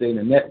as well as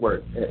Dana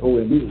Network at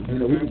O.N.E.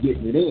 We're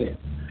getting it in.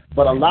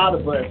 But a lot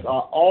of us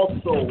are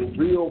also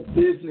real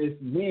business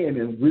men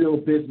and real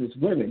business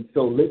women.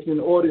 So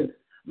listening audience,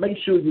 make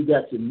sure you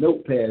got your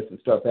notepads and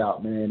stuff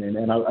out, man. And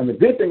the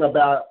good thing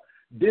about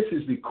this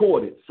is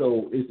recorded,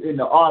 so it's in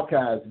the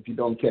archives if you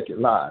don't catch it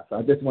live. So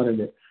I just wanted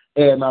to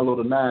add my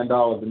little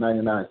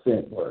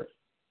 $9.99 worth.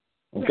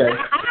 Okay?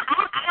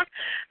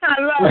 I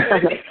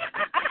love it.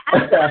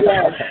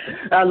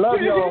 I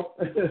love y'all.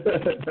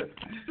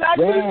 Love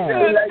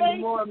you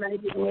more,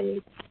 Magic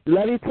Man.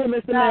 Love you too,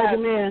 Mr. Magic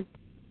Man.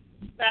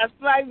 That's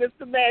right,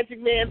 Mr.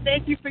 Magic Man.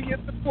 Thank you for your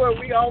support.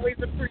 We always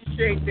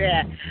appreciate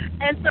that.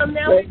 And so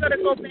now we're going to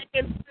go back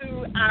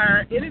into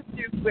our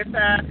interview with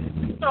our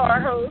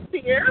Starr host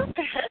here.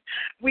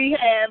 We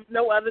have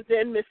no other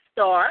than Miss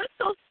Starr.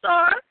 So,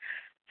 Starr,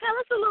 tell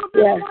us a little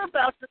bit more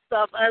about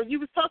yourself. You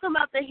was talking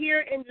about the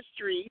hair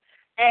industry,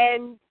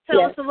 and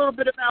tell us a little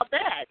bit about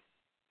that.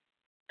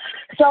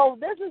 So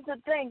this is the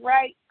thing,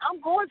 right? I'm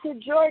going to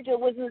Georgia,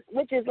 which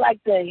is like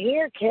the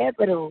hair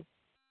capital.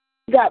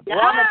 You got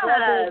Brahma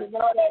Brothers and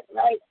all that,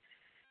 right?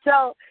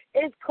 So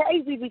it's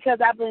crazy because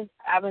I've been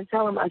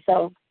telling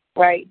myself,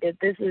 right, that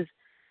this is,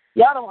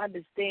 y'all don't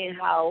understand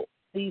how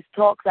these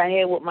talks I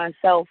had with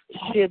myself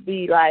should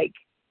be like,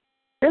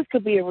 this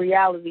could be a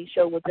reality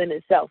show within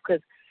itself,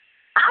 because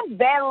I'm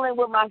battling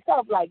with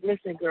myself like,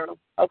 listen, girl,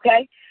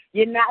 okay?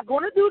 You're not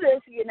going to do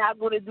this. You're not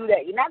going to do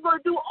that. You're not going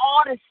to do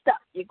all this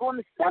stuff. You're going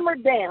to simmer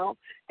down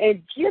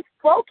and just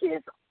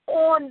focus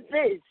on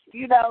this,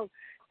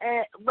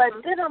 But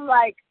then I'm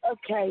like,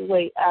 okay,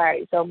 wait, all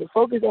right. So I'm going to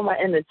focus on my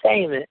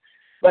entertainment.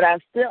 But I'm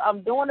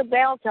doing the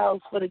bounce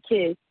house for the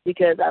kids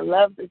because I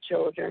love the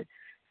children.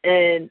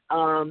 And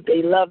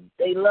they love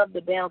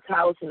the bounce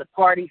house and the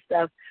party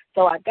stuff.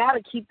 So I got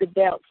to keep the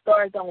bounce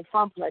Starr Zone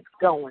Funplex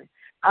going.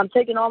 I'm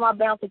taking all my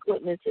bounce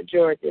equipment to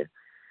Georgia.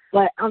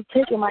 But I'm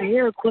taking my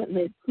hair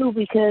equipment, too,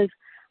 because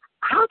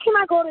how can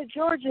I go to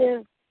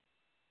Georgia?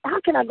 How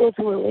can I go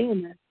to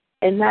Atlanta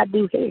and not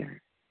do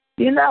hair?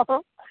 Hands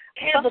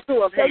are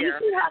full of hair. You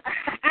see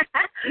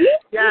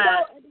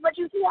how, but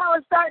you see how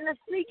it's starting to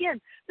sneak in.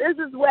 This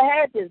is what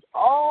happens.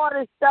 All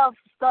this stuff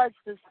starts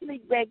to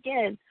sneak back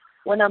in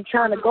when I'm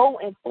trying to go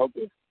and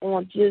focus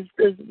on just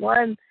this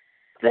one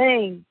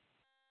thing.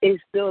 Is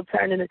still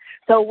turning.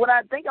 So what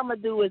I think I'm going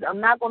to do is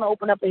I'm not going to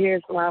open up a hair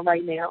salon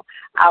right now.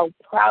 I'm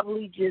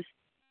probably just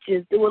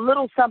do a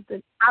little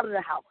something out of the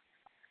house.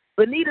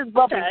 Benita's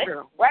bubble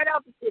girl, right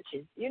out the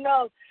kitchen.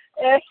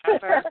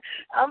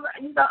 I'm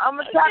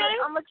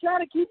gonna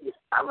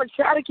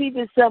try to keep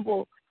it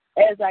simple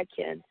as I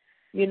can.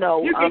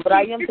 But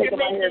I am taking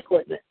my hair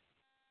equipment.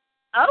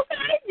 Okay,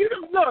 you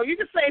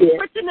can say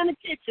Kitchen in the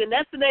Kitchen.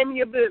 That's the name of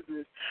your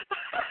business.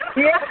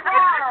 Yeah.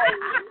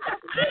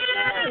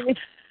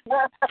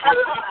 That's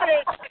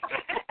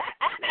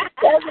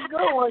a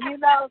good one,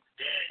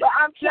 But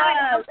I'm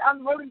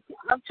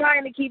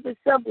trying to keep it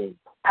simple.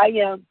 I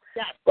am.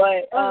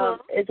 But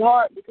it's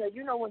hard because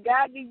when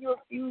God gives you a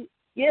few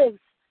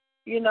gifts,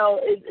 you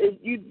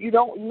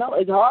don't know.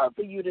 It's hard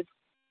for you to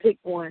pick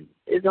one.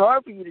 It's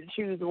hard for you to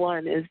choose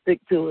one and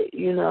stick to it.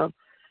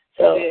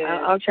 So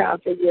I'm trying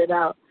to figure it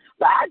out.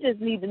 But I just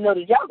need to know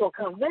that y'all gonna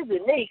come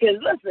visit me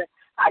because listen,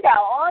 I got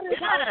all this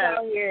house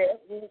out here.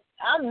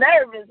 I'm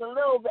nervous a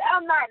little bit.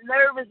 I'm not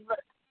nervous, but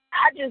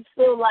I just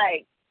feel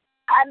like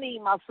I need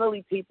my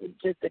Philly people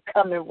just to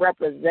come and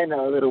represent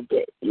a little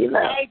bit,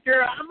 Hey,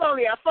 girl, I'm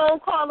only a phone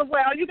call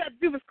away. All you got to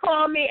do is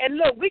call me, and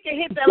look, we can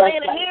hit the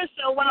Atlanta Hair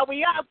Show while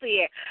we out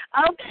there.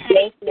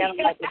 Okay. Yes,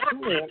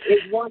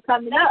 it's one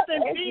coming up.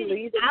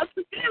 Absolutely.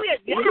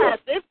 Yes,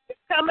 it's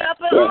coming up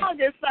in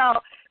August,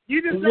 so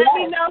You just let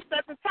me know,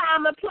 set the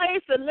time and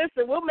place, and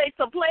listen, we'll make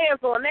some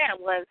plans on that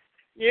one.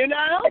 You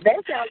know?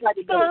 That sounds like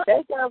a date.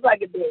 That sounds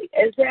like a date.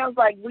 It sounds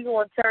like we're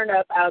going to turn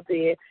up out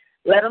there.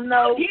 Let them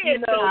know,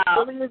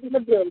 Philly is in the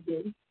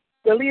building.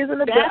 Philly is in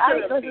the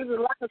building. There's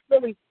a lot of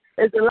Philly.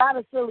 There's a lot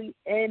of Philly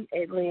in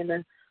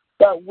Atlanta.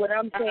 But what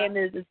I'm saying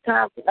is it's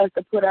time for us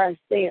to put our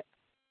stamp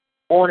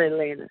on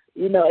Atlanta.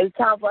 You know, it's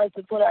time for us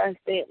to put our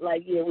stamp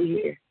like, yeah, we're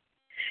here.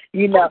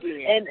 You know,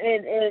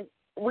 and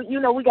we, you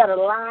know, we got a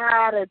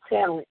lot of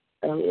talent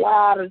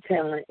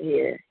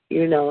here,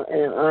 you know,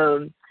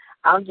 and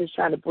I'm just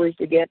trying to bridge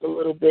the gap a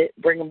little bit,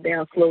 bring them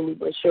down slowly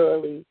but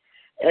surely.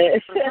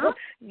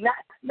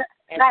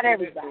 Not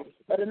everybody,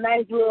 but a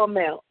nice little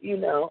amount, you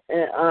know.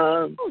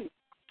 And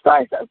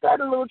start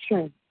a little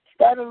trend,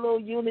 start a little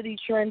unity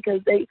trend,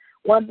 because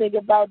one thing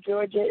about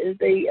Georgia is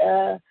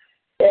their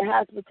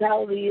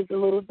hospitality is a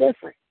little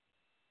different.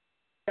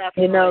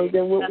 Definitely. You know,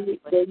 than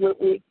what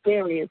we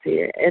experience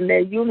here, and their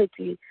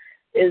unity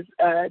is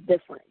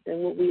different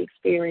than what we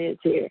experience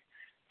here.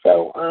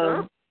 So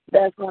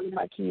that's one of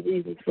my key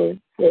reasons for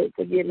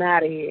getting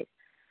out of here.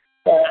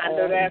 I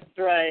know that's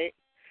right.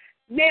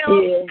 Now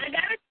I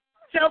gotta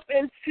jump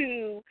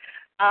into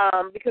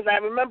because I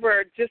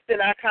remember just in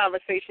our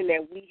conversation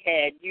that we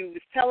had, you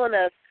was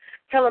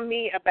telling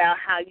me about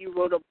how you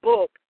wrote a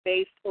book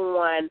based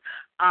on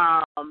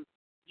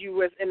you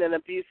was in an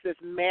abusive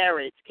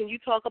marriage. Can you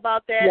talk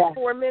about that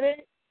for a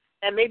minute?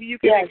 And maybe you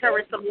can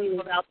encourage some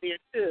people out there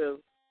too.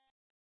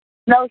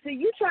 No, see,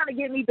 you trying to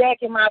get me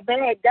back in my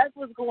bag. That's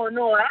what's going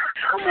on.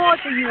 I'm on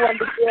to you,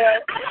 Undergirl.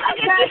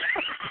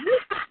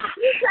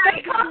 You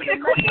trying to call me the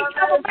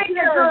queen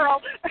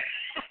girl.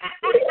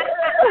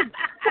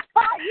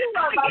 You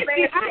know my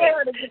man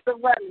Sarah to get the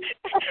money.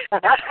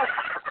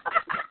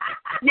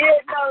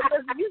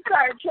 Listen, you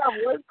started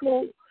trouble. It's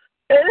cool.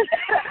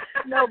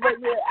 No, but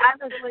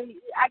honestly,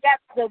 I got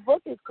the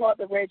book is called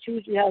The Red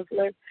Choosy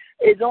Hustler.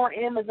 It's on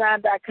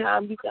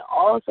Amazon.com. You can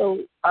also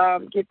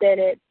get that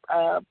at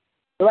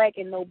Black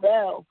and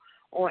Nobel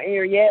on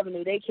Erie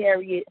Avenue. They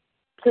carry it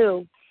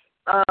too.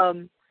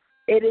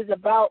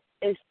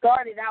 It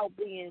started out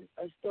being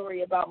a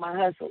story about my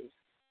hustles.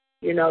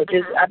 You know,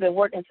 I've been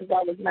working since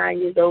I was 9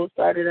 years old.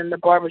 Started in the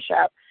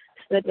barbershop,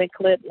 snip and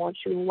clip on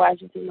True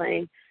Washington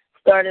Lane.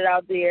 Started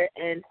out there,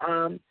 and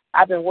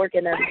I've been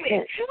working ever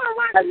since.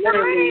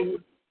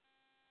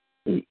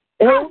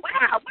 Oh,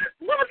 wow.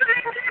 What was the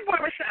name of that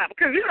barbershop?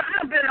 Because, you know,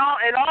 I've been in all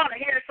the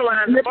hair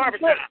salons and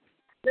barbershop.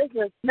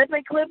 Listen, Snip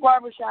and Clip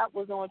Barbershop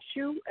was on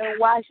Chew and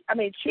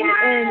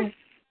and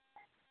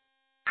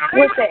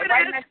what's that?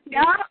 Right next to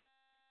you.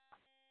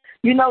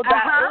 You know,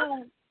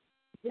 Daoud.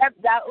 Yep,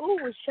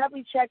 Daoud was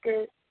Chubby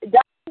Checker.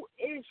 Daoud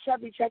is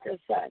Chubby Checker's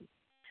son.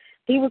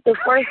 He was the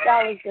first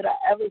stylist that I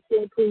ever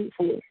seen food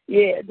for.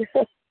 Yeah.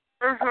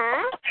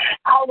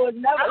 I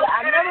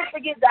never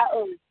forget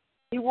Daoud.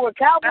 He wore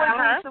cowboy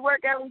boots to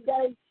work every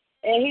day,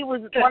 and he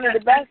was one of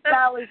the best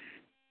stylists.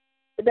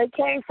 They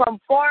came from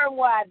far and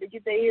wide to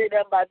get their hair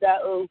done by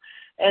Daoud,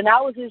 and I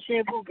was his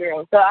shampoo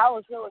girl. So I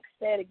was so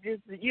ecstatic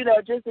just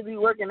to be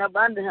working up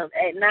under him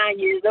at 9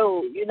 years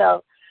old, you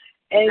know.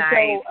 And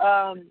nice.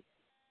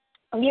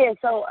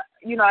 So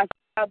you know, I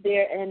sat out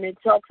there and it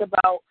talks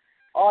about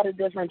all the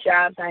different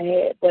jobs I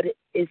had, but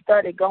it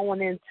started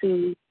going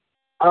into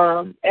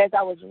as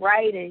I was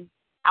writing,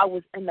 I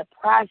was in the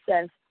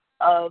process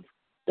of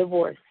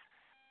divorce.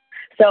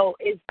 So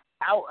we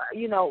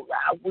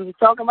were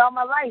talking about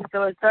my life,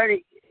 so it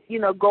started, you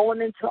know,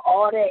 going into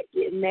all that,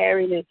 getting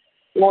married and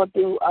going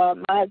through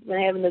my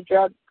husband having a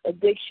drug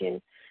addiction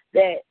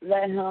that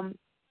led him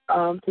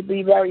to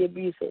be very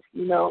abusive.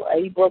 You know,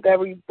 he broke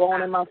every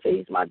bone in my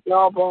face, my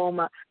jawbone,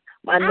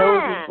 my nose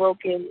was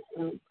broken.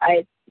 I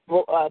had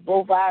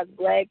both eyes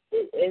black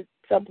at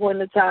some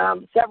point in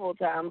time, several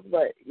times,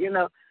 but, you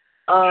know,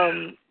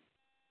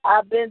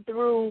 I've been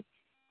through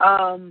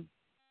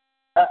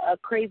a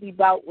crazy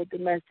bout with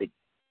domestic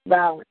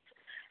violence,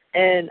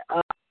 and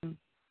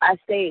I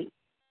stayed,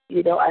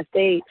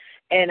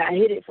 and I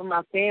hid it from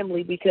my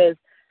family because,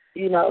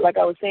 you know, like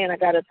I was saying, I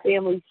got a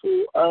family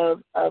full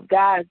of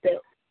guys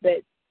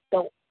that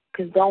don't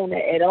condone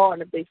it at all,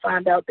 and if they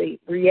find out, they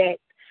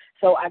react.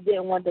 So I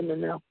didn't want them to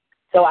know.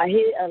 So I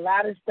hid a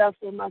lot of stuff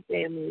from my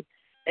family,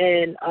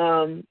 and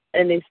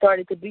they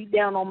started to beat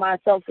down on my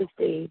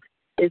self-esteem.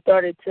 It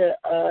started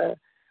to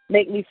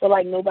make me feel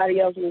like nobody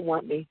else would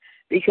want me,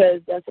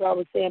 because that's what I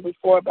was saying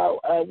before about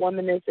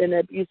women that's in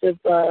abusive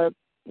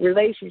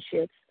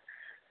relationships.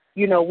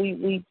 You know,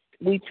 we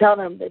tell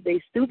them that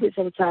they stupid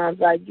sometimes,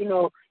 like, you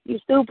know, you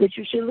stupid,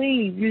 you should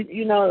leave,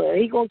 you know,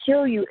 he gonna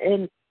kill you,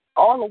 and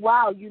all the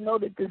while you know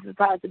that this is a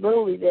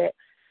possibility that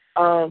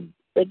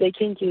they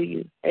can kill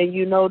you, and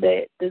you know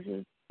that this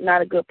is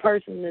not a good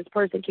person, this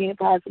person can't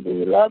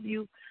possibly love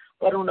you,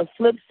 but on the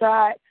flip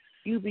side,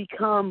 you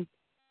become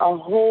a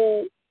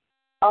whole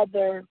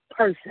other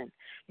person.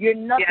 You're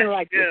nothing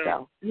like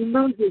yourself. You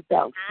lose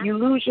yourself. You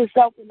lose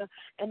yourself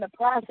in the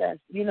process,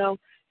 you know.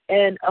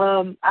 And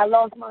I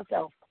lost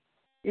myself.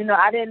 You know,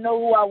 I didn't know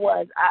who I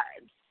was.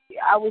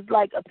 I was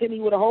like a penny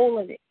with a hole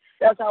in it.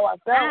 That's how I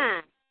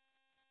felt.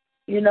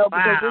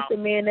 because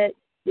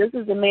this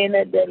is the man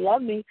that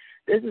loved me.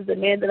 This is the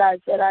man that I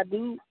said I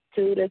do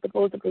to. That's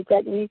supposed to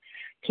protect me,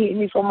 keep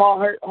me from all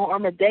hurt,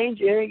 harm, or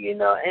danger,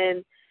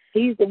 and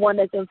he's the one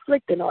that's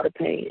inflicting all the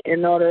pain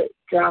and all the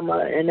drama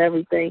and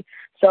everything.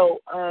 So,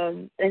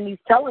 and he's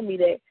telling me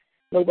that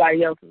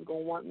nobody else is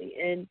going to want me,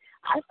 and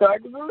I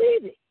started to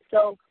believe it.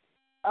 So,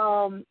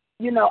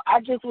 I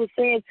just was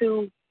saying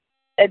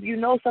if you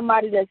know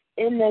somebody that's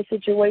in that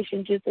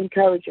situation, just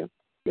encourage them,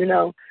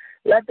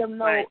 let them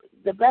know. Right.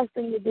 The best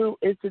thing to do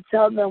is to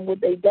tell them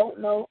what they don't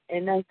know,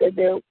 and that's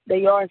that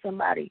they are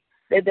somebody,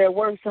 that they're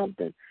worth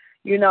something,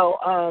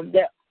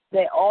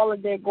 that all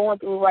that they're going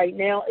through right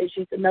now is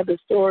just another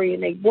story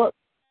in their book.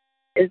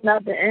 It's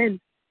not the end,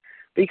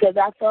 because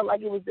I felt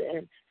like it was the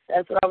end.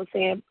 That's what I was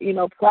saying,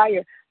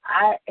 prior.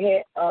 I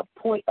had a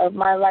point of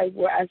my life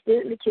where I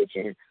stood in the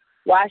kitchen,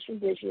 washing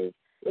dishes,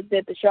 looked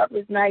at the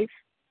sharpest knife,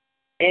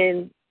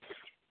 and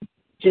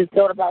just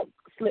thought about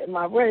slitting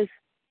my wrist.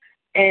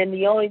 And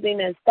the only thing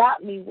that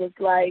stopped me was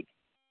like,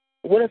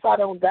 what if I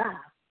don't die?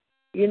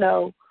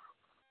 That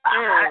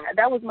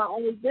was my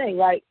only thing.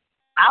 Like,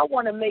 I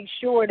want to make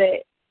sure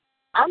that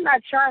I'm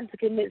not trying to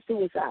commit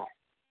suicide.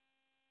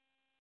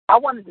 I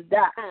wanted to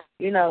die,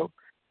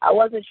 I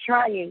wasn't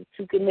trying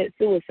to commit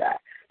suicide.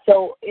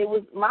 So it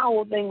was, my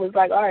whole thing was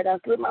like, all right, I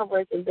slit my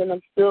wrist, and then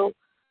I'm still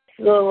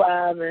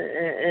alive,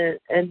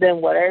 and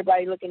then what?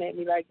 Everybody looking at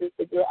me like this,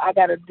 the girl. I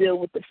got to deal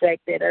with the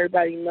fact that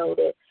everybody know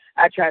that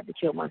I tried to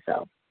kill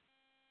myself.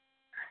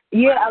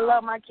 Yeah, I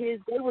love my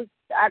kids.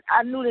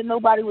 I knew that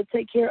nobody would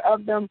take care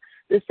of them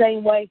the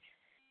same way.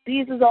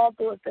 These is all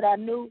thoughts that I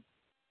knew,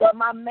 but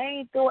my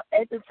main thought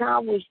at the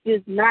time was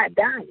just not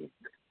dying,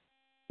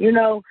 and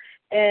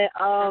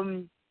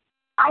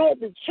I had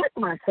to check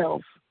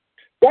myself.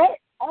 That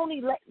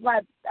only,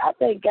 like, I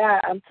thank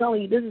God. I'm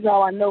telling you, this is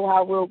how I know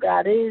how real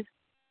God is.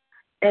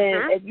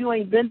 And if you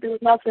ain't been through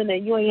nothing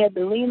and you ain't had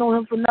to lean on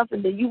him for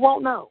nothing, then you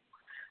won't know.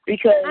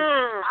 Because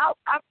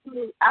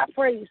I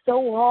prayed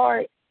so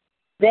hard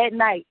that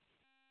night.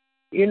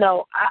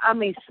 I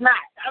mean, snot.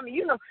 I mean,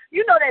 you know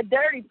that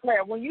dirty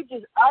prayer when you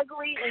just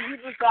ugly and you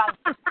just got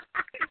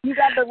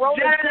the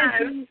rolling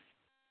tissues,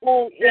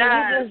 and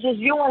it's just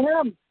you and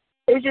him.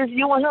 It's just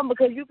you and him,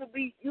 because you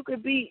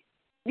could be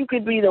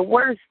the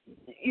worst.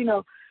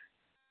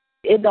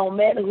 It don't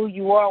matter who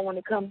you are when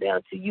it comes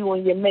down to you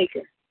and your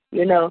maker.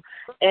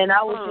 And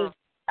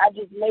I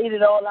just laid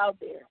it all out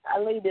there. I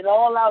laid it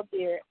all out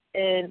there,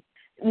 and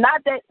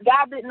not that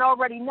God didn't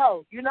already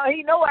know. He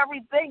know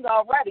everything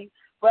already,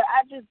 but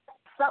I just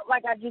felt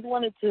like I just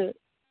wanted to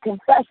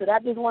confess it. I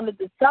just wanted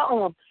to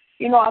tell him,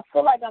 I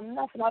feel like I'm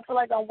nothing. I feel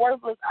like I'm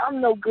worthless.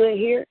 I'm no good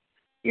here.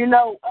 I'm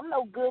no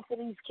good for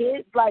these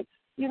kids. Like,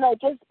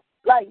 just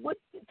like,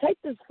 take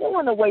this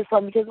feeling away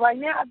from me, because right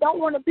now I don't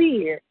want to be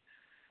here.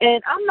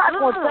 And I'm not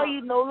going to tell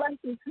you no less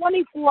than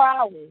 24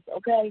 hours,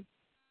 okay?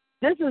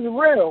 This is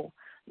real.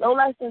 No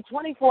less than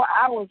 24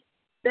 hours.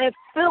 That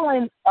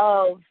feeling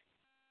of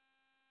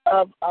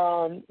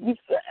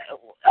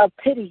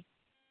pity,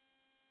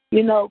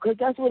 because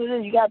that's what it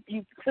is.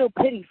 You feel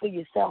pity for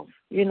yourself,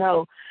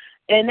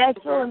 and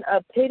that feeling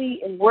of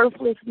pity and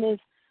worthlessness,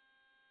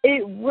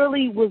 it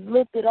really was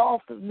lifted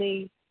off of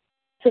me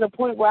to the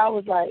point where I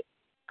was like,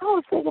 I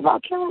was thinking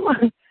about killing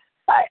myself.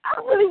 I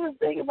really was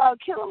thinking about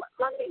killing myself.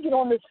 Let me get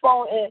on this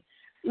phone and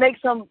make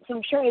some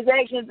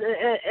transactions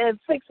and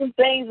fix some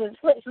things and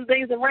flip some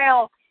things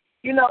around,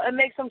 and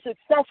make some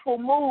successful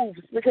moves,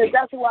 because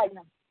that's who I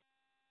am.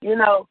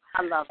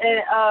 I love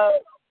it.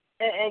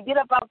 And get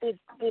up out this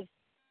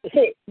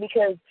hit,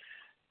 because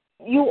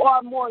you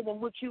are more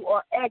than what you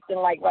are acting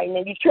like right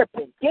now. You're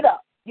tripping. Get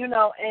up. And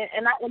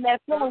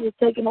that feeling was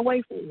taken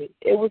away from me.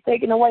 It was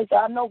taken away, so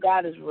I know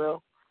God is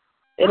real.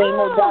 It ain't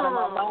no doubt in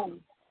my mind.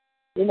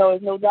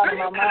 There's no doubt in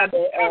my mind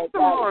that God is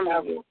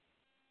not real.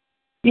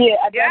 Yeah,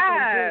 I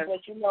definitely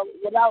do. But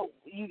without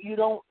you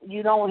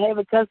don't have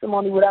a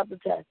testimony without the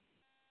test.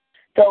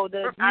 So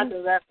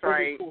that's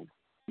right. Cool.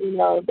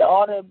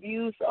 All the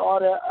abuse, all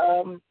the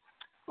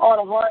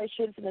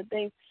hardships and the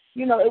things.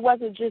 It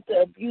wasn't just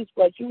the abuse,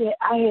 but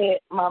I had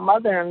my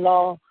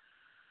mother-in-law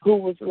who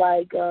was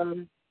like,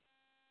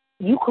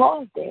 you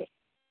caused that.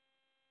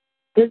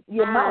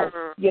 Your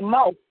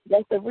mouth.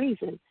 That's the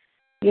reason.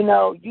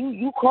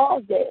 You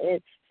caused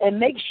that, and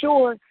make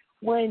sure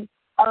when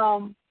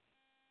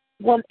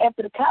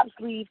after the cops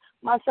leave,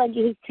 my son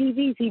get his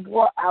TVs he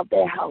brought out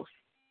their house,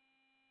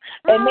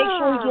 and make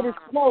sure he get his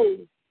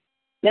clothes.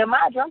 Now,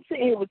 mind you, I'm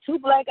sitting here with 2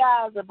 black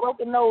eyes, a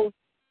broken nose.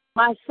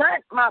 My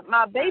son,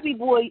 my baby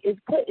boy, is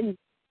putting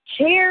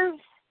chairs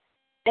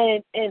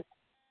and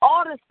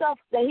all the stuff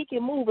that he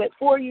can move at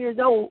 4 years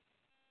old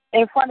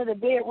in front of the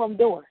bedroom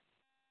door,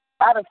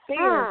 out of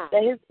fear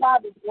that his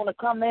father's going to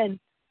come in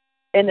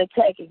and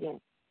attack again.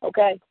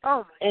 Okay?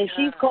 And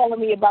she's calling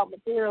me about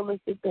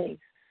materialistic things.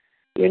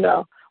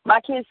 My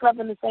kids slept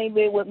in the same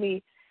bed with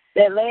me.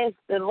 The last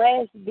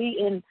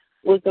beating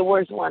was the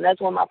worst one. That's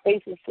when my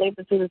face was slammed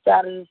to the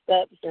side of the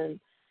steps, and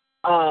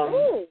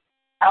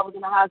I was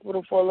in the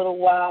hospital for a little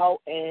while,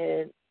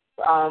 and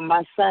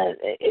my son,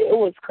 it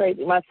was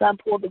crazy. My son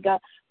pulled the gun.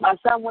 My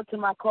son went to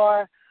my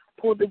car,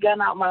 pulled the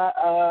gun out my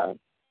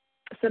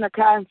center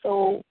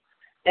console,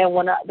 and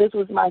when this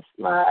was my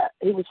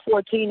he was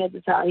 14 at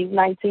the time. He's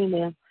 19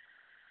 now.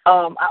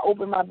 I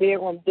opened my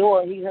bedroom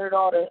door. He heard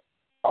all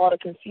the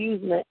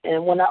confusion,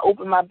 and when I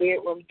opened my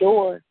bedroom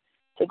door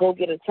to go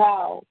get a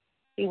towel,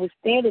 he was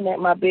standing at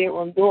my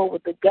bedroom door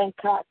with the gun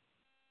cocked,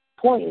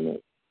 pointing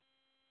it.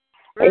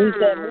 And he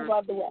said, "Move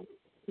out the way."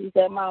 He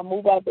said, "Mom,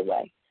 move out the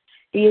way."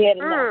 He had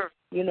enough,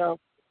 you know.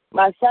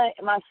 My son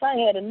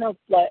had enough,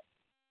 but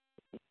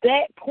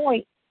that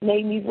point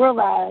made me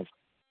realize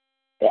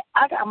that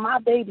I got my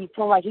baby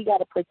feeling like he got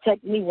to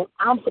protect me when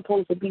I'm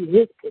supposed to be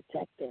his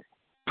protector.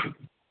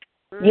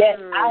 Yet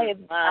I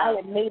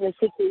have made a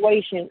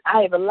situation.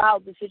 I have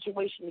allowed the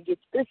situation to get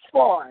this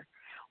far,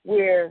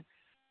 where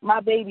my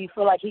baby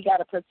feel like he got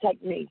to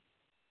protect me.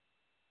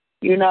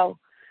 You know,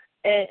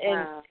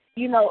 and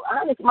you know,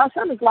 honestly, my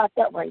son is locked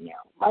up right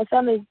now. My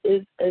son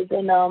is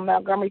in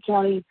Montgomery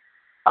County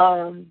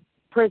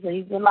prison.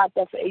 He's been locked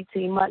up for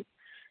 18 months,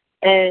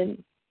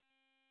 and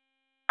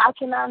I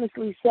can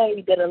honestly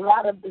say that a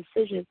lot of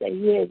decisions that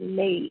he has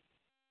made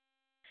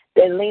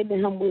that landed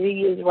him where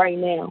he is right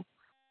now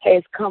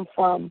has come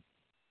from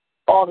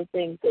all the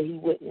things that he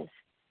witnessed.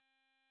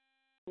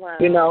 Wow.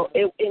 You know,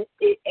 it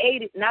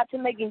aided, not to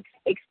make an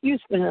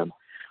excuse for him,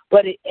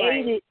 but it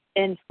aided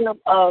in some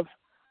of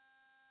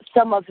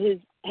his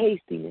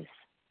hastiness,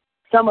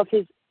 some of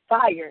his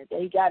fire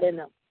that he got in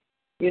him.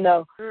 You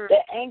know,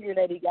 the anger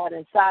that he got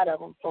inside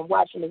of him from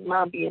watching his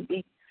mom being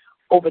beat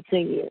over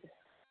 10 years.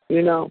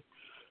 You know,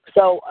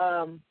 so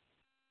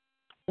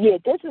yeah,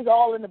 this is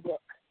all in the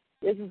book.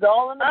 This is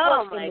all in the book.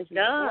 Oh my and this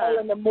God! is all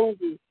in the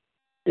movie.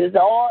 This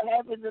all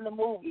happens in the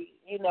movie.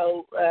 You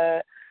know,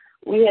 I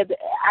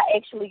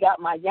actually got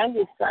my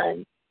youngest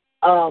son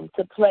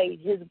to play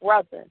his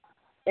brother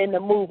in the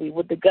movie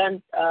with the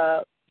gun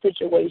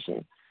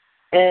situation,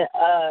 and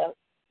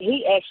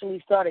he actually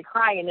started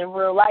crying in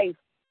real life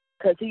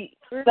because he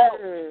felt,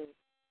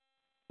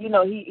 you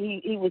know,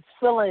 he was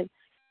feeling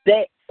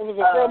that it was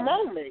a real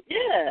moment,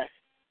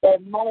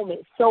 that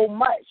moment so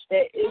much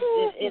that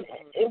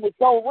it was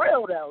so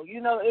real though. You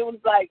know, it was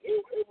like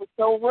it was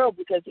so real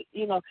because,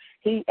 you know,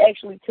 he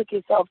actually took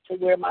himself to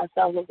where my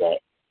son was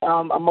at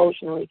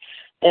emotionally,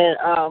 and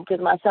because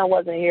my son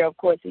wasn't here, of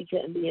course he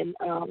couldn't be in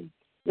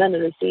none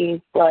of the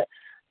scenes, but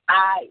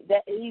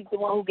he's the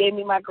one who gave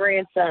me my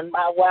grandson,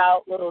 my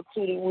wild little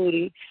Tootie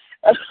Woody.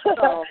 You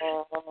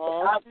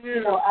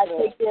know, I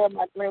take care of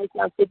my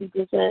grandson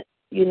 50%.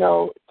 You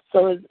know,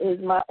 so his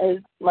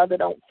mother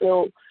don't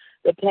feel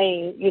the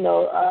pain, you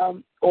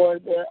know, or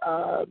the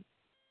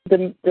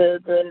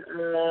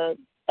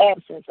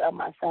absence of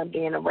my son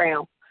being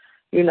around,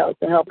 you know,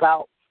 to help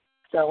out.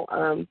 So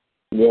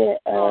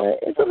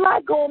it's a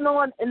lot going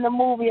on in the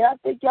movie. I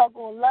think y'all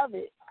gonna love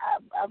it.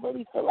 I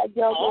really feel like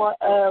y'all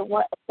gonna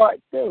want a part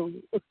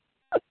 2.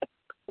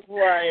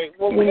 Right.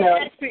 Well, we're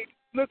actually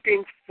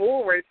looking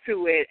forward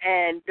to it,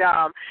 and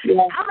I'm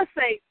gonna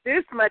say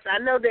this much. I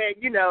know that,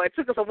 you know, it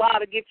took us a while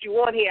to get you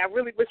on here. I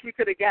really wish we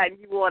could have gotten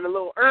you on a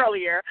little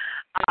earlier,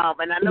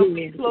 and I know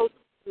we're close.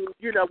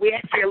 You know, we're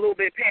actually a little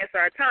bit past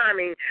our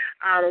timing.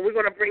 We're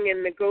going to bring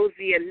in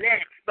Ngozi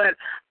next, but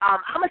I'm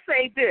gonna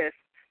say this.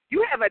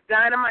 You have a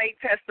dynamite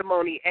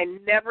testimony, and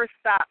never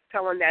stop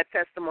telling that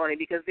testimony,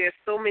 because there's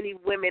so many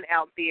women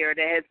out there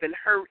that has been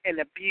hurt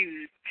and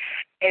abused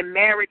in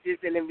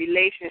marriages and in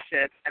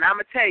relationships, and I'm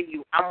going to tell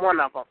you, I'm one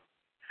of them.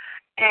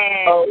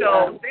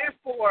 And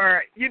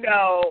therefore, you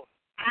know,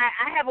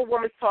 I have a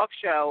women's talk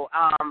show.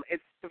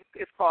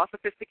 It's called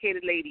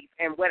Sophisticated Ladies,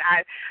 and what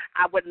I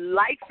would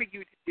like for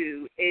you to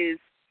do is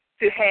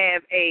to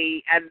have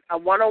a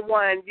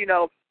one-on-one, you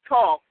know,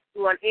 talk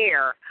on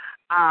air.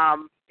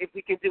 If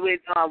we can do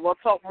it, we'll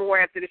talk more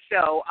after the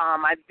show.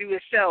 I do a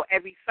show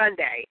every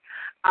Sunday,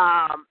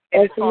 and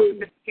it's called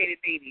Sophisticated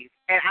Ladies.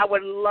 And I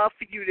would love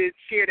for you to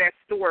share that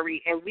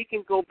story, and we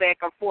can go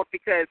back and forth,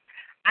 because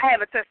I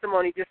have a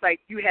testimony just like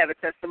you have a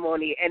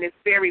testimony, and it's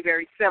very,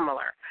 very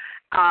similar.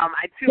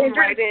 I tuned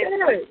right in.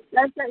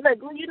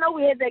 Look, you know,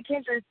 we had that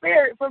kindred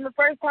spirit from the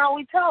first time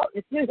we talked.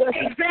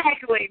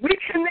 Exactly. We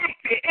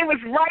connected. It was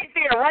right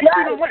there, right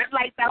through the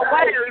like the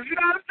letters. You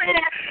know what I'm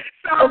saying?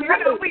 So, you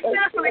know, we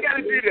definitely got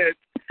to do this.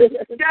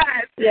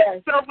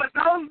 Yes. So for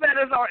those that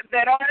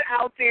are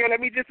out there, let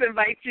me just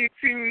invite you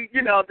to,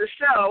 you know, the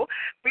show.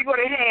 We're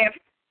going to have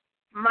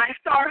my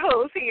star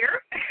host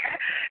here,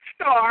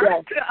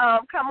 Starr, to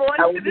come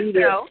on to the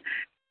show.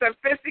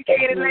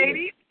 Sophisticated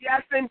Ladies,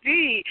 yes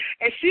indeed,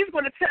 and she's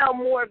going to tell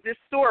more of this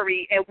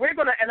story, and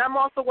I'm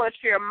also going to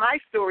share my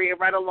story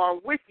right along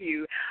with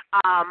you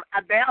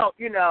about,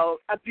 you know,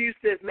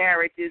 abusive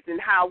marriages and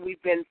how we've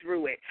been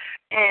through it.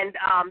 And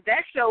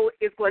that show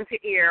is going to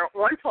air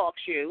on Talk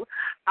Show,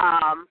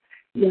 and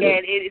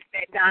it is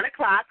at 9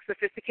 o'clock.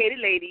 Sophisticated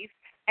Ladies,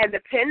 and the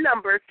PIN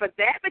number for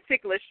that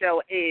particular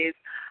show is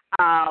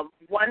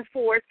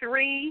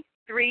 143-343#.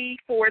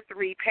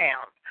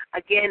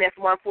 Again, that's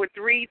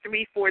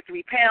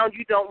 143-343#.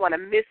 You don't want to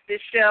miss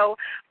this show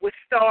with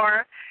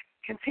Starr.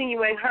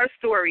 continuing her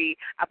story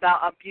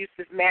about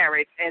abusive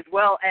marriage, as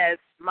well as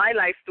my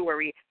life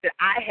story that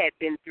I had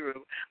been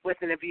through with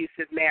an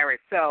abusive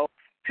marriage. So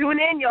tune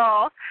in,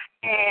 y'all.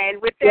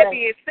 And with that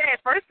being said,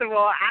 first of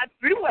all, I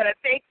do want to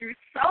thank you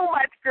so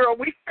much, girl.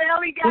 We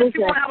finally got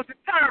you when I was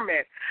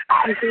determined.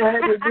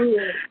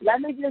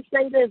 Let me just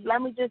say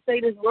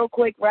this real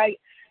quick, right?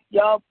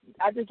 Y'all,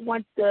 I just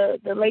want the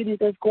ladies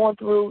that's going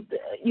through,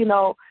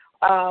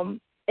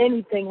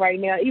 anything right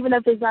now, even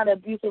if it's not an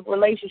abusive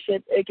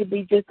relationship, it could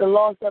be just the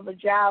loss of a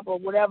job or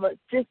whatever,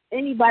 just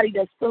anybody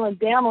that's feeling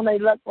down on their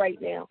luck right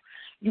now.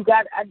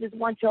 I just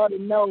want y'all to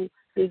know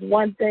this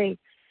one thing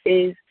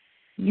is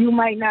you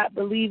might not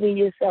believe in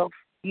yourself.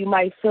 You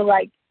might feel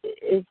like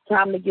it's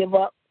time to give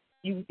up.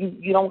 You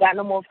don't got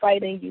no more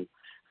fight in you.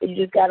 But you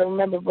just got to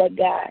remember, but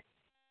God.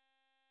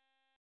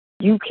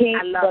 You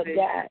can't but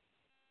God.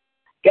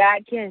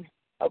 God can,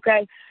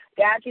 okay?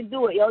 God can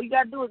do it. Yo, you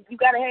got to do it. You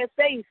got to have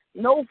faith.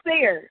 No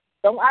fear.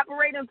 Don't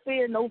operate in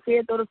fear. No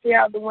fear. Throw the fear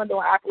out the window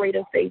and operate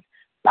in faith.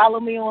 Follow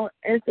me on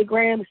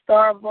Instagram,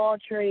 Starr of All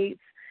Trades,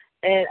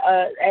 and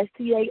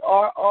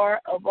STARR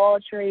of All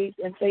Trades,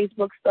 and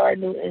Facebook, Starr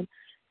Newton.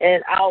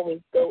 And I always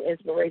throw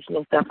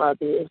inspirational stuff out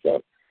there.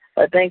 So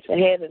thanks for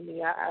having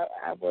me.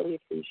 I really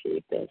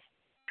appreciate this.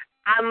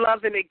 I'm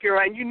loving it, girl.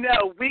 And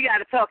we got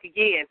to talk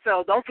again.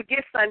 So don't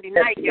forget Sunday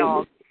night,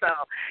 y'all. So,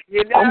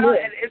 we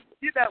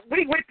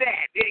with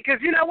that.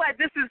 Because you know what?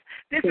 This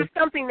is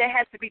something that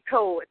has to be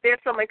told. There's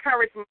some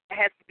encouragement that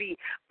has to be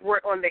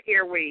brought on the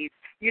airwaves,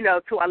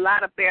 to a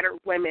lot of better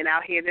women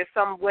out here. There's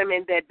some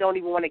women that don't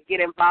even want to get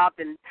involved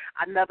in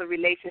another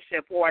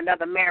relationship or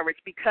another marriage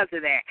because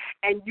of that.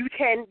 And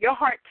your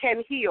heart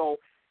can heal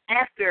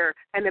after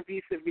an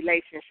abusive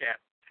relationship.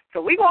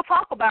 So we're going to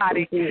talk about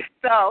it.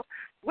 So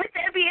with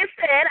that being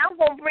said, I'm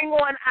going to bring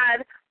on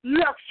our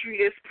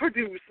illustrious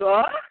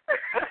producer,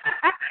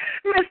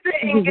 Mr.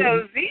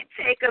 Ngozi.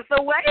 Take us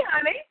away,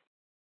 honey.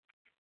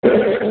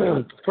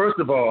 First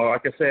of all,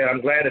 like I said,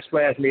 I'm glad that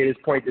Splash made his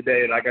point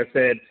today. Like I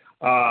said,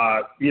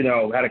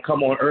 had to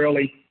come on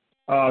early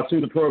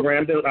to the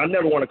program. I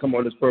never want to come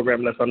on this program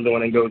unless I'm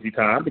doing Ngozi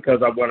time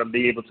because I want to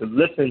be able to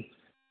listen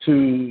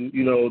to,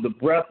 the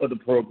breadth of the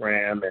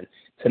program. And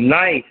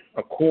tonight,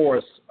 of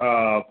course,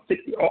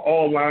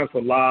 all lines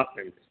were locked.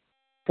 And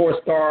for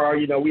Starr,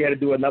 we had to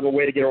do another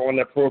way to get her on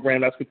that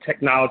program. That's what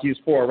technology is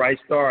for, right,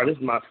 Starr? This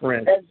is my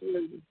friend.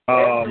 Absolutely.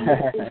 I've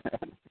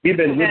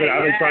been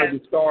trying to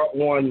get Starr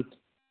on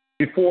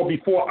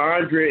before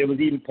Andre, it was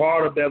even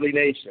part of Beverly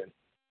Nation.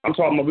 I'm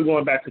talking about we're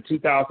going back to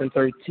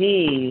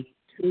 2013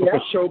 with a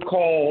show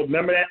called,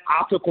 remember that,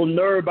 Optical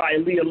Nerve by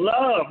Leah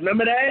Love.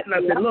 Remember that? And I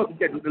said, look,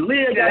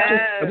 Leah got you.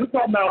 And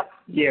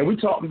we're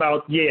talking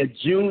about,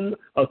 June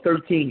of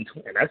 13,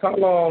 twin. That's how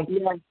long,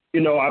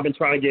 I've been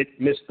trying to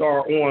get Miss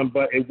Starr on,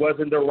 but it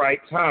wasn't the right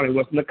time. It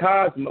wasn't the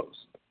cosmos.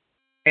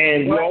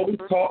 And we always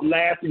talked,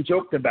 laughed, and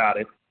joked about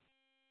it.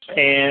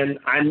 And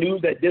I knew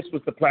that this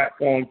was the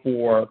platform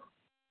for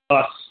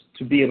us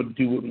to be able to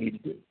do what we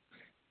need to do.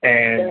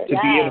 And to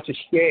be able to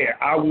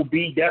share. I will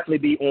definitely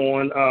be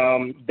on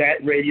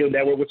that radio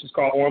network, which is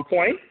called On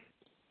Point.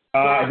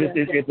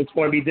 It's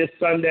going to be this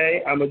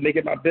Sunday. I'm going to make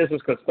it my business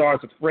because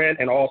Starr's a friend,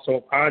 and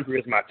also Andre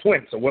is my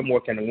twin. So what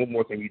more can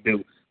you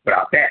do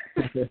without that?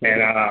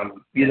 And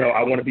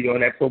I want to be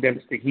on that program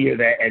just to hear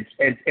that.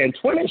 And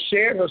Twin has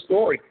shared her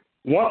story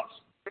once,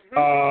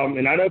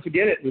 and I never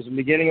forget it. It was the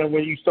beginning of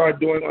when you started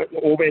doing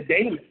over at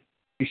Damon.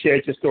 You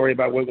shared your story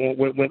about what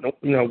went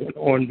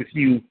on with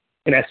you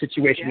in that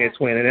situation there,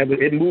 Twin, and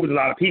it moved a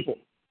lot of people.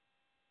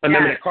 I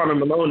remember that Carmen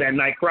Malone that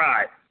night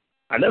cried.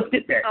 I never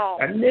forget that.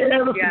 I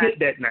never forget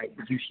that night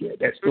that you shared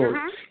that story.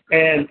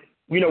 And,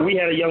 we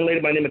had a young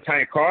lady by the name of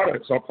Tanya Carter,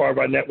 it's all part of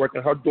our network,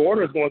 and her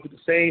daughter is going through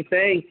the same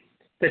thing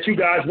that you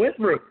guys went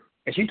through.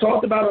 And she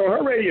talked about it on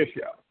her radio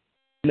show.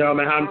 How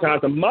many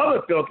times the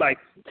mother felt like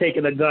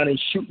taking a gun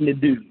and shooting the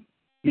dude.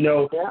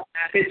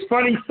 It's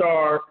funny,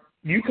 Starr,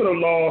 you could have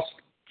lost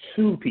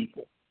two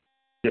people,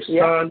 your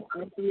son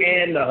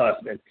and the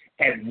husband,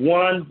 at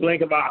one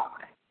blink of an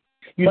eye.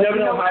 You never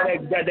know how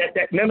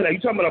that remember that,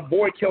 you're talking about a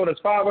boy killing his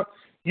father.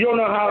 You don't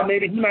know how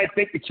maybe he might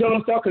think to kill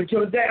himself because he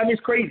killed his dad. I mean,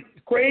 it's crazy.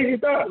 It's crazy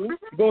stuff.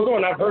 It goes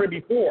on. I've heard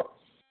it before.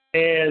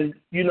 And,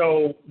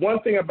 one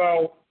thing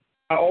about,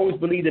 I always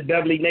believe the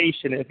Beverly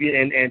Nation,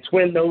 and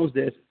Twin knows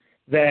this,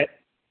 that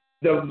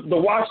the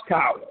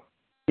watchtower,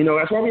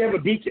 that's why we have a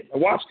beacon. A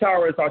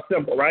watchtower is our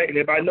symbol, right? And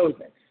everybody knows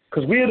that.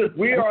 Because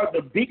we are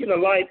the beacon of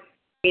light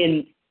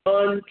in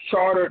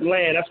uncharted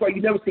land. That's why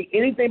you never see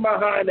anything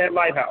behind that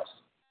lighthouse.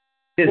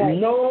 You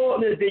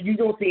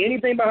don't see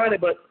anything behind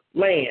it but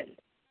land.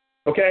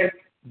 Okay?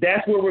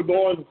 That's where we're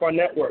going with our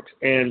networks.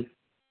 And,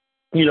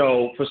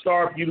 for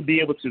Starr, for you to be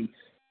able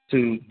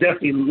to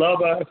definitely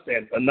love us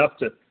and enough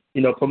to,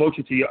 promote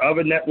you to your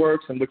other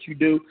networks and what you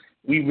do,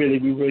 we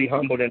really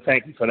humbled and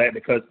thank you for that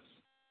because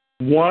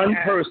one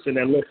person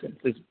that listens,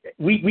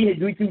 we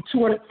do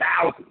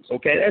 200,000,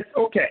 okay? That's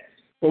okay.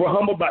 But we're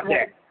humbled by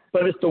that.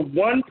 But it's the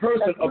one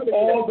person of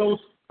all those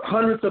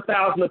hundreds of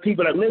thousands of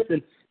people that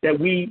listen that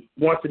we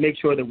want to make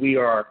sure that we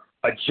are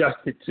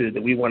adjusted to,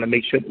 that we want to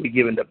make sure that we're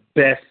giving the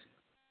best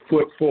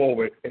foot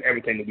forward in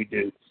everything that we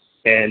do.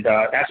 And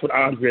that's what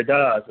Andrea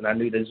does, and I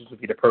knew this would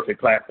be the perfect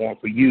platform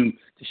for you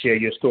to share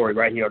your story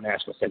right here on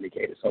National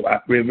Syndicated. So I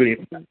really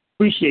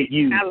appreciate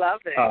you. I love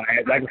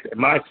it. Like I said,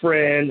 my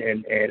friend,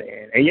 and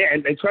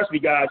trust me,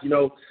 guys, you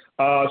know,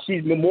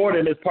 she's more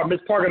than Miss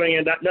Parker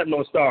ain't nothing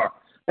on Starr.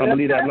 I'm going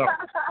to leave that alone.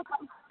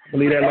 I'm going to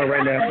leave that alone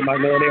right now for my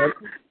man there.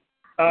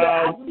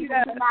 I give you $10.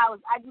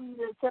 I give you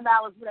the $10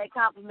 for that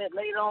compliment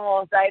later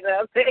on. Right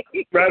on. There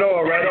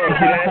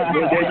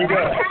you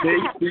go. See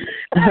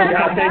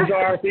how things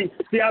are. See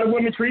how the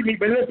women treat me.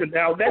 But listen,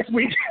 now next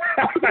week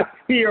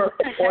here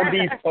on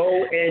these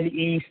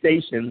O.N.E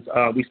stations,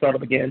 we start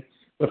up again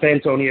with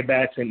Antonia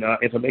Batson,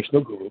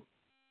 informational guru,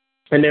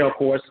 and then of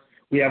course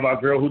we have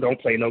our girl who don't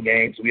play no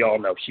games. We all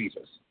know she's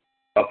us.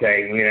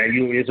 Okay,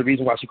 there's a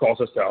reason why she calls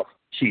herself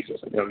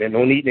Jesus. No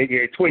need,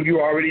 twin, you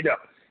already know.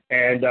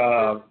 And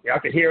I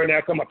could hear her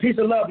now come up. Peace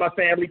and love, my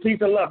family.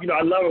 Peace and love. You know,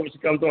 I love her when she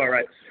comes on,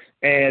 right?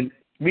 And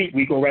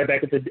we go right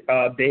back at the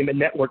Damon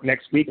Network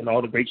next week and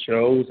all the great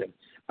shows. And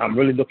I'm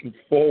really looking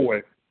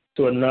forward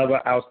to another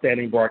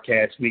outstanding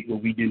broadcast week where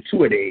we do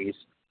 2-a-days.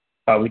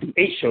 We do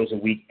 8 shows a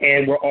week,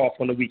 and we're off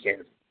on the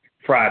weekends,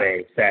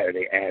 Friday,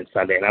 Saturday, and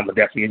Sunday. And I'm going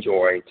to definitely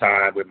enjoy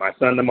time with my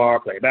son tomorrow,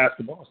 play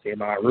basketball, see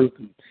my Ruth,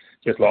 who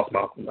just lost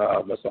my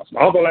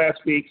uncle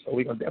last week. So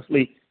we're going to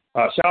definitely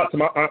shout out to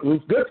my Aunt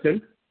Ruth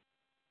Goodson.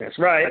 That's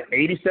right,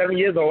 87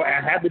 years old. I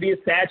have to be a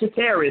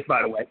Sagittarius,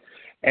 by the way.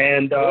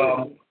 And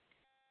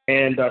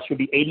she'll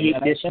be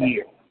 88 this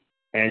year.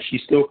 And she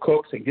still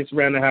cooks and gets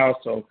around the house.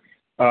 So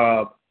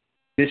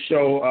this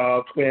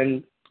show,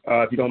 Twin,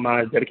 if you don't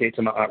mind, is dedicated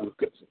to my Aunt Ruth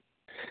Goodson.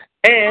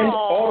 And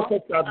all the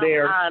folks out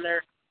there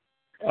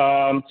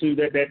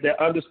that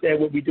understand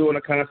what we do on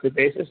a constant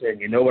basis. And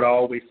you know what I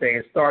always say,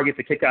 and Starr gets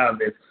a kick out of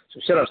this. So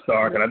shut up,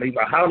 Starr. And I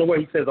don't know where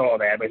he says all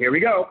that, but here we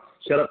go.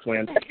 Shut up,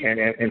 Twin.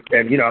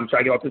 And you know, I'm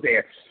trying to get off this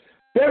air.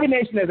 Every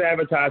Nation is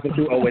advertising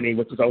through O.N.E,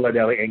 which is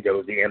Oladeli and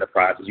Gozi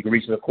Enterprises. You can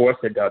reach us, of course,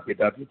 at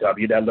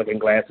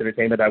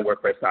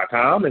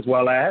www.lookingglassentertainment.wordpress.com, as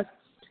well as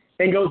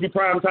Ngozi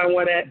Primetime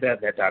 1 at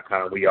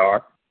BevNet.com. We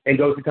are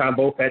Ngozi Time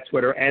both at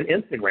Twitter and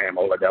Instagram,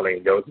 Oladeli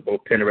and Ngozi,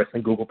 both Pinterest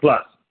and Google+.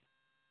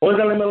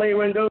 Oladeli Malay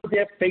and Ngozi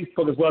at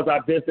Facebook, as well as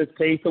our business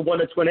page for One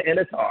Twitter and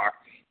NSR,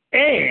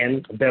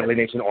 and Beverly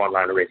Nation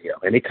Online Radio.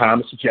 Any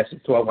comments,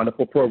 suggestions to our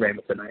wonderful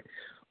programming tonight?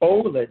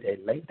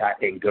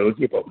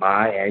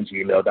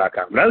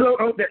 Oladeli.ngozi@my@gmail.com. That's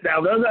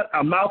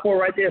a mouthful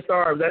right there,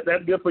 Starr.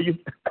 That's good for you.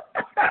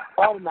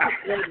 Oh, my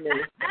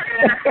goodness.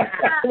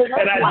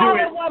 And I do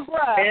it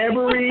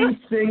every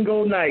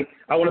single night.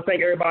 I want to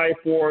thank everybody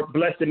for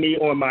blessing me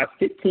on my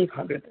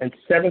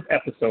 1,507th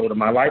episode of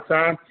my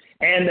lifetime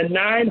and the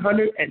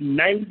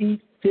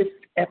 995th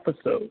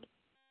episode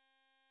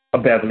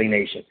of Beverly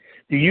Nation.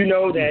 Do you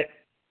know that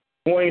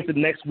going into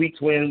next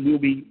week's when we'll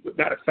be,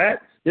 matter of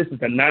fact, it's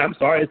the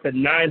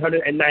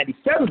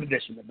 997th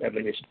edition of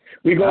Beverly Nation.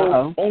 We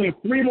go only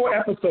 3 more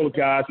episodes,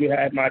 guys. We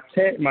had my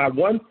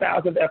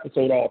 1,000th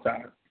episode all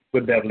time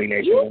with Beverly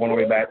Nation. All the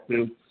way back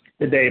to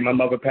the day my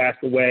mother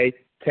passed away,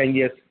 10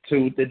 years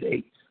to the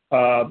date.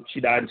 She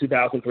died in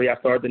 2003. I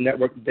started the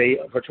network the day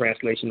of her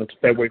translation of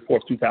February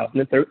 4th,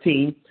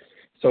 2013.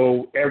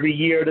 So every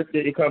year that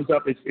it comes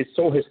up, it's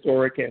so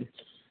historic and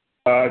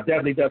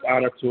definitely does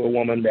honor to a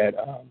woman that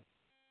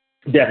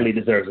definitely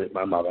deserves it,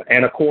 my mother.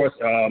 And, of course,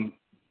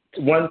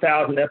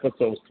 1,000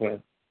 episodes,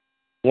 Twin.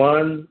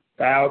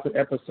 1,000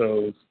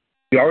 episodes.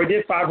 We already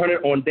did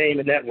 500 on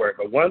Damon Network,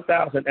 but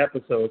 1,000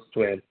 episodes,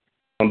 Twin,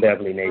 on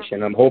Beverly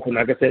Nation. I'm hoping,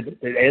 like I said,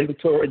 the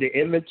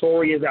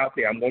inventory is out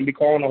there. I'm going to be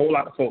calling a whole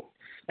lot of folks.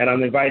 And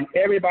I'm inviting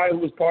everybody who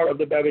was part of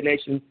the Beverly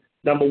Nation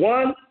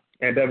 #1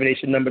 and Beverly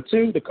Nation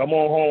 #2 to come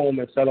on home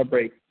and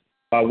celebrate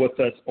with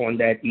us on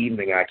that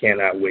evening. I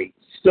cannot wait.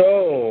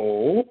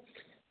 So,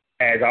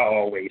 as I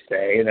always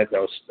say, and that's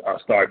our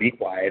Starr, be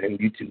quiet, and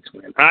you too,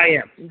 Twin. I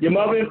am your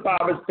mother and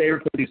father's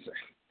favorite producer.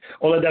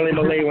 Oladeli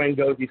Malay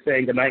Ngozi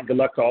saying good night and good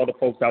luck to all the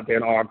folks out there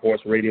in Armed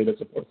Force Radio that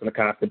supports on a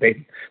constant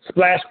basis.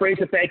 Splash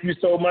Fraser, thank you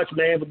so much,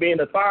 man, for being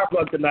the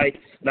fireplug tonight.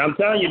 And I'm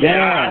telling you,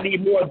 man, I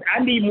need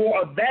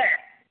more of that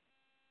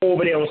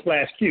over there on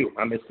Splash Q.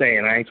 I'm just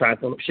saying, I ain't trying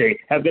to throw up shade.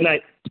 Have a good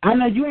night. I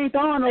know you ain't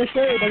throwing no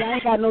shade, but I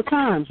ain't got no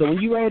time. So when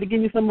you ready to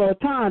give me some more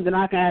time, then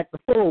I can act the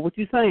fool. What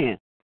you saying?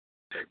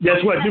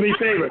 Guess what? Do me a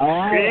favor.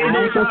 Right, it ain't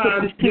no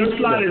time. Your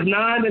slot is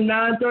 9 to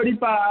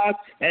 9:35,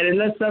 and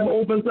unless something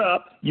opens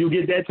up, you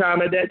get that time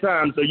at that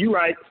time. So you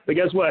right. But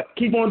guess what?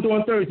 Keep on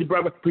doing Thursday,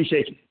 brother.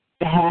 Appreciate you.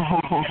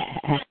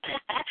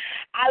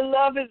 I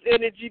love his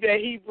energy that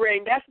he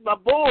brings. That's my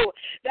bull.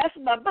 That's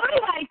my buddy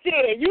right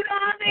there. You know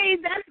what I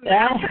mean? That's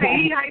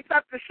he hypes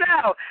up the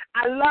show.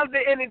 I love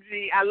the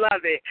energy. I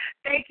love it.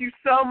 Thank you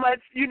so much,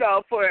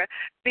 for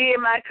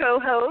being my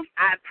co-host.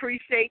 I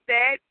appreciate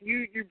that.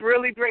 You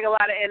really bring a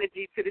lot of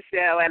energy to the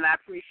show, and I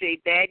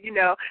appreciate that.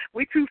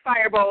 We 2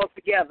 fireballs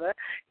together.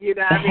 You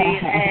know what I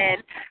mean?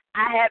 And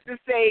I have to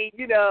say,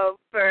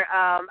 for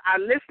our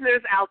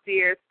listeners out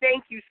there,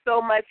 thank you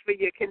so much for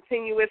your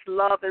continuous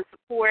love and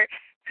support.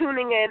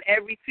 tuning in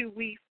every 2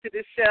 weeks to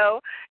the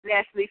show,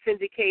 Nationally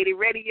Syndicated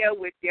Radio,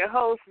 with your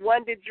host,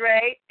 Wonder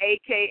Dre,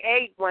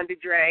 a.k.a. Wonder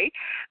Dre,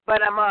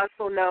 but I'm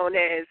also known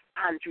as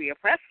Andrea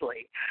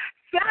Presley.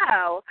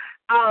 So,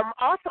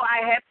 also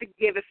I have to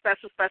give a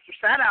special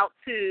shout-out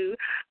to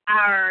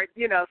our,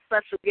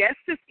 special guest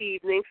this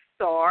evening,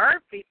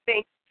 Starr. We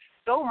thank you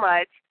so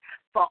much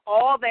for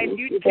all that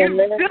you do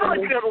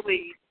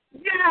diligently.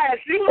 Yes,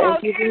 you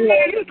walked in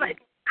there, you was like,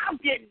 I'm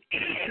getting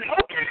in,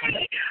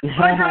 okay?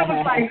 But I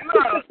was like,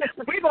 look,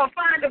 we're going to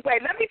find a way.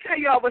 Let me tell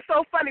y'all, it was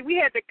so funny. We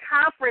had the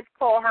conference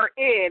call her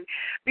in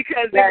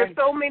because there were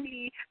so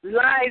many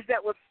lines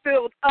that were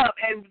filled up.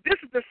 And this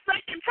is the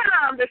second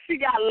time that she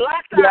got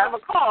locked out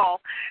of a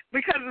call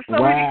because of so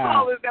many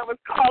callers that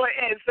was calling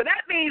in. So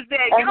that means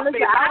that y'all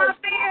been out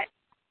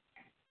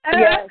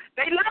there.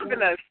 They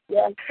loving us.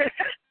 Yes.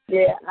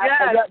 Yeah,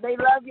 they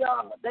love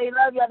y'all. They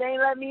love y'all. They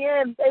ain't let me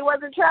in. They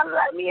wasn't trying to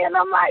let me in.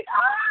 I'm like,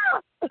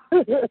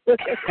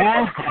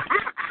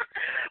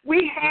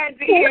 We had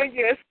to hear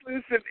your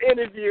exclusive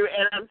interview,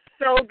 and I'm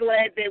so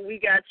glad that we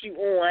got you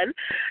on.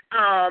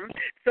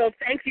 So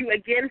thank you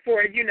again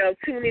for,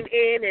 tuning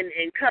in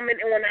and coming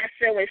on our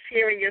show and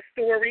sharing your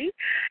story.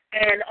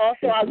 And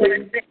also I want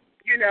to say,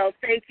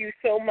 thank you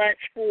so much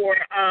for,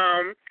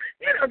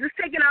 just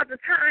taking out the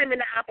time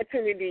and the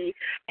opportunity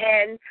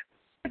and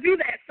do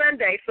that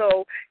Sunday.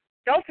 So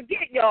don't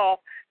forget,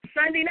 y'all,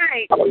 Sunday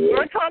night,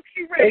 on Talk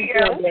Show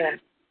Radio.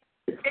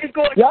 It's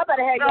going y'all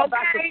better have your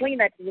box of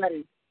Kleenex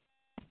ready.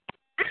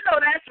 I know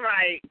that's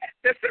right.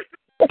 The sister.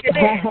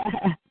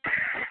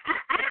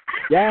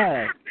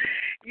 Yeah.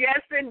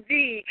 Yes,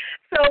 indeed.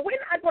 So we're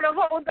not going to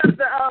hold up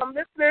the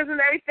listeners and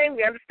everything.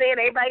 We understand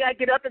everybody got to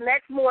get up the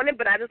next morning,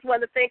 but I just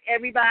want to thank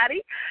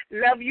everybody.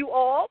 Love you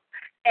all,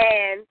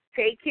 and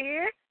take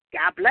care.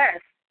 God bless.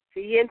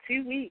 See you in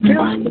 2 weeks.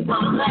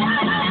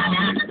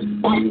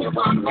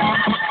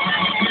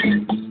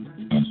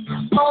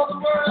 All the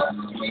world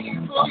is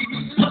waiting for you.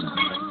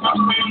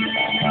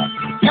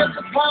 Get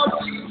the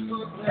party in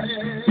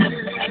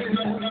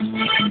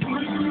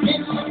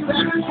the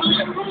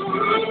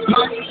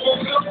fighting for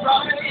your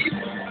pride.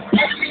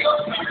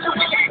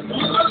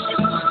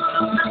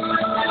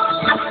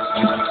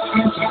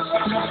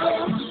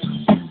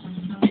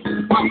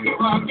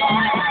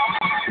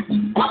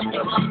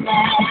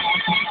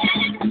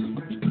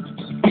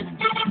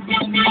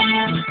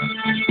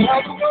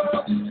 All the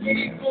world is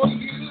waiting for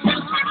you.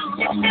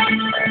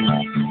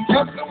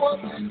 Just the one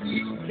that you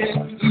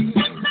can do.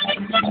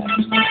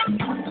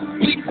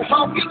 Keep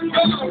talking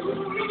down.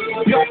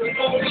 You're the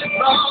only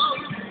wrong.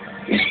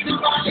 It's the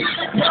body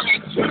that's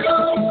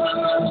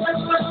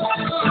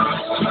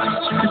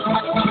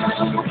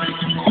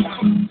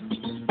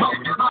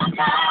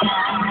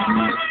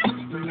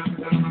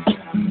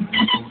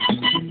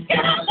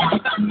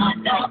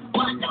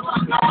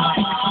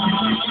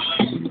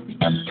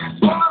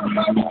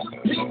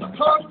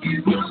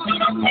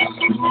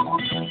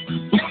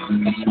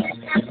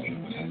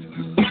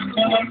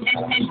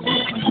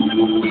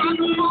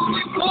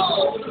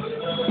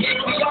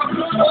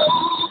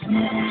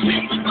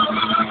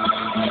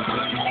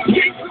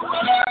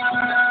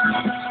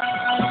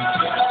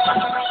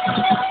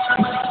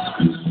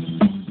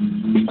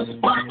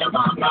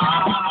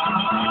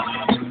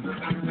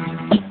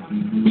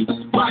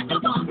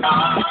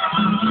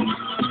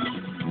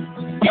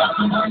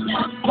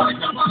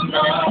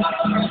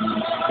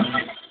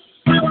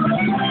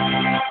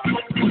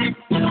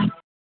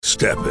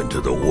Step into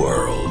the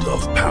world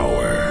of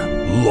power,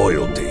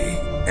 loyalty,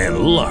 and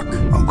luck.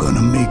 I'm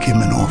gonna make him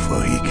an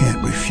offer he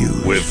can't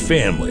refuse. With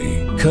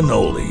family,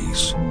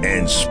 cannolis,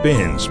 and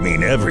spins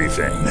mean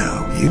everything.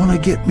 Now, you wanna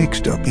get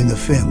mixed up in the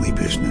family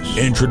business.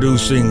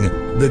 Introducing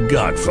The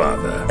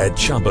Godfather at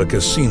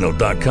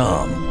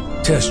ChumbaCasino.com.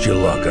 Test your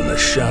luck in the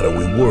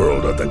shadowy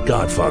world of The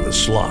Godfather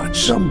slot.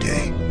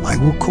 Someday, I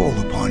will call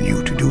upon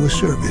you to do a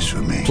service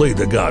for me. Play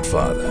The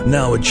Godfather,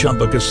 now at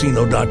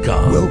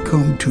ChumbaCasino.com.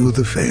 Welcome to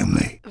the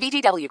family.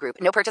 VGW Group.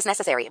 No purchase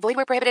necessary. Void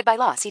where prohibited by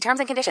law. See terms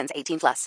and conditions. 18+.